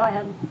 Okay, go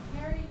ahead.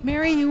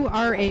 Mary, you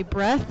are a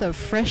breath of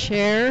fresh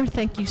air.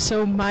 Thank you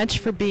so much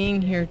for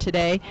being here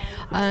today.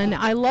 And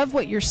I love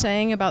what you're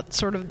saying about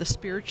sort of the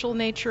spiritual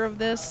nature of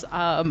this.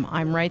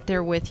 I'm right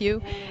there with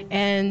you.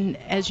 And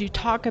as you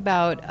talk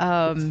about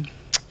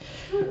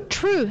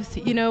truth,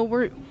 you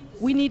know,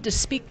 we need to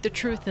speak the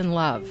truth in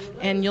love.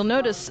 And you'll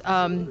notice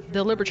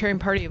the Libertarian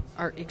Party of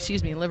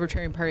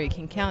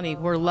King County,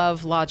 we're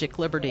love, logic,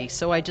 liberty.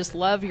 So I just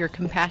love your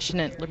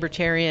compassionate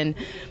libertarian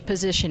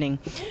positioning.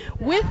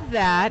 With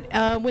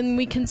that, when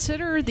we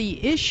consider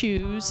the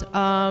issues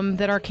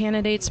that our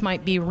candidates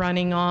might be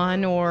running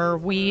on, or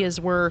we as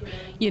we're,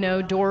 you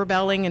know,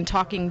 doorbelling and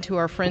talking to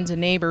our friends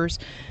and neighbors,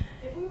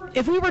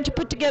 if we were to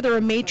put together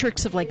a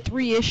matrix of like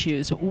 3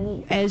 issues,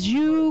 as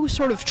you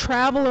sort of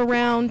travel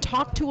around,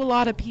 talk to a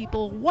lot of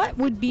people, what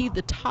would be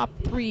the top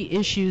 3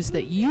 issues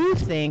that you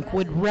think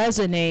would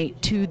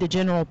resonate to the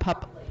general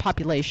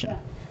population?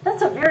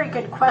 That's a very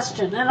good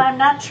question, and I'm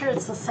not sure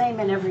it's the same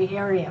in every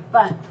area,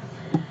 but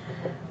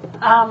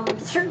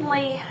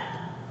certainly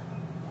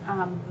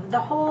the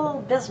whole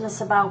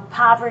business about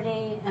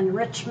poverty,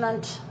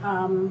 enrichment,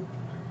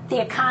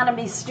 the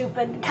economy's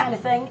stupid kind of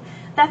thing,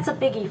 that's a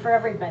biggie for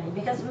everybody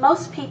because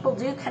most people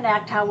do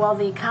connect how well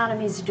the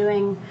economy's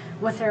doing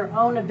with their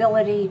own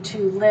ability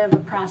to live a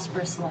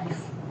prosperous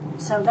life.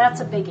 So that's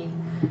a biggie.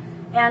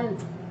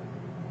 And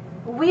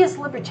we as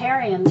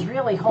libertarians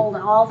really hold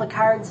all the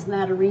cards in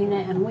that arena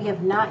and we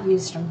have not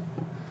used them.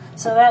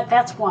 So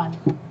that's one.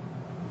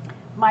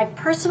 My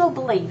personal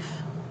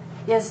belief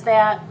is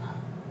that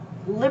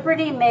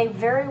liberty may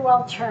very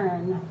well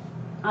turn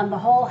on the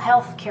whole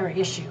health care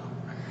issue.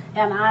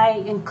 And I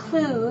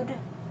include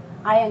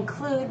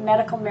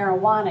medical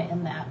marijuana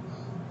in that.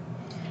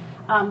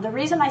 The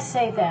reason I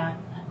say that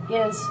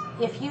is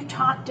if you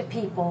talk to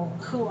people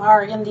who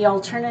are in the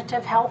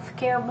alternative health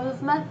care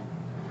movement,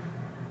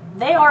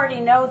 they already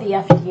know the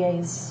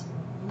FDA's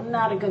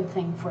not a good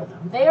thing for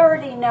them. They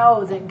already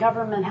know that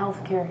government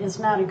health care is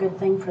not a good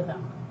thing for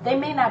them. They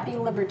may not be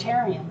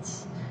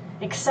libertarians,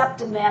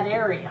 except in that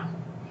area.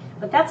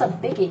 But that's a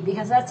biggie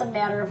because that's a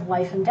matter of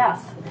life and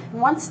death. And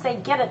once they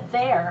get it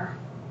there,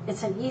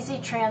 it's an easy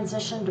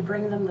transition to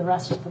bring them the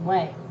rest of the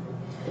way.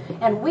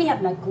 And we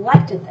have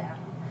neglected that.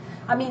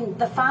 I mean,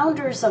 the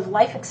founders of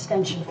Life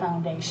Extension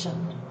Foundation,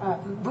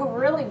 who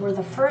really were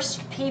the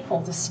first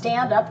people to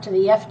stand up to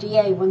the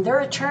FDA when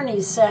their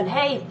attorneys said,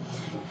 hey,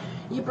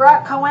 you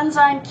brought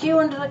coenzyme Q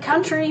into the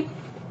country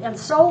and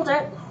sold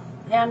it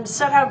and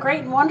said how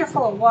great and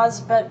wonderful it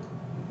was, but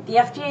the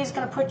FDA is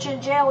going to put you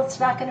in jail, it's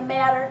not going to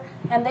matter.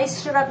 And they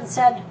stood up and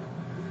said,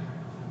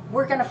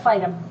 we're going to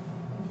fight them.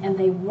 And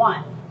they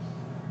won.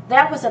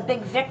 That was a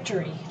big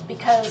victory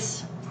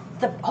because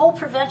the whole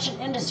prevention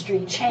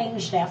industry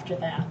changed after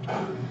that.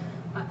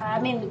 I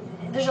mean,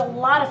 there's a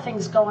lot of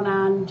things going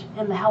on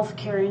in the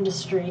healthcare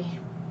industry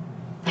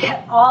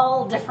at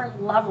all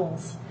different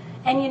levels.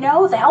 And you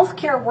know, the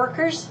healthcare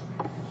workers,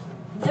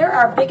 they're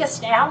our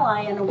biggest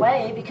ally in a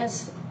way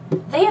because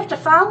they have to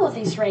follow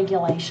these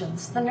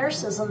regulations. The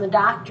nurses and the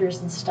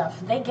doctors and stuff,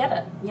 they get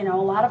it. You know,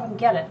 a lot of them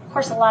get it. Of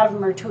course, a lot of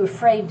them are too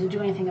afraid to do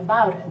anything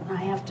about it. I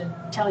have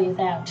to tell you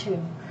that,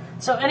 too.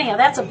 So anyhow,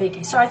 that's a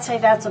biggie. So I'd say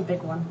that's a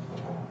big one.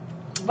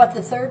 What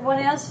the third one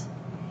is?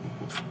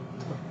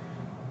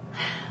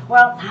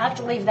 Well, I have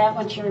to leave that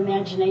one to your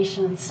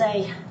imagination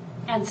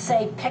and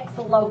say pick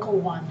the local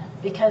one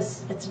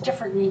because it's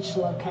different in each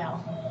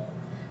locale.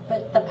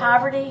 But the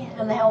poverty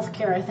and the health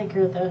care, I think,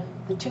 are the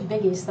two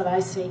biggies that I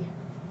see.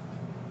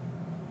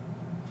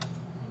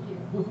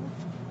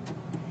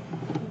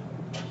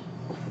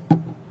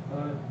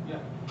 Yeah.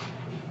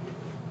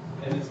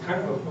 And it's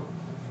kind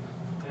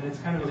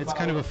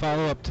of a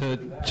follow-up to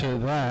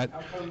that.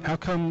 How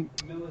come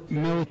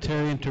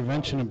military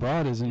intervention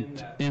abroad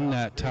isn't in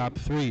that top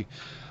 3?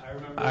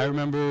 I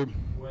remember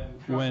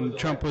when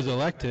Trump was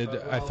elected,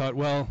 I thought,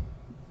 well,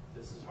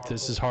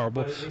 this is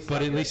horrible,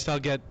 but at least I'll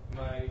get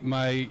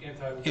my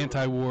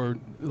anti-war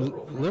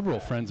liberal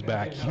friends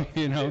back.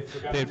 You know,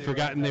 they had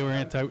forgotten they were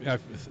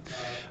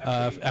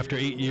after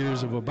 8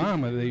 years of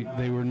Obama,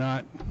 they were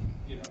not,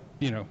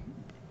 you know,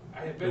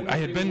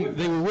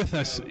 they were with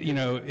us, you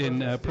know,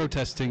 in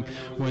protesting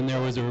when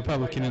there was a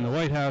Republican in the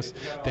White House.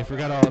 They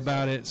forgot all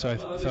about it, so I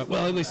thought,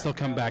 well, at least they'll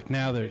come back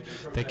now.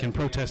 They can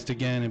protest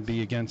again and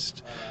be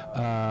against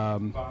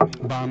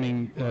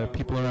bombing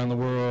people around the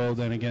world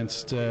and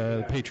against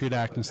the Patriot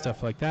Act and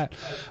stuff like that.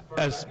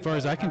 As far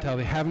as I can tell,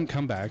 they haven't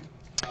come back.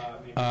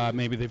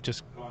 Maybe they've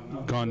just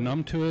gone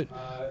numb to it.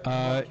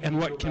 And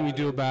what can we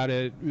do about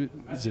it?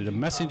 Is it a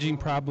messaging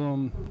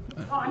problem?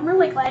 Oh, I'm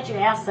really glad you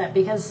asked that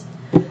because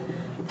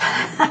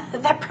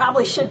that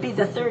probably should be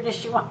the third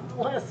issue on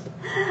the list.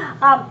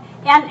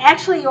 And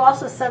actually, you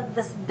also said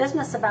this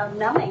business about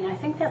numbing. I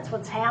think that's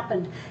what's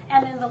happened.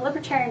 And in the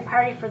Libertarian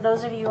Party, for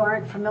those of you who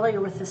aren't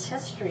familiar with this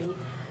history,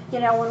 you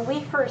know, when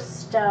we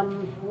first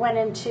went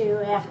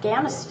into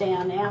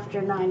Afghanistan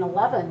after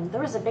 9/11,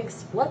 there was a big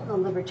split in the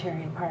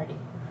Libertarian Party.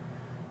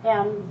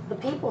 And the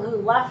people who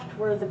left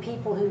were the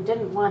people who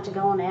didn't want to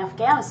go into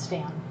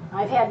Afghanistan.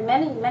 I've had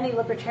many, many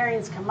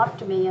libertarians come up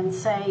to me and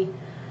say,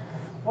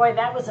 boy,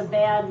 that was a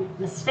bad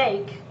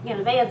mistake. You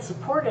know, they had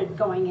supported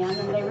going in,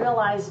 and they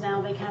realized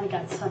now they kind of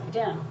got sucked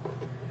in.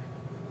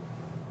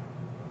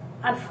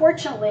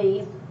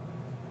 Unfortunately,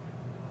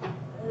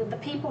 the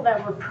people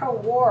that were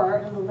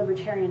pro-war in the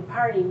Libertarian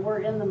Party were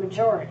in the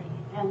majority,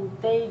 and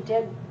they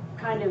did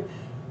kind of,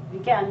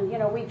 again, you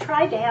know, we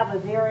tried to have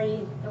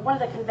one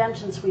of the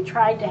conventions, we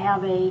tried to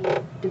have a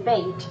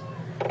debate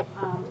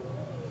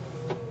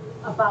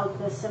about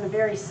this in a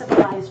very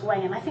civilized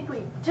way, and I think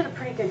we did a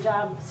pretty good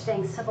job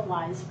staying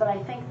civilized, but I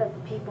think that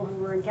the people who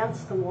were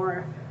against the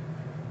war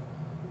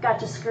got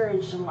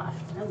discouraged and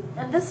left.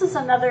 And this is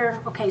another,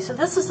 okay, so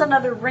this is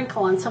another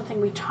wrinkle on something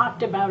we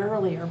talked about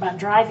earlier, about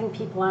driving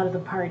people out of the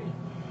party.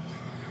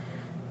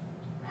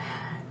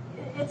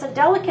 It's a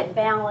delicate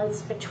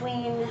balance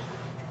between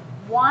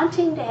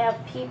wanting to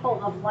have people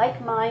of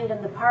like mind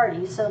in the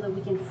party so that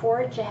we can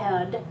forge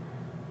ahead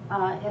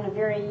in a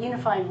very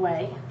unified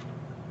way,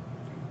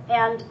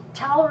 and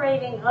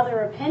tolerating other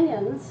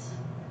opinions,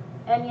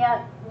 and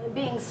yet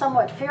being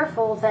somewhat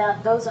fearful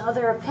that those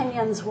other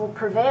opinions will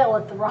prevail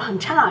at the wrong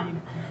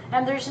time.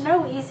 And there's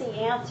no easy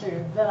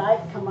answer that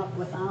I've come up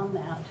with on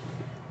that.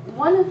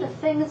 One of the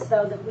things,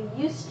 though, that we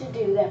used to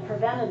do that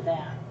prevented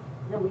that,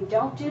 and we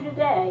don't do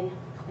today,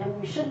 and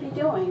we should be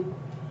doing,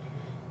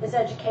 is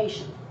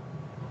education.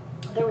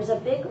 There was a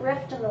big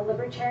rift in the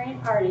Libertarian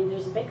Party.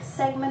 There's a big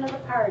segment of the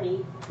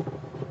party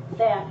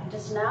that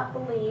does not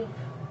believe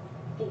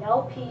the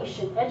LP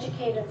should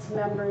educate its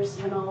members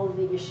in all of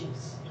the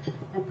issues.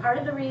 And part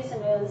of the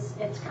reason is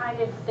it's kind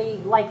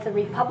of like the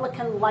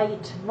Republican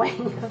light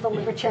wing of the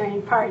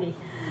Libertarian Party.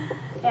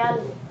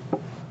 And,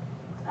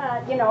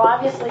 you know,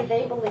 obviously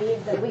they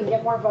believe that we can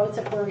get more votes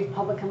if we're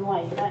Republican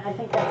light. I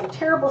think that's a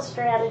terrible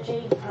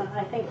strategy.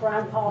 I think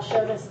Ron Paul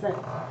showed us that,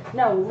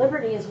 no,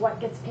 liberty is what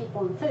gets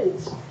people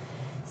enthused.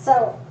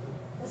 So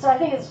I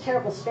think it's a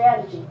terrible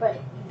strategy. But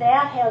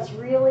that has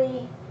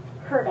really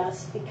hurt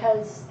us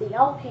because the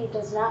LP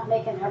does not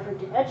make an effort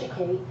to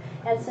educate,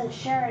 and since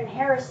Sharon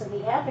Harris of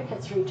the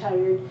Advocates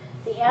retired,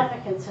 the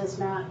Advocates has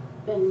not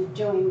been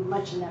doing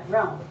much in that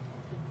realm.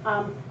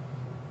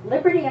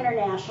 Liberty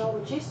International,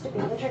 which used to be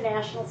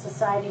International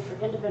Society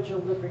for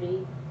Individual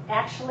Liberty,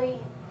 actually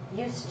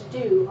used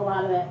to do a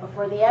lot of that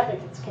before the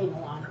advocates came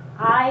along.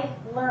 I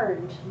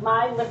learned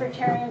my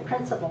libertarian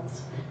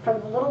principles from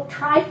the little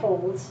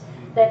trifolds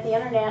that the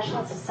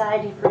International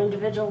Society for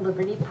Individual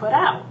Liberty put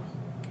out.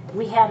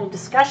 We had a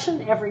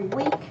discussion every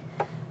week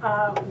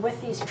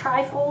with these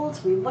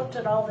trifolds. We looked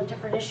at all the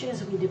different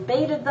issues. We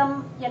debated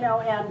them, you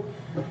know,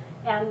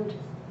 and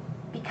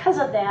because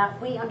of that,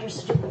 we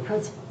understood the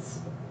principles.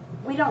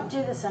 We don't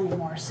do this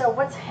anymore. So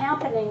what's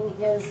happening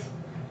is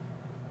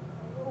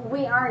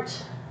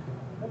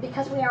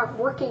because we aren't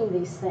working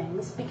these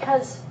things,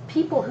 because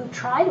people who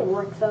try to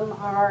work them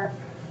are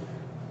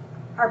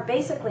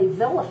basically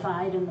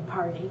vilified in the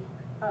party,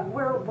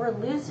 we're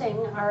losing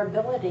our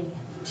ability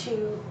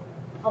to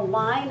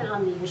align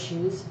on the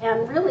issues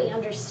and really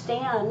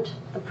understand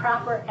the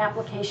proper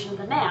application of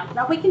the map.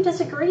 Now, we can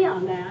disagree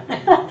on that,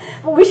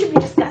 but we should be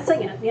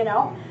discussing it, you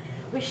know?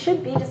 We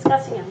should be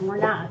discussing it, and we're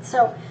not.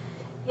 So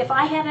if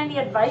I had any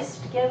advice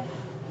to give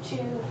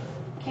to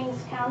King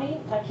County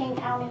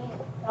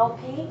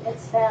LP,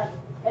 it's that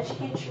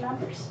educate your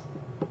members.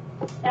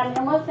 And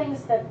one of the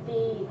things that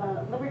the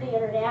Liberty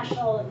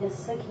International is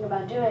thinking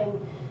about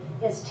doing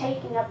is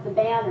taking up the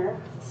banner,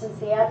 since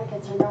the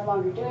advocates are no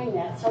longer doing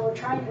that. So we're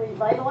trying to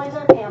revitalize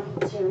our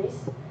pamphlet series,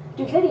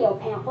 do video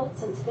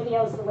pamphlets, since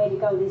video is the way to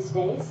go these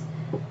days.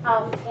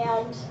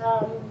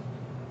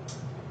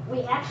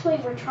 We actually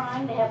were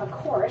trying to have a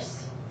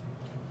course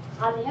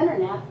on the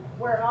internet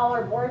where all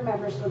our board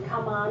members would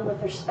come on with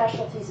their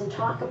specialties and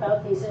talk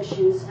about these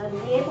issues and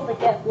be able to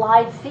get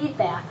live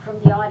feedback from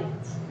the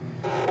audience.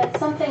 That's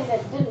something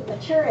that didn't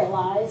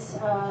materialize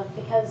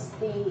because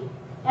the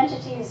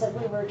entities that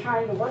we were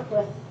trying to work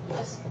with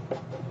just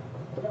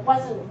it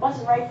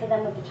wasn't right for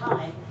them at the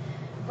time.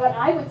 But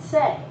I would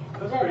say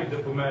that's pretty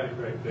diplomatic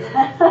right there,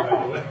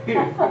 by the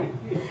way.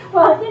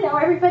 Well, you know,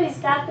 everybody's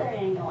got their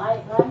angle.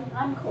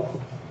 I'm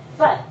cool.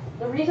 But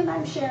the reason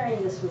I'm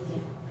sharing this with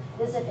you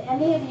is if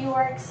any of you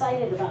are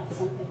excited about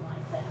something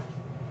like that,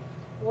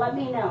 let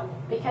me know,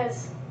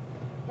 because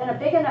in a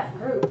big enough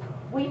group,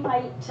 we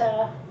might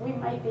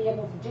be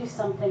able to do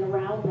something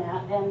around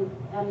that, and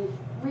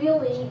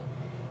really,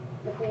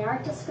 if we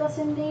aren't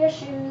discussing the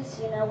issues,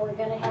 you know, we're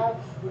going to have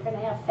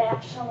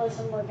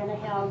factionalism. We're going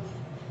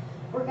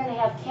to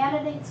have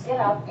candidates get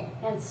up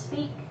and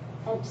speak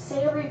and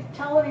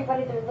tell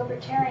everybody they're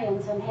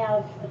libertarians and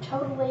have a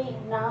totally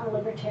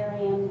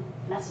non-libertarian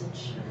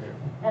message,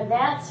 and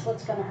that's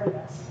what's going to hurt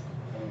us.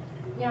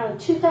 You know, in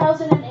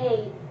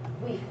 2008,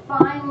 we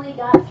finally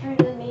got through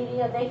to the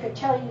media. They could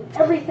tell you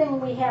everything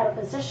we had a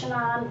position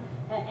on,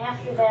 and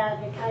after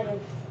that, it kind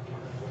of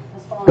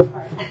has fallen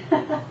apart.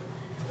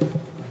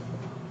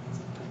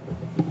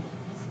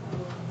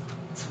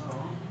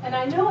 And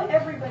I know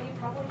everybody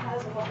probably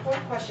has a lot more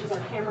questions. Our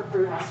camera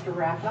crew has to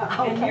wrap up.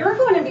 Okay. And you're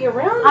going to be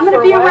around. I'm going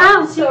to be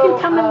around, so so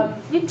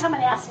you can come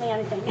and ask me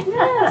anything.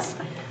 Yes.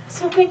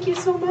 So thank you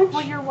so much.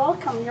 Well, you're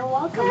welcome. You're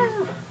welcome.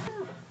 Yeah.